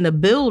mace in the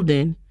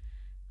building,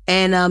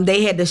 and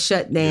they had to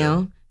shut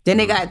down. Then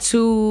they got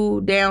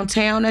 2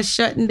 downtown that's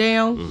shutting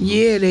down.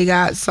 Yeah, they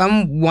got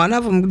one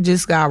of them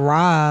just got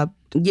robbed.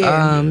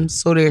 Yeah.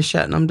 So they're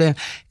shutting them down.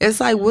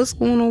 It's like, what's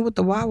going on with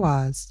the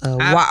Wawas though?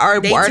 They Are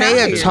they a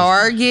tired. The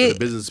target?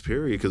 business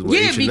period. Cause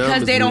Yeah,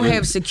 because they don't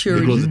have They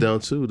security. close it down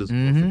too. This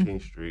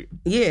 15th Street.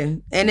 Yeah,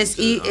 and it's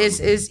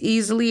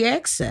easily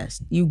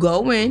accessed. You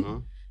go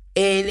in,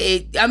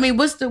 and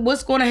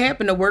what's going to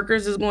happen? The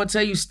workers is going to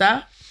tell you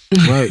stop.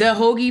 Right. The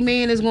hoagie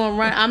man is going to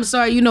run. I'm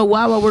sorry,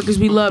 Wawa workers,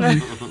 we love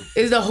you.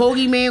 Is the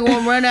hoagie man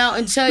going to run out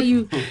and tell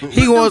you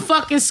he gonna- the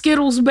fucking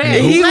Skittles back?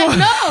 He He like,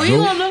 gonna- no, he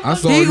Nope. going I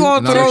to saw He you, gonna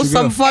and I throw let you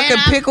some go. fucking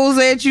And I- pickles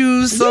at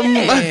you. Some.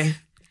 Yeah.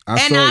 I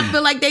And saw I you.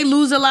 feel like they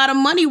lose a lot of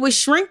money with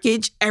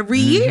shrinkage every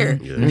year.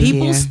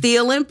 People Yeah.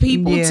 stealing,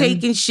 people Yeah.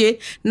 taking shit,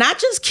 not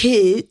just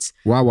kids,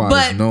 Wawa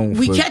but is known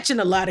we for catching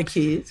a lot of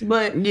kids.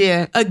 But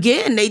Yeah.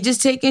 again, they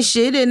just taking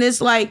shit, and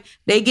it's like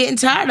they getting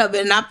tired of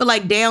it. And I feel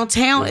like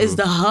downtown is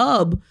the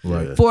hub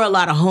Right. for a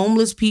lot of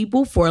homeless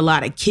people, for a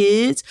lot of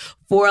kids,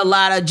 for a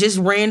lot of just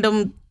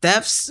random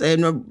thefts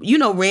and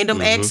random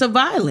acts of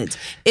violence.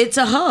 It's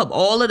a hub.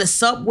 All of the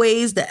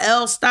subways, the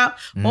L stop,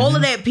 all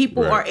of that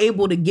people are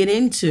able to get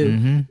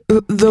into.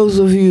 For those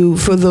of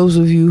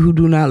you who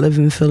do not live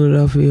in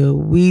Philadelphia,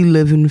 we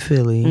live in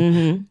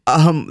Philly.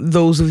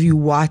 Those of you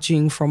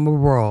watching from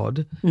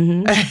abroad,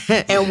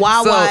 And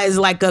Wawa So- is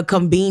like a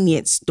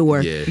convenience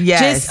store. Yeah.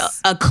 Yes.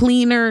 Just a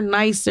cleaner,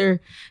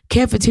 nicer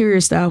cafeteria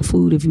style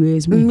food, if you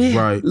ask me.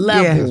 Right.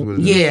 Level. Yeah. That's what it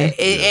is. Yeah. And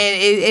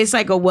it's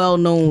like a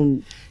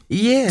well-known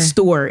yeah,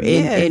 store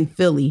in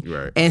Philly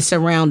Right. and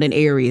surrounding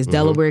areas,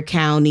 Delaware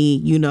County,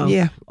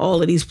 Yeah.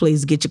 all of these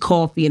places, get your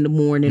coffee in the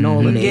morning,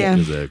 all of that. Yeah.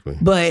 Exactly.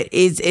 But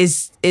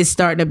it's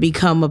starting to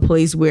become a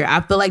place where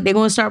I feel like they're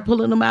going to start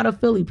pulling them out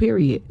of Philly,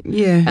 period.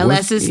 yeah,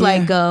 Unless it's yeah.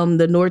 like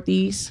the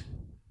Northeast,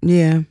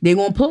 yeah. they're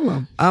going to pull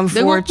them.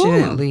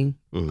 Unfortunately,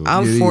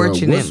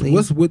 unfortunately,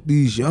 what's with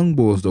these young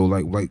boys though?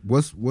 Like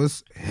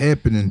what's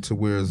happening to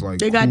where it's like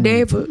They got cool.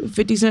 dead for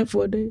 50 cents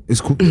for a day. It's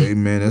cool, hey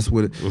man. That's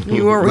what it. He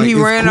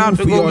ran it's out to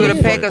for go y'all get a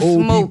to pack fuck of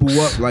old smokes. people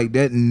up like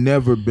that.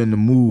 Never been the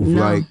move.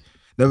 No. Like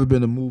never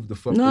been the move to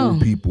fuck No.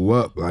 old people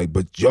up. Like,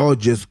 but y'all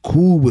just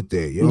cool with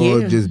that.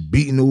 Y'all Yeah. just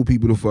beating old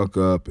people to fuck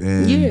up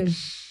and Yeah.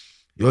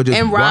 y'all just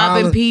And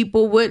robbing wildin'.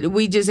 people.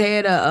 We just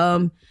had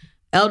a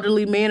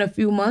elderly man a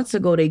few months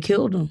ago. They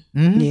killed him.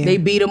 Yeah. They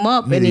beat him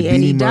up, Yeah, and they he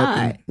beat him up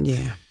died.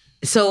 yeah,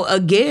 So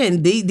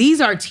again, these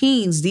are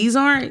teens. These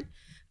aren't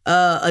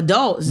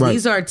adults. Right.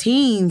 These are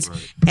teens,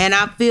 and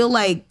I feel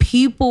like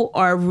people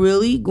are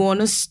really going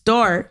to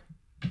start,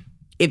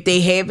 if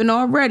they haven't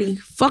already,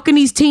 fucking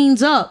these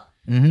teens up.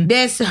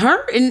 That's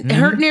hurting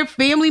their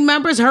family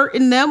members,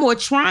 hurting them, or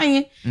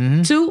trying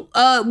to.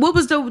 What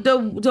was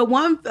the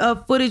one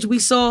footage we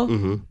saw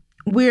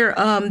where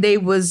they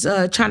was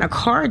trying to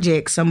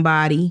carjack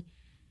somebody?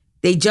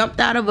 They jumped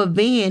out of a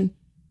van.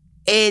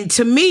 And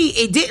to me,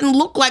 it didn't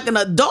look like an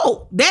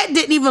adult. That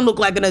didn't even look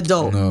like an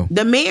adult. No.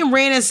 The man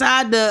ran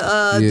inside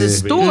the Yeah.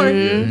 store.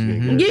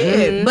 Mm-hmm.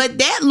 Yeah, but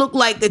that looked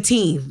like a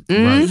teen.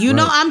 Right, You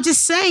know, right. I'm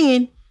just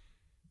saying,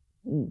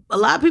 a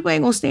lot of people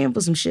ain't gonna stand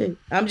for some shit.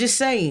 I'm just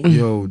saying.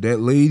 Yo, that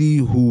lady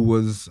who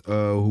was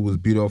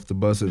beat off the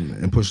bus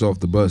and pushed off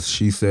the bus,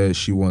 she said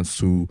she wants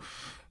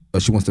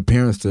the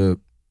parents to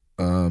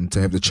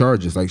have the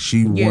charges. Like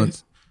she Yeah.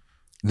 wants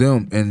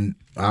them, and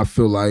I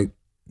feel like,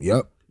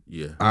 yep.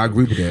 Yeah, I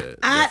agree with that.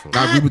 I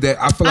agree with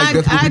that. I feel like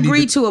that's what I we agree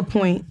need to a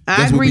point. I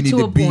That's where we agree need to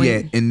to a be point.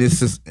 at in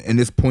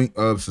this point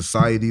of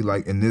society,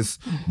 like in this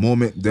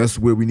moment. That's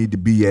where we need to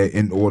be at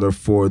in order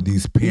for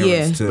these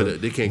parents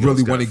But they to can't go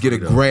really want to get a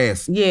scot-free, though.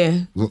 grasp. Yeah.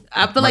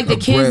 I feel like the a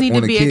kids grasp need on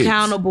to the be kids.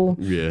 accountable.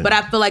 Yeah. But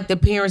I feel like the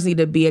parents need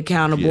to be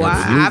accountable. Yeah,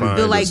 I fines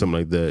feel or like something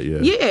like that.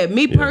 Yeah. yeah,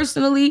 me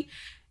personally,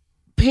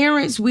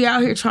 parents, we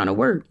out here trying to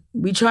work.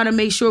 We trying to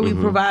make sure we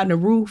providing a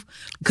roof.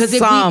 Because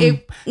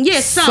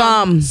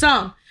some.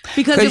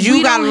 Because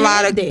you got a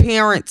lot of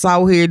parents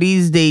out here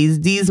these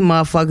days. These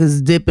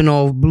motherfuckers dipping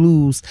off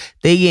blues.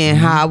 They getting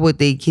high with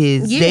their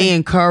kids. Yeah. They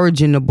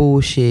encouraging the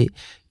bullshit.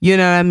 You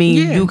know what I mean?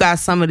 Yeah. You got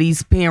some of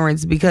these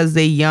parents because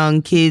they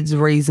young kids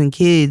raising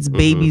kids,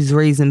 babies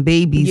raising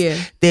babies.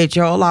 Yeah. That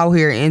y'all out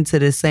here into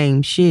the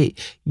same shit.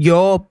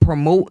 Y'all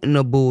promoting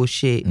the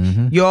bullshit.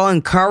 Y'all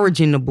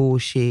encouraging the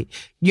bullshit.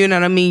 You know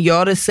what I mean?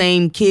 Y'all the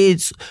same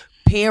kids,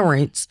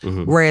 parents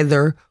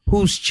rather,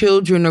 whose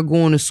children are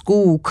going to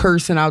school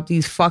cursing out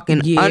these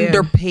fucking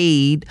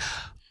underpaid,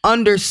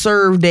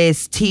 underserved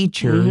as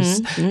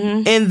teachers.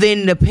 And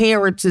then the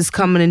parents is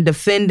coming and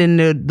defending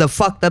the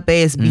fucked up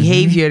ass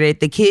behavior that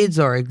the kids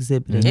are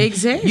exhibiting.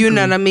 Exactly. You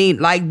know what I mean?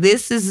 Like,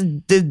 this is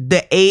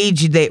the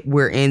age that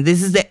we're in.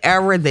 This is the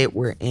era that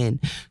we're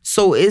in.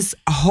 So it's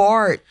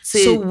hard to...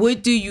 So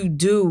what do you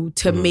do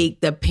to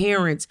make the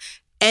parents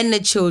and the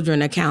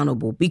children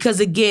accountable? Because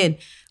again,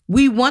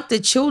 we want the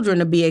children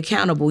to be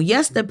accountable.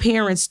 Yes, the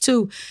parents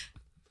too.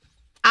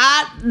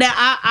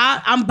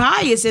 I'm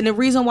biased, and the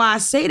reason why I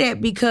say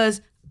that because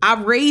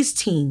I've raised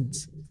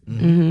teens.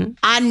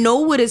 I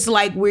know what it's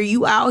like where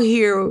you out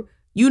here,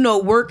 you know,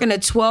 working a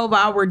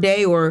 12-hour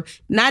day, or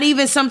not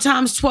even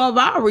sometimes 12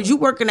 hours. You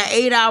working an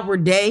 8-hour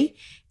day,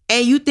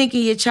 and you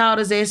thinking your child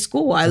is at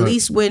school. At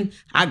least when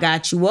I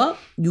got you up,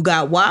 you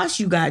got washed,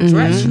 you got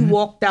dressed, you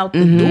walked out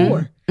the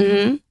door.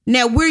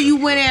 Now, where you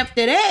went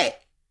after that,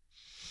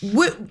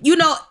 you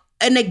know,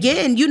 and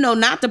again, you know,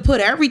 not to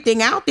put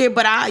everything out there,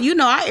 but I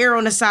err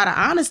on the side of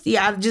honesty.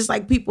 I just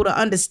like people to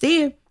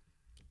understand.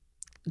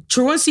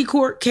 Truancy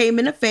court came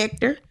in a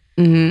factor,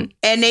 and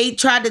they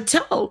tried to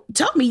tell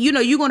me, you know,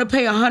 you're going to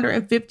pay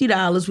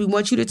 $150. We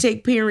want you to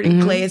take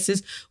parenting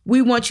classes.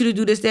 We want you to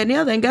do this, that, and the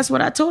other. And guess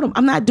what I told them?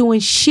 I'm not doing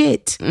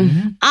shit.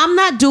 I'm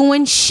not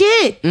doing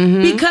shit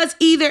because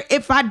either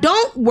if I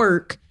don't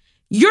work,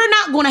 you're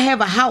not going to have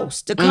a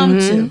house to come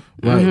to.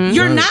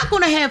 You're not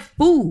going to have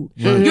food.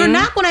 You're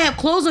not going to have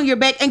clothes on your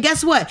back. And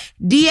guess what?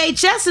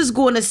 DHS is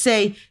going to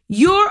say,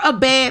 you're a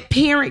bad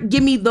parent.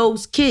 Give me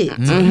those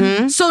kids.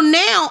 So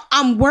now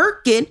I'm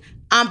working.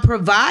 I'm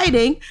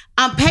providing.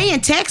 I'm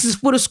paying taxes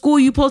for the school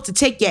you're supposed to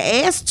take your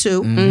ass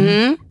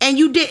to. And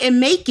you didn't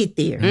make it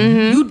there.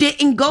 You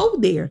didn't go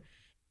there.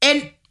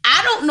 And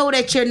I don't know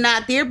that you're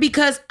not there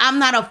because I'm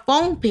not a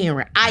phone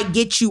parent. I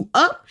get you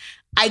up.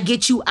 I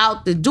get you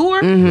out the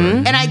door,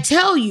 and I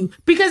tell you,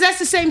 because that's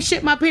the same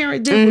shit my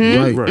parent did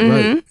with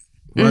me.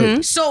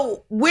 Right.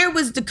 So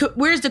where's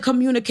the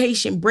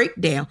communication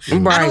breakdown?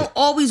 Right. I don't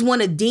always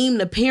want to deem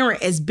the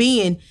parent as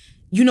being,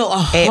 you know, a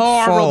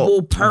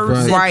horrible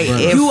person. Right.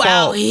 You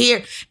out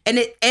here,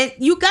 and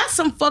you got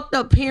some fucked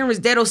up parents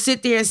that'll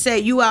sit there and say,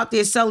 you out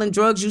there selling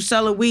drugs, you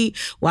selling weed.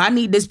 Well, I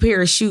need this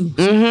pair of shoes.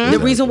 The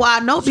reason why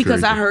I know,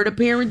 because I heard a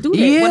parent do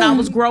that when I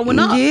was growing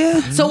up.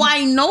 So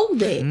I know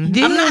that.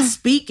 I'm not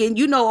speaking,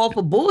 you know, off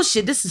of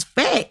bullshit. This is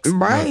facts.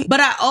 Right. But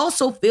I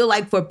also feel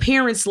like for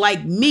parents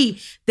like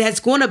me, that's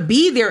going to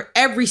be there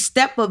every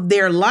step of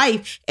their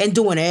life and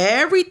doing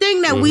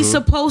everything that we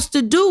supposed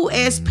to do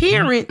as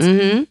parents.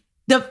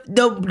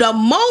 The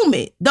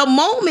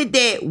moment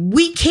that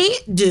we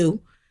can't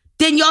do,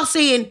 then y'all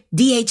saying,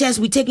 DHS,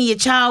 we taking your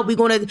child, we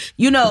gonna,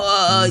 you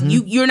know,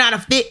 you're not a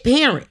fit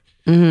parent.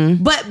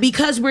 But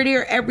because we're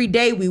there every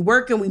day, we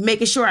working, we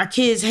making sure our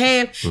kids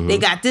have, they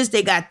got this,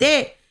 they got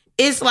that.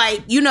 It's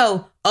like, you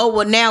know, oh,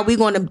 well, now we're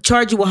going to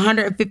charge you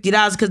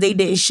 $150 because they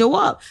didn't show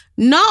up.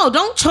 No,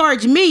 don't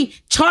charge me.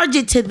 Charge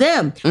it to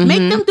them.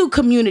 Make them do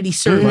community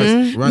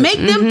service. Make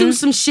them do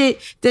some shit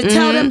to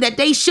tell them that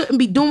they shouldn't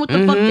be doing what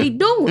the fuck they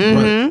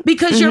doing.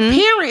 Because your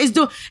parent is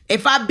doing,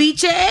 if I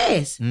beat your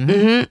ass,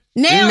 now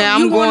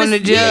I'm going to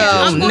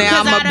jail.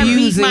 Now I'm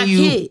abusing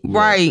you. Kid.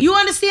 Right. You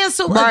understand?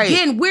 So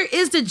again, where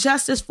is the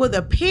justice for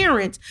the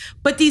parents?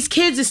 But these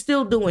kids are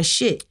still doing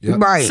shit.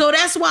 Right. So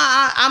that's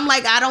why I'm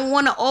like, I don't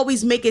want to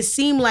always make it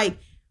seem like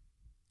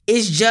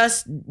it's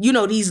just, you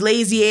know, these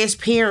lazy ass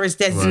parents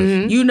that's,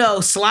 you know,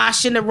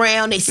 sloshing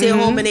around. They sit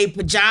home in their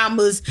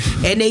pajamas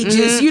and they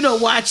just, you know,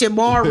 watching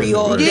Maury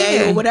all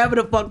day or whatever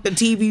the fuck the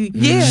TV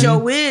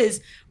show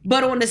is.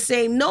 But on the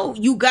same note,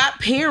 you got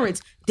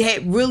parents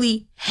that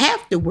really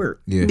have to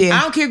work. I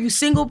don't care if you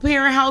single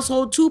parent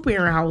household,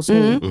 2-parent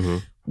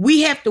household.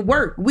 We have to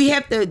work. We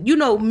have to, you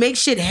know, make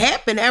shit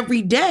happen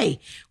every day.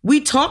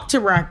 We talk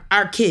to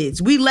our kids.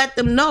 We let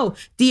them know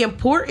the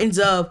importance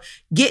of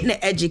getting an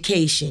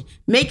education,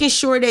 making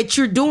sure that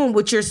you're doing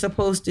what you're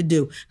supposed to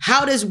do,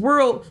 how this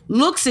world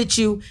looks at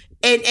you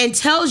and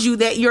tells you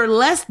that you're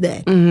less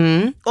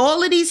than.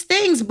 All of these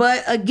things.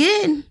 But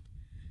again,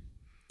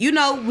 you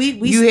know, we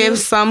You still, have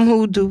some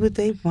who do what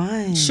they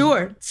want.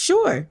 sure.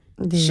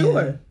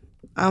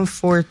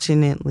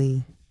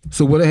 Unfortunately.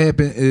 So what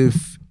happened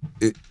if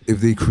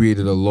they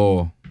created a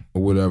law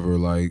or whatever,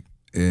 like,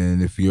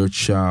 and if your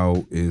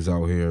child is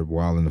out here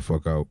wilding the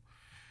fuck out,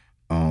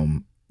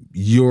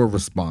 you're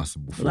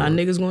responsible for A lot of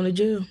it. niggas going to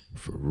jail.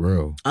 For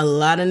real. A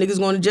lot of niggas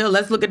going to jail.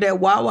 Let's look at that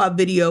Wawa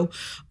video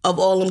of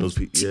all them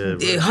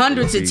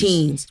hundreds of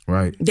teens.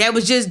 Right. That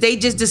was they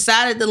just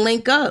decided to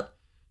link up.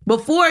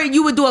 Before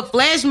you would do a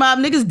flash mob,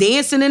 niggas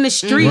dancing in the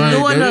street Right,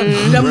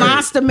 doing the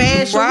monster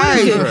mash,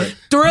 Right.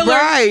 Thriller.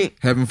 Right.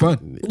 Having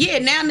fun. Yeah,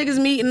 now niggas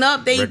meeting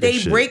up. They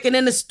shit. breaking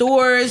in the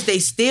stores. They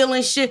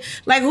stealing shit.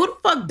 Like, who the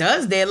fuck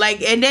does that?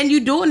 Like, and then you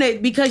doing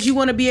it because you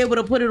want to be able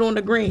to put it on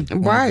the green.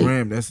 Right.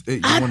 Graham, that's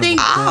it. I think-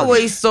 I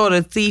always thought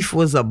a thief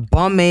was a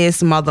bum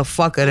ass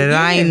motherfucker that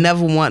I ain't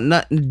never want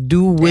nothing to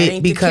do with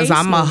ain't the because case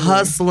I'm a no more.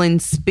 hustling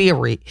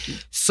spirit.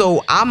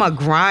 So I'm a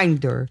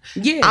grinder.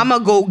 Yeah. I'm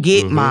going to go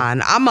get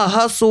mine. I'm a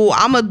hustle.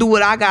 I'm going to do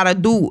what I got to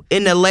do.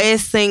 And the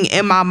last thing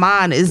in my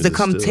mind is to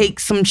come take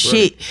some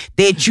shit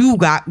that you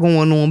got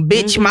going on.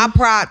 Bitch, my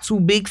pride too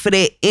big for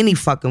that any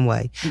fucking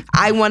way.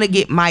 I want to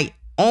get my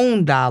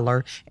own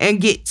dollar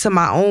and get to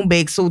my own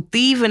bag. So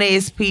thieving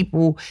ass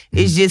people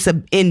is just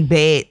in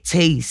bad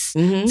taste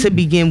to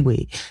begin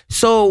with.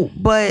 So,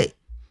 but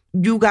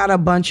you got a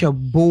bunch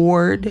of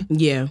bored,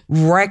 Yeah.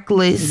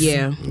 reckless,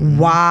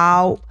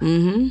 wild,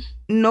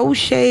 no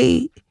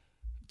shade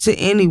to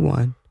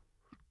anyone.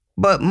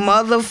 But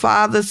mother,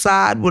 father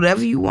side,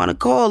 whatever you want to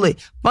call it,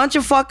 bunch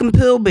of fucking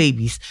pill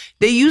babies.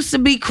 They used to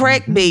be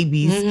crack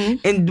babies,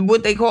 and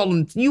what they call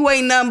them, you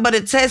ain't nothing but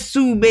a test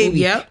tube baby.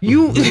 Yep.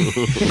 You,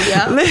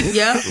 Yeah.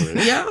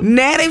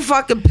 Now they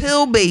fucking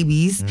pill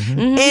babies,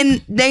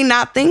 and they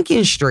not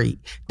thinking straight.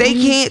 They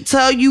can't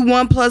tell you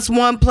 1 +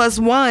 1 +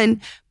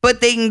 1, but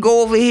they can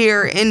go over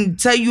here and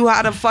tell you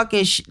how to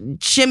fucking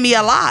shimmy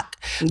a lock.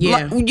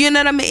 Yeah. Like, you know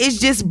what I mean? It's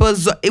just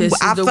bizarre. This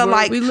I is the feel world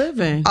like we live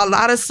in. a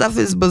lot of stuff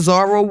is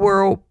bizarro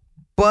world,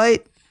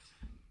 but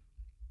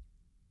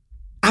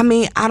I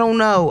mean, I don't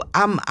know.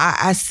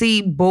 I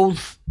see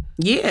both.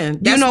 Yeah.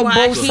 You know, why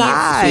I both can't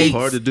sides. It's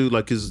hard to do,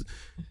 like, cause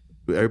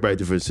everybody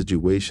different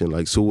situation.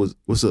 Like, so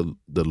what's the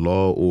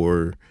law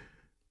or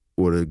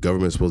the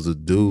government supposed to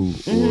do,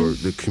 or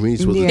the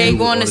community supposed to do? They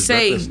with all going to this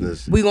say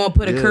recklessness? we gonna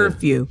put a Yeah.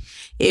 curfew.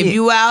 If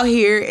you out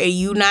here and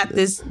you not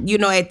this, you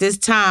know, at this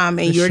time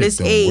and That you're shit this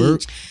don't age,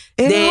 work.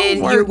 It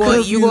then don't you're work.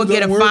 going you gonna Curfews get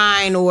a don't work.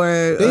 fine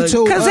or They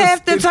told Because us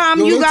half the if- time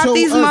yo, you they got told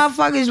these us-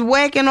 motherfuckers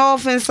whacking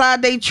off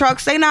inside their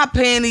trucks. They not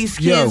paying these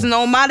kids Yo.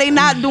 no mind. They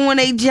not doing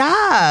their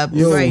job.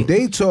 Yo, Right.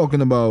 they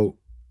talking about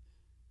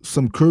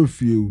some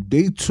curfew.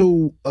 They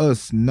told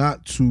us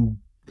not to.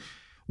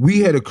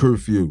 We had a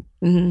curfew,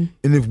 and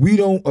if we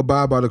don't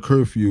abide by the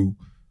curfew,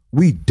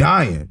 we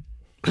dying.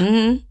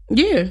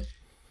 yeah.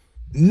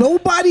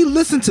 Nobody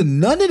listened to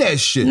none of that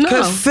shit. No.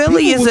 Because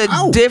Philly People is was a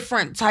out.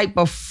 different type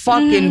of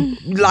fucking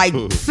like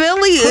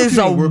Philly is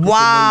Curfew a ain't working for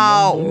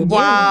no young boy.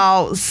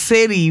 wild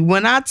city.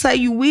 When I tell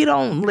you we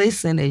don't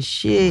listen to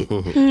shit,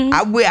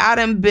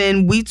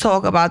 we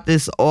talk about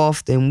this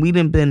often. We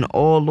done been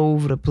all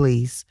over the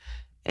place.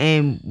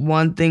 And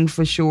one thing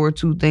for sure,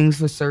 two things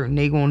for certain,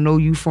 they gonna know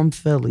you from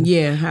Philly.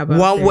 Yeah, how about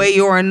One that? way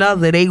or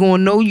another, they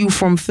gonna know you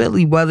from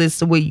Philly, whether it's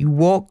the way you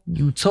walk,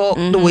 you talk,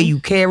 the way you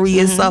carry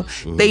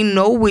yourself. They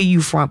know where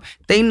you from.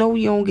 They know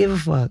you don't give a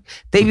fuck.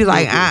 They be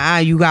like,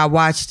 you gotta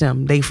watch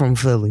them. They from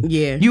Philly.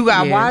 Yeah, You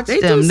gotta yeah. watch They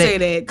do them. say that.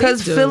 They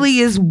Because do. Philly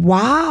is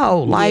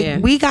wild. Like, Yeah.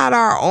 we got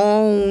our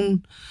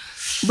own.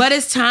 But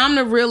it's time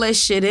to reel that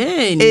shit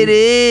in. It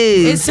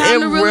is. It's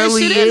time it to reel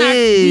really that shit in.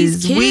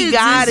 is. These We kids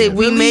got is it.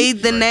 We really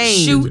made the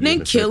name. shooting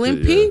and killing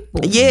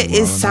people. Yeah,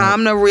 it's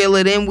time to reel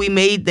it in. We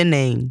made the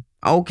name.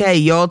 Okay,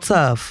 y'all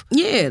tough.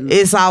 Yeah.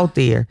 It's out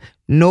there.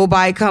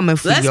 Nobody coming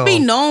for Let's y'all. be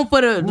known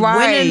for the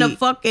Right. winning the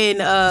fucking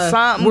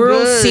Something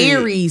World good.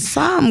 Series.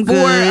 Something for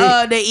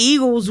good. the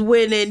Eagles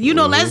winning. You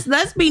know,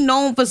 let's be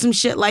known for some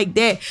shit like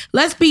that.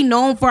 Let's be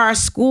known for our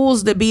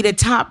schools to be the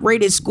top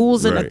rated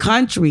schools in the Right.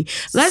 country.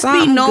 Let's be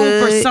Something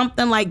known for good.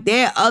 something like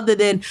that other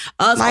than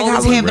us Like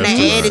always how we having an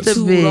used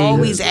to be. attitude,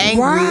 always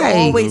angry, Right.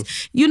 always,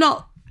 you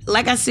know,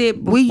 like I said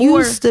before, We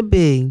used to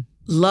be.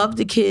 love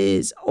the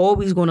kids,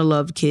 always gonna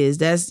love kids.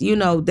 That's, you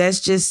know, that's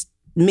just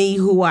me,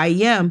 who I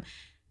am.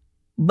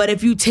 But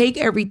if you take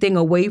everything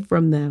away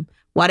from them,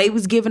 while they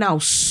was giving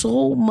out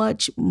so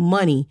much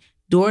money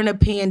during the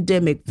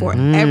pandemic for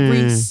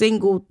every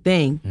single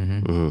thing,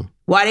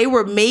 while they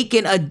were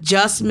making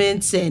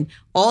adjustments and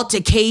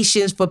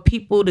altercations for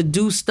people to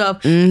do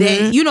stuff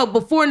that, you know,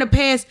 before in the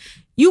past,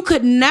 you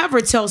could never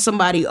tell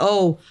somebody,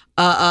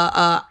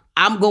 I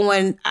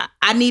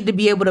need to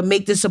be able to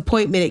make this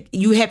appointment.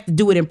 You have to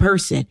do it in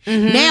person.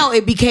 Now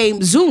it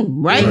became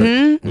Zoom, right?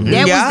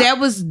 That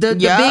was the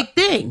big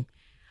thing.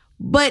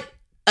 But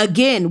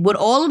again, with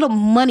all of the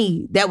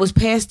money that was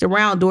passed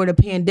around during the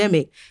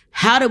pandemic,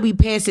 how did we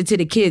pass it to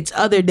the kids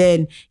other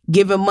than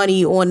giving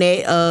money on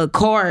that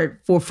card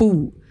for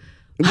food?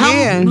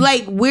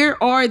 Like,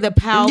 where are the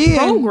PAL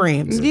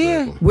programs?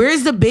 Yeah.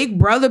 Where's the big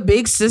brother,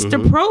 big sister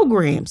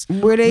programs?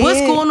 Where they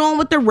What's at? going on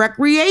with the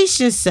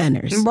recreation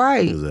centers?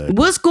 Right. Exactly.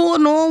 What's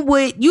going on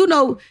with,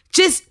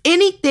 just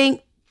anything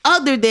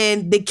other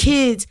than the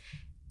kids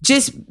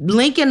just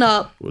linking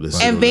up Well,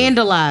 this and is-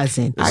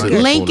 vandalizing, guess.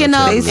 linking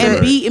up They and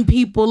said- beating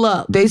people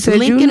up. They said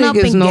linking you up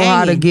niggas and know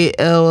how to ganging. get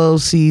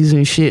LLCs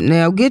and shit.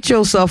 Now get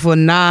yourself a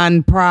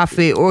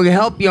non-profit or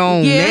help your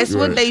own. Yeah. That's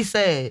what Right. they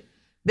said.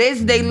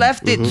 They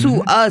left it Mm-hmm.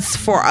 to us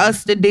for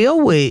us to deal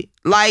with.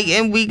 Like,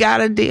 and we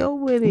gotta deal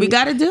with it. We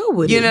got to deal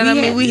with it. You know what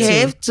I mean? We to.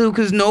 have to,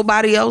 because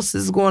nobody else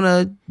is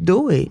gonna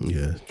do it.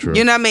 Yeah, true.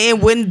 You know what I mean?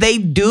 And when they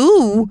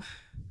do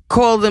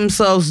call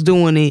themselves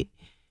doing it,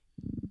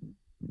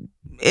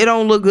 it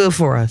don't look good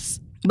for us.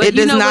 But it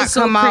you does know not what's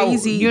so come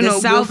crazy? out. You the know,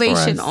 Salvation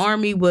good for us.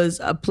 Army was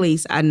a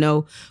place I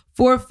know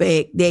for a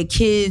fact that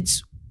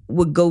kids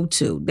would go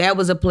to. That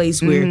was a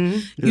place where,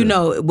 you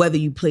know, whether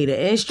you played an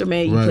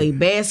instrument, you Right. played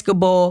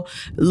basketball,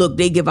 look,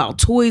 they give out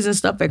toys and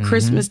stuff at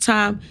Christmas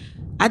time.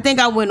 I think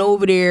I went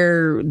over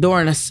there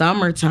during the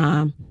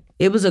summertime.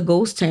 It was a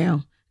ghost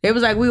town. It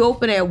was like we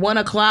opened at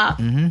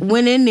 1:00,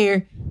 went in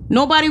there,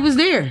 nobody was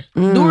there.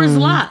 Doors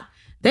locked.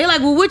 They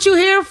like, well, what you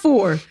here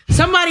for?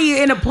 Somebody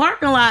in the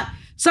parking lot.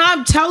 So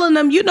I'm telling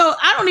them,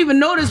 I don't even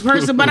know this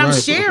person, but I'm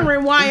Right.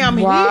 sharing why I'm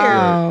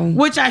Wow. here,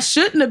 which I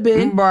shouldn't have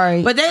been.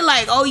 Right. But they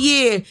like, oh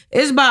yeah,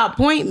 it's by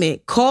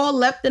appointment. Call,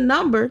 left the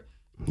number,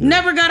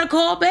 never got a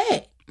call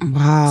back.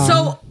 Wow.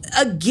 So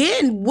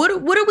again, what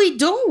are we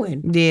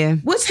doing? yeah.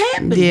 What's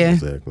happening? Yeah.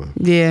 Exactly.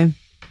 Yeah.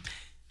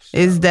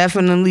 It's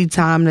definitely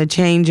time to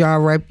change our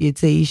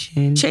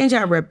reputation. Change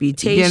our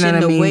reputation, You know what I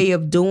the mean? way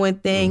of doing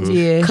things,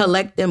 Yeah.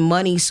 collecting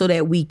money so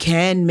that we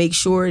can make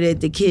sure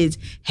that the kids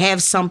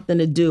have something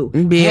to do,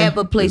 Yeah. have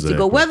a place to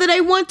go, Exactly. whether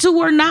they want to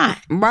or not.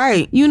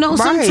 Right. Right.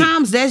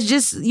 Sometimes that's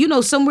just,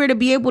 somewhere to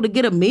be able to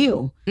get a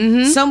meal.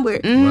 Somewhere.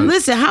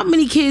 Listen, how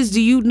many kids do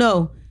you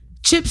know?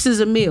 Chips is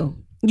a meal.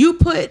 You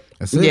put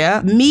That's it.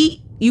 Yeah. meat,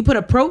 you put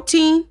a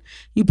protein,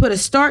 you put a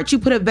starch, you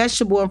put a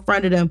vegetable in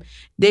front of them.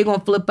 They're going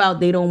to flip out.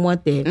 They don't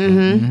want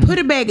that. Put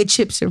a bag of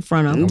chips in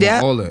front of them.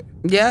 Yeah. All that.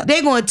 Yeah.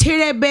 They're going to tear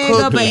that bag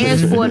up and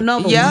ask for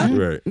another Yeah. one.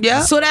 Right.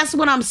 Yeah. So that's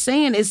what I'm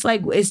saying. It's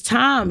like, it's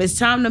time. It's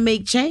time to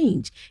make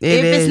change. It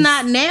if is. it's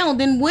not now,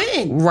 then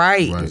when?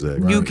 Right.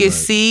 Exactly. You Right, can right.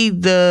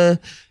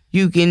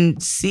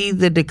 see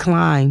the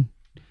decline.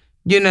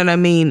 You know what I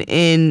mean?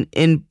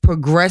 In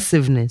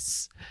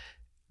progressiveness.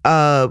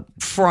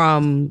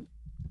 From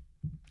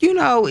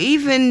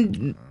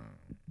even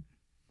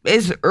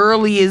as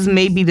early as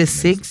maybe the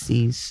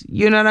 60s.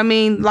 You know what I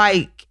mean?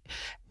 Like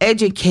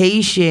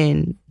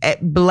education,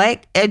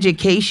 black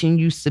education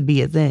used to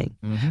be a thing.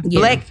 Yeah.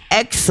 Black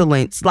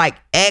excellence, like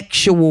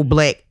actual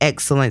black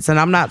excellence. And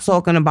I'm not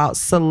talking about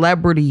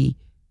celebrity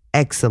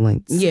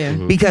excellence. Yeah.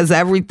 Because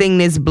everything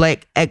that's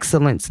black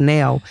excellence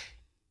now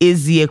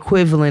is the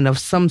equivalent of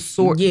some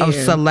sort of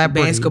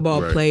celebrity.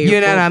 Basketball Right. player. You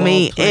know what I football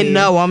mean? player. And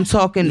no, I'm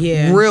talking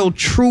Yeah. real,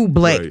 true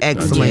black Right.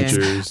 excellence.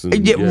 Teachers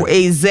and- Yeah, yeah.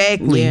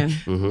 exactly. Yeah.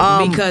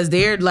 Because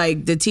they're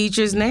like the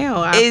teachers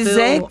now. I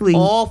Exactly.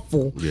 feel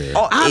awful.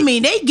 Yeah. I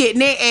mean, they getting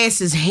their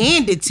asses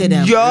handed to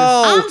them. Yo,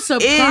 I'm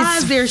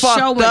surprised it's they're fucked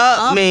showing up,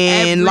 up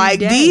man. every Like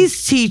day.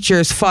 these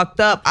teachers fucked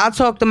up. I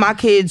talk to my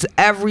kids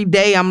every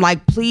day. I'm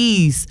like,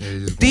 please, they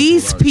just going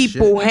these through a lot of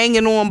people shit.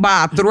 hanging on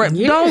by a thread.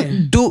 Yeah.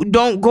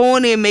 Don't go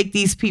in there and make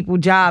these people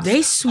jobs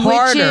They switching-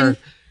 harder.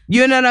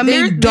 You know what I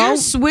They're, mean? they're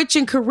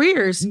switching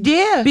careers.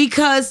 Yeah.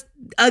 Because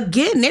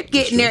again, they're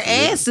getting their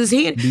asses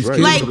handed. Right.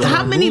 Like, kids are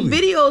how many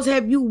unruly. videos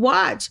have you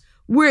watched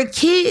where a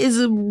kid is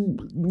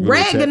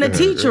ragging a attacking her,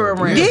 teacher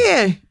yeah. around?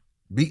 Yeah.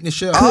 Beating the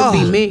shit Could out.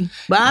 be me.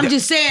 But I'm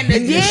just saying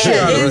that, shit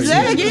out of her,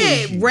 exactly.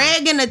 yeah. Yeah,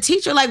 ragging a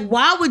teacher. Like,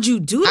 why would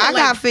you do that? I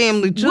Like, got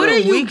family too. what are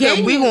you we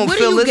gaining? gonna What are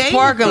fill you this gaining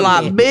parking from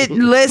lot. it? Bitch,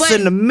 listen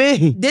But- to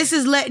me. This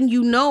is letting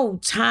you know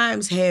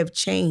times have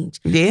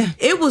changed. Yeah.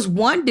 It was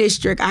one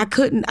district I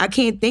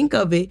can't think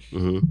of it,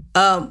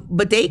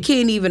 but they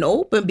can't even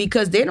open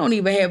because they don't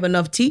even have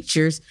enough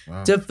teachers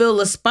to fill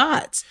the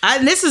spots.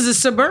 And this is a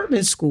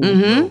suburban school.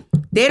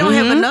 They don't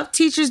have enough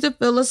teachers to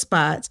fill the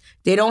spots.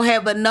 They don't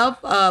have enough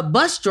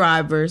bus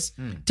drivers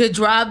to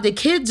drive the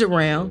kids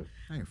around.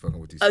 I ain't fucking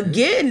with these kids.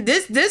 Again,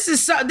 this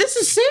is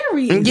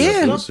serious.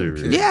 Yeah. That's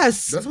serious.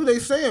 Yes. That's what they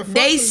saying. Fuck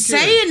They them kids.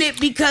 saying it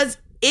because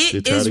They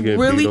it tired is of getting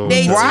really beat on.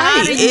 they Right.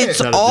 tired of getting It's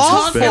Trying to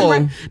awful.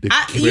 disrespect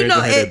the you know,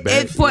 community had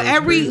that for back.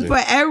 every Crazy.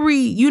 for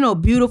every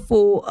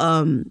beautiful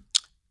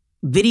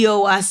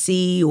video I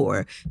see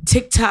or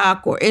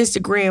TikTok or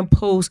Instagram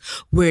post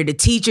where the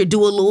teacher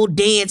do a little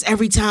dance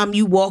every time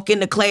you walk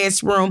in the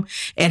classroom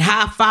and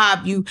high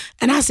five you,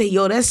 and I say,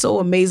 yo, that's so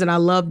amazing, I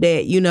love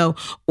that,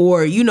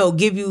 or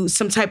give you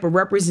some type of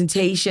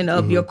representation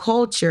of your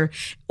culture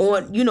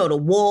on the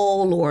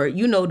wall, or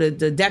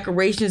the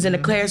decorations in the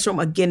classroom.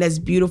 Again, that's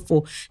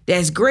beautiful,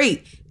 that's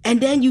great. And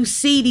then you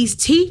see these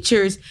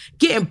teachers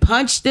getting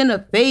punched in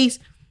the face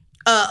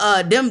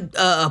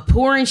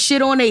pouring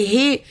shit on their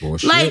head,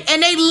 Bullshit. like,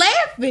 and they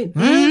laughing.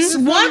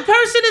 One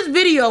person is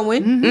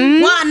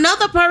videoing while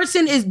another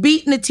person is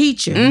beating the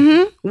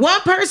teacher.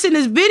 One person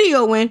is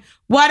videoing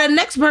while the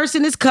next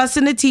person is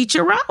cussing the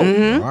teacher out. All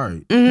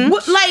right.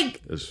 What,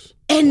 like,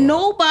 and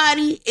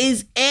nobody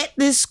is at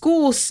this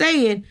school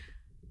saying,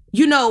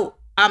 you know,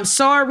 I'm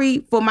sorry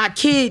for my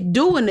kid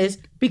doing this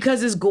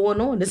because it's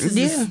going on. This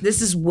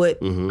is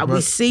what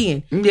we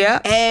seeing. Yeah.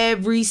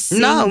 Every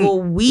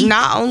single week.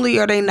 Not only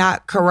are they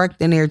not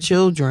correcting their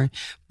children,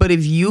 but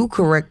if you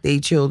correct their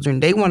children,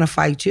 they want to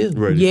fight you.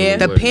 Right. Yeah.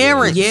 The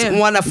parents Yeah.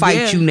 want to fight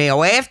Yeah. you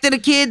now. After the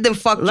kid then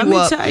fuck Let you me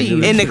up tell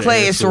you. in the Yeah.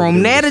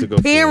 classroom. Now the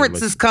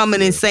parents is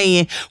coming and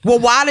saying, well,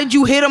 why did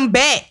you hit him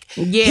back?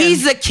 Yeah.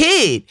 He's a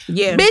kid.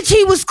 Yeah. Bitch,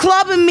 he was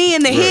clubbing me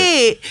in the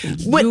head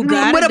with You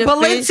gotta a defend-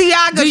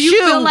 Balenciaga Do you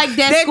shoe feel like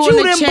that's that gonna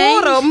you done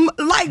bought him.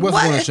 Like, What's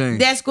what? going to change?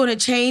 That's going to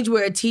change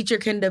where a teacher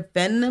can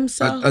defend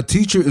themselves. A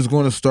teacher is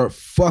going to start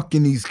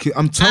fucking these kids.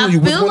 I'm telling I you,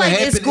 what's feel going to like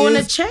happen it's going to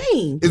is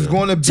change. it's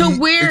going to be To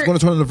where- it's going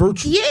to turn into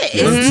virtue. Yeah,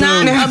 it's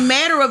not a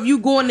matter of you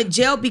going to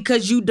jail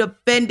because you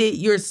defended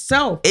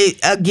yourself.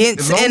 Against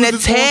As long an as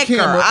it's on attacker.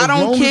 camera, I as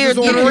don't long as care it's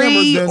on camera,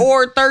 3 then-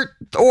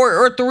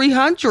 or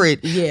 300.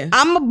 Yeah.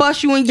 I'ma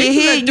bust you in your They do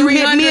head. that You hit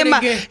me 300 in my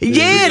again.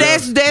 yeah.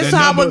 That's That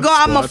how number- it go.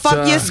 I'ma Spot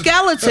fuck your time.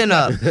 skeleton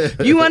up.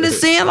 You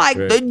understand? Like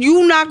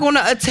you not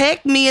gonna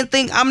attack me and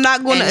think I'm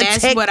not gonna And that's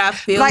attack. what I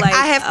feel like like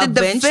I have to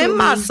defend eventually-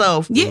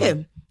 myself. Yeah.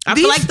 I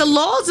These- feel like the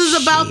laws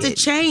is about to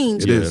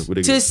change Yeah, what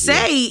they- to yeah.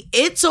 say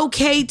it's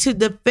okay to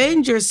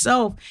defend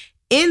yourself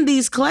in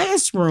these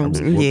classrooms.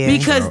 Yeah.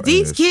 Because Wow,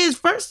 these yes. kids,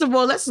 first of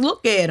all, let's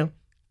look at them.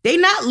 They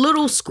not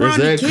little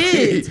scrawny Exactly.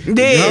 kids.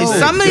 Yeah, No,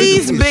 some of they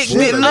these do big.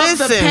 shit. Off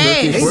the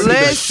past.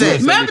 Listen.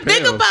 Remember,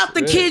 think about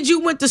the kids you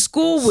went to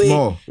school with.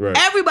 Small. Right.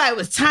 Everybody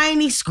was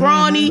tiny,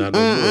 scrawny. Not no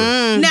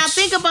more. Now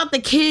think about the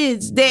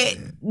kids that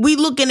we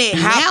looking at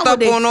Hopped up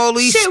nowadays. on all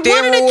these Shit,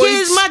 one of the steroids.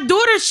 kids my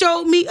daughter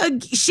showed me,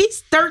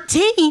 she's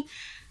 13.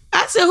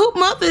 I said, who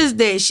mother is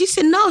that? She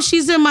said, no,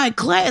 she's in my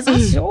class. I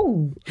said,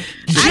 oh.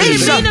 I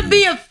didn't mean to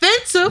be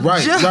offensive.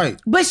 Right, right.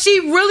 But she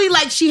really,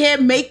 like, she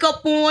had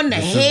makeup on, the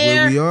is hair.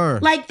 where we are.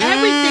 Like,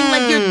 everything.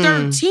 Like, you're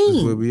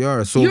 13. Where we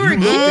are. So You're if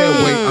you look that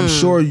a way, kid. I'm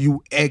sure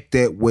you act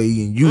that way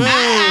and you.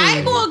 I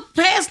ain't going to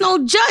pass no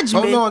Oh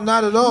judgment. no,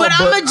 not at all. But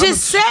I'm going to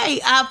just say,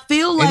 I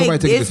feel nobody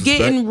like taking it's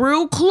disrespect. getting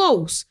real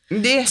close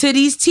Yeah. to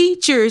these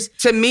teachers.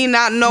 To me,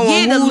 not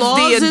knowing Yeah, the who's laws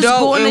the is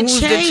adult gonna and who's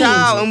change. the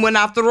child, and when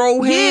I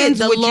throw Yeah, hands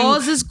the with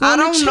laws you, is I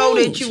gonna don't know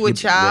that change. you a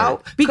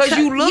child because Because-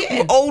 you look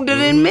yeah. older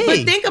than me.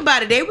 But think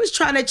about it. They was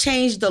trying to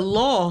change the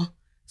law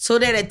so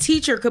that a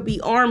teacher could be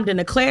armed in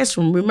a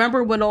classroom.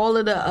 Remember when all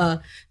of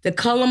the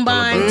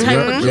Columbine type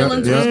of Yeah,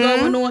 killings yeah, was yeah.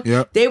 going on?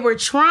 Yeah. They were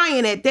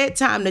trying at that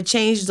time to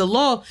change the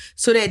law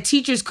so that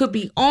teachers could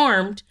be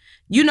armed.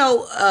 You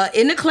know,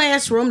 in the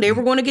classroom, they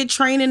were going to get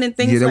training and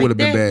things Yeah, that like would've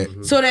been that,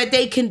 bad. so that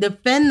they can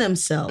defend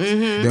themselves.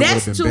 That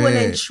That's would've to been an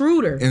bad.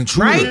 intruder,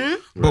 Intruder. right?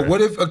 But what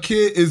if a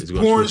kid is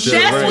gonna pouring switch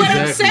shit? up, That's right, what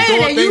I'm exactly. saying.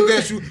 Don't And think you-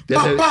 that you.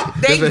 That's Pop, it. pop.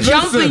 They That's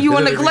jumping you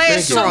in the everything.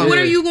 classroom. So what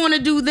are you going to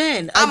do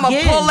then? I'ma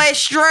Again. pull that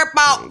strap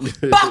out,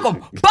 buck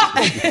 'em, buck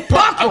 'em,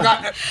 buck 'em.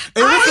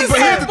 And I listen, ain't but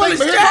saying here's the pull thing, the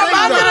but here's strap the thing,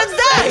 under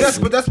though. the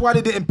desk. But that's why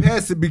they didn't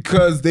pass it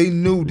because they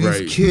knew these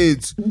Right.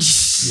 kids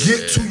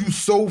get to you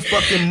so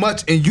fucking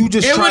much, and you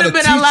just It trying would to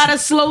have teach. been a lot of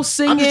slow I'm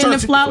singing just trying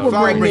and to flower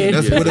bringing.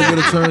 That's what it would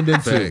have turned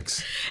into.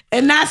 Facts.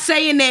 And not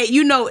saying that,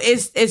 you know,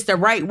 it's the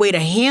right way to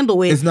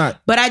handle it. It's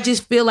not. But I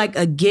just feel like,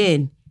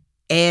 again,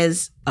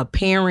 as a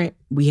parent,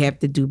 we have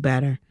to do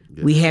better.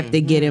 We have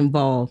to get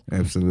involved.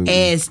 Absolutely.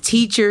 As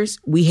teachers,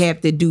 we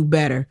have to do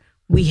better.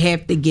 We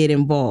have to get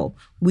involved.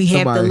 We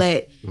have to Somebody-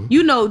 let,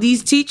 you know,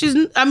 these teachers,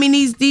 I mean,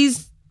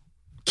 these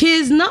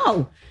kids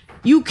know.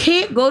 You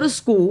can't go to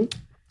school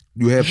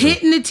You have to.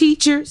 hitting the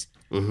teachers,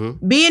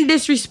 being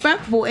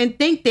disrespectful, and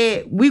think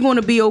that we're going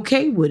to be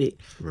okay with it.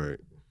 Right.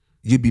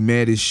 You'd be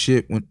mad as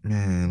shit when,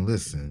 man,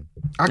 listen.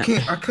 I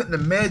couldn't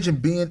imagine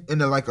being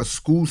in a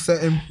school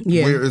setting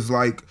Yeah. where it's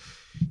like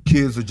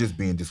kids are just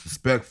being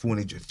disrespectful and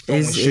they just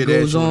throwing It shit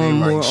goes at you. on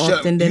And they more like, shut.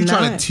 often than You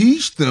trying not. to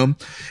teach them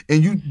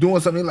and you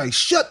doing something like,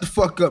 shut the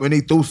fuck up, and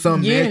they throw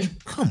something Yeah. at you.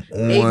 Come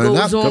on. It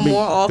goes on I mean,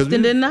 more 'cause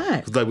often than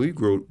not. Cause like we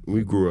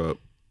grew up,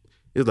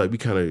 it's like we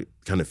kind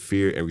of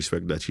fear and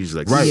respect that teacher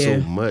like Right. so Yeah.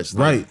 much.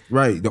 Like, Right,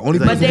 right. The only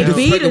But But person they who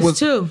beat disrespected us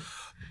too.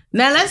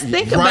 Now let's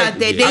think Right. about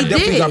that. I They definitely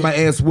did. got my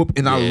ass whooped,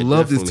 and I Yeah,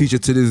 love this definitely. teacher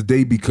to this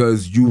day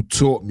because you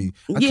taught me.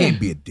 I Yeah. can't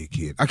be a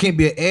dickhead. I can't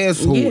be an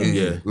asshole. Yeah. And,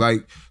 Yeah.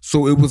 Like,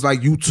 so it was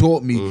like you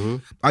taught me.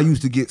 I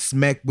used to get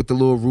smacked with the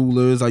little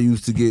rulers. I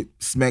used to get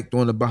smacked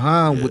on the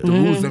behind with the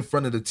rulers in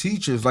front of the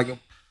teachers, like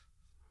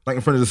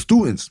in front of the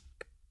students.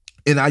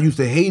 And I used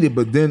to hate it,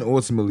 but then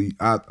ultimately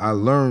I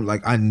learned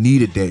like I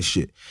needed that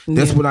shit.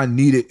 That's what I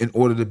needed in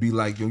order to be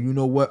like, yo, you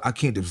know what? I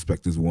can't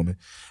disrespect this woman.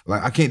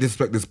 Like I can't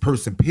disrespect this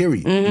person,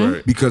 period.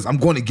 Right. Because I'm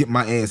going to get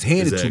my ass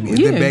handed to me. And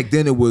Exactly. then back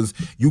then it was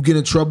you get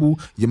in trouble,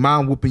 your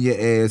mom whooping your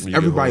ass, You get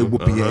everybody home,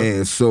 whooping your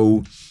ass.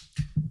 So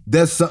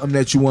that's something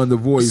that you want to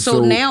avoid.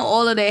 So now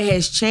all of that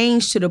has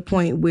changed to the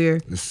point where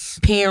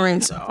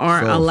parents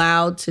aren't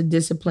allowed to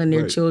discipline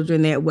their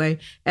children that way.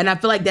 And I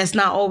feel like that's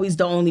not always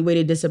the only way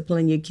to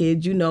discipline your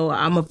kids. You know,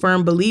 I'm a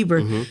firm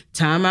believer.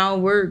 Timeout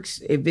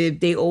works. If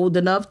they old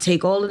enough,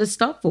 take all of the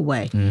stuff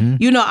away.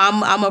 You know,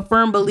 I'm a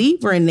firm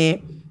believer in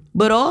that.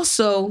 But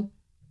also,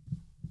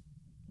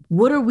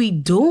 what are we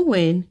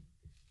doing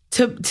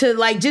to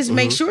like just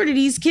make sure that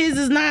these kids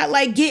is not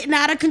like getting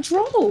out of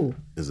control?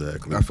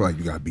 Exactly. I feel like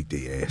you gotta beat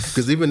their ass.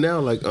 Because even now,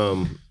 like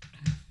I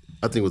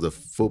think it was a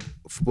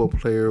football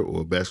player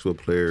or a basketball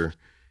player.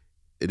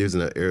 It was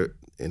in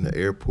the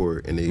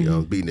airport, and they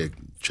beating their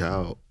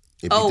child.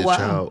 They beat their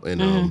child,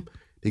 and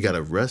he got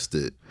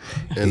arrested,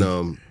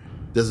 and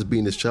just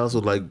beating his child. So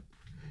like,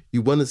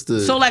 you want us to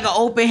like an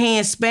open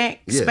hand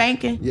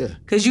spanking,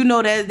 because you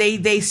know that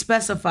they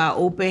specify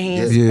open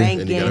hand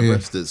spanking, and he got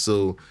arrested.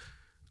 So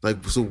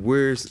like, so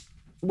what's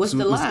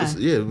the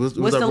line? What's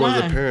the role as a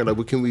line? parent? Like,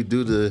 what can we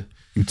do to?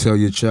 You tell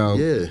your child.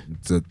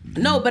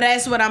 No, but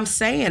that's what I'm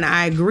saying.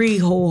 I agree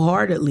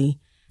wholeheartedly.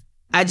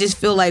 I just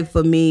feel like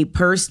for me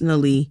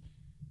personally,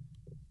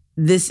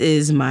 this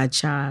is my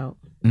child.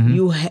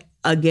 You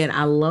again,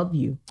 I love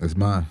you. That's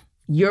mine.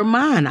 You're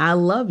mine. I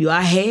love you. I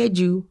had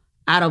you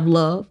out of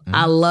love.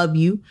 I love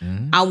you.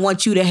 I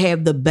want you to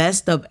have the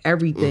best of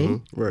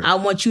everything. Right. I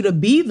want you to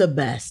be the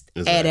best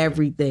at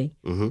everything.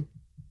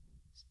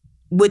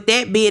 With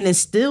that being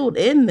instilled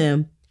in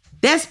them,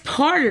 that's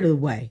part of the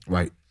way.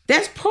 Right.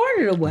 That's part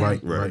of the way.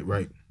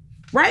 Right.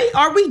 Right?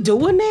 Are we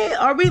doing that?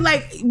 Are we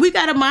like, we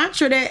got a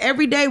mantra that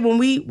every day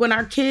when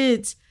our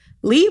kids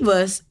leave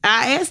us,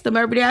 I ask them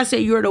every day, I say,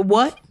 you're the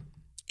what?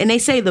 And they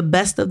say the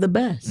best of the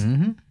best.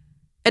 And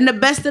the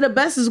best of the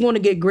best is going to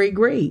get great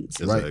grades.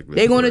 Exactly.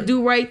 They're going to do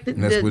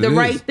the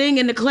right thing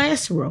in the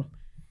classroom.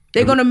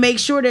 They're going to make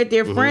sure that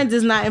their friends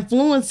is not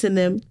influencing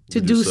them to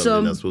do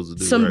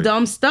some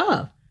dumb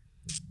stuff.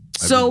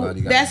 So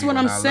that's what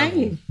I'm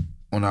saying.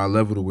 On our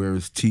level to where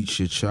it's teach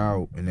your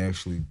child and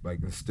actually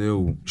like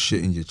instill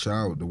shit in your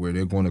child to where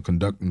they're going to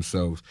conduct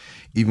themselves,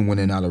 even when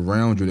they're not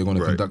around you, they're going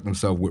to conduct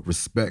themselves with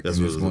respect. That's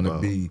and what it's going to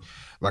be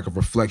like a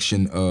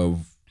reflection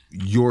of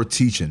your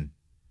teaching.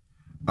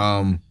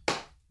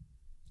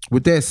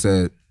 With that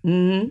said,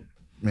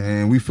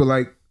 man, we feel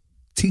like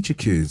teach your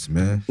kids,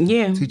 man.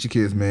 Yeah. Teach your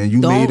kids, man. You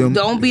made them.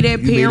 Don't be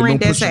that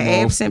parent that's an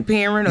off. absent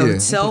parent or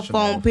cell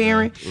phone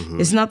parent.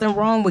 There's nothing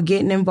wrong with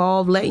getting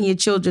involved, letting your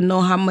children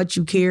know how much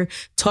you care,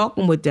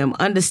 talking with them,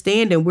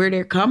 understanding where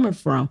they're coming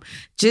from.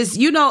 Just,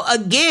 you know,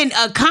 again,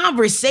 a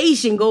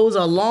conversation goes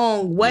a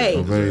long way.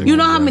 You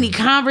know how many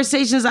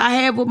conversations I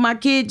have with my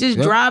kid just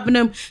driving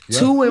them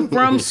to and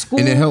from school?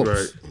 And it helps.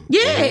 Right.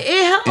 Yeah,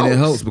 it helps. And it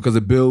helps because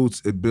it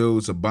builds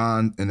a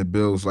bond, and it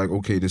builds like,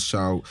 okay, this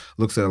child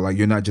looks at it like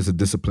you're not just a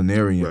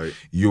disciplinarian,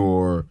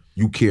 you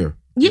care.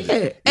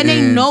 Yeah, and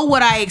they know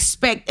what I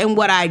expect and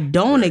what I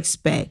don't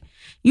expect.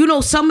 You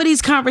know, some of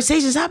these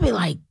conversations, I'll be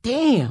like,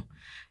 damn,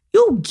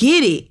 you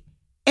get it.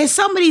 And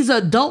some of these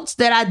adults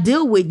that I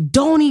deal with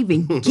don't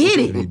even get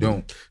it. They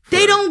don't.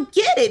 They don't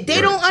get it. They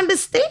don't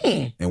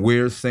understand. And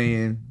we're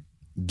saying,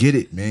 get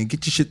it, man.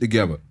 Get your shit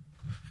together.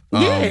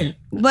 Yeah,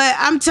 but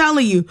I'm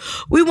telling you,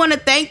 we want to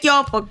thank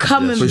y'all for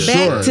coming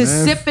back to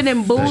Sipping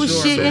and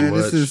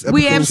Bullshitting.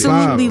 We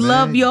absolutely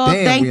love y'all.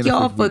 Thank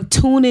y'all for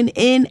tuning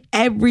in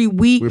every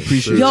week. We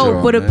appreciate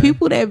y'all, for the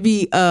people that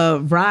be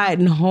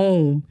riding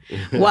home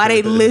while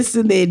they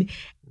listening.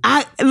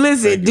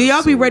 Do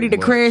y'all be ready to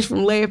crash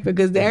from laughing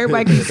because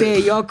everybody keep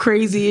saying y'all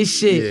crazy as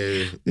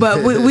shit. Yeah.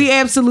 But we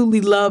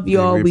absolutely love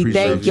y'all. Yeah, we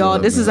thank y'all.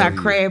 This is our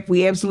craft.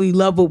 We absolutely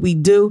love what we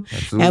do.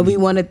 Absolutely. And we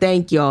want to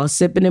thank y'all.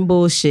 Sipping and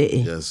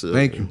Bullshitting. Yes, sir.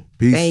 Thank you.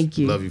 Peace. Thank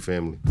you. Love you,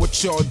 family.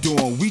 What y'all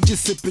doing? We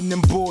just sipping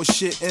and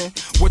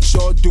bullshitting. What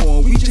y'all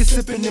doing? We just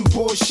sipping and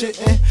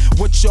bullshitting.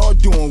 What y'all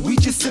doing? We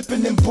just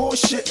sipping and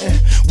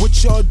bullshitting.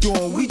 What y'all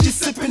doing? We just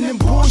sipping and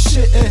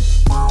bullshitting.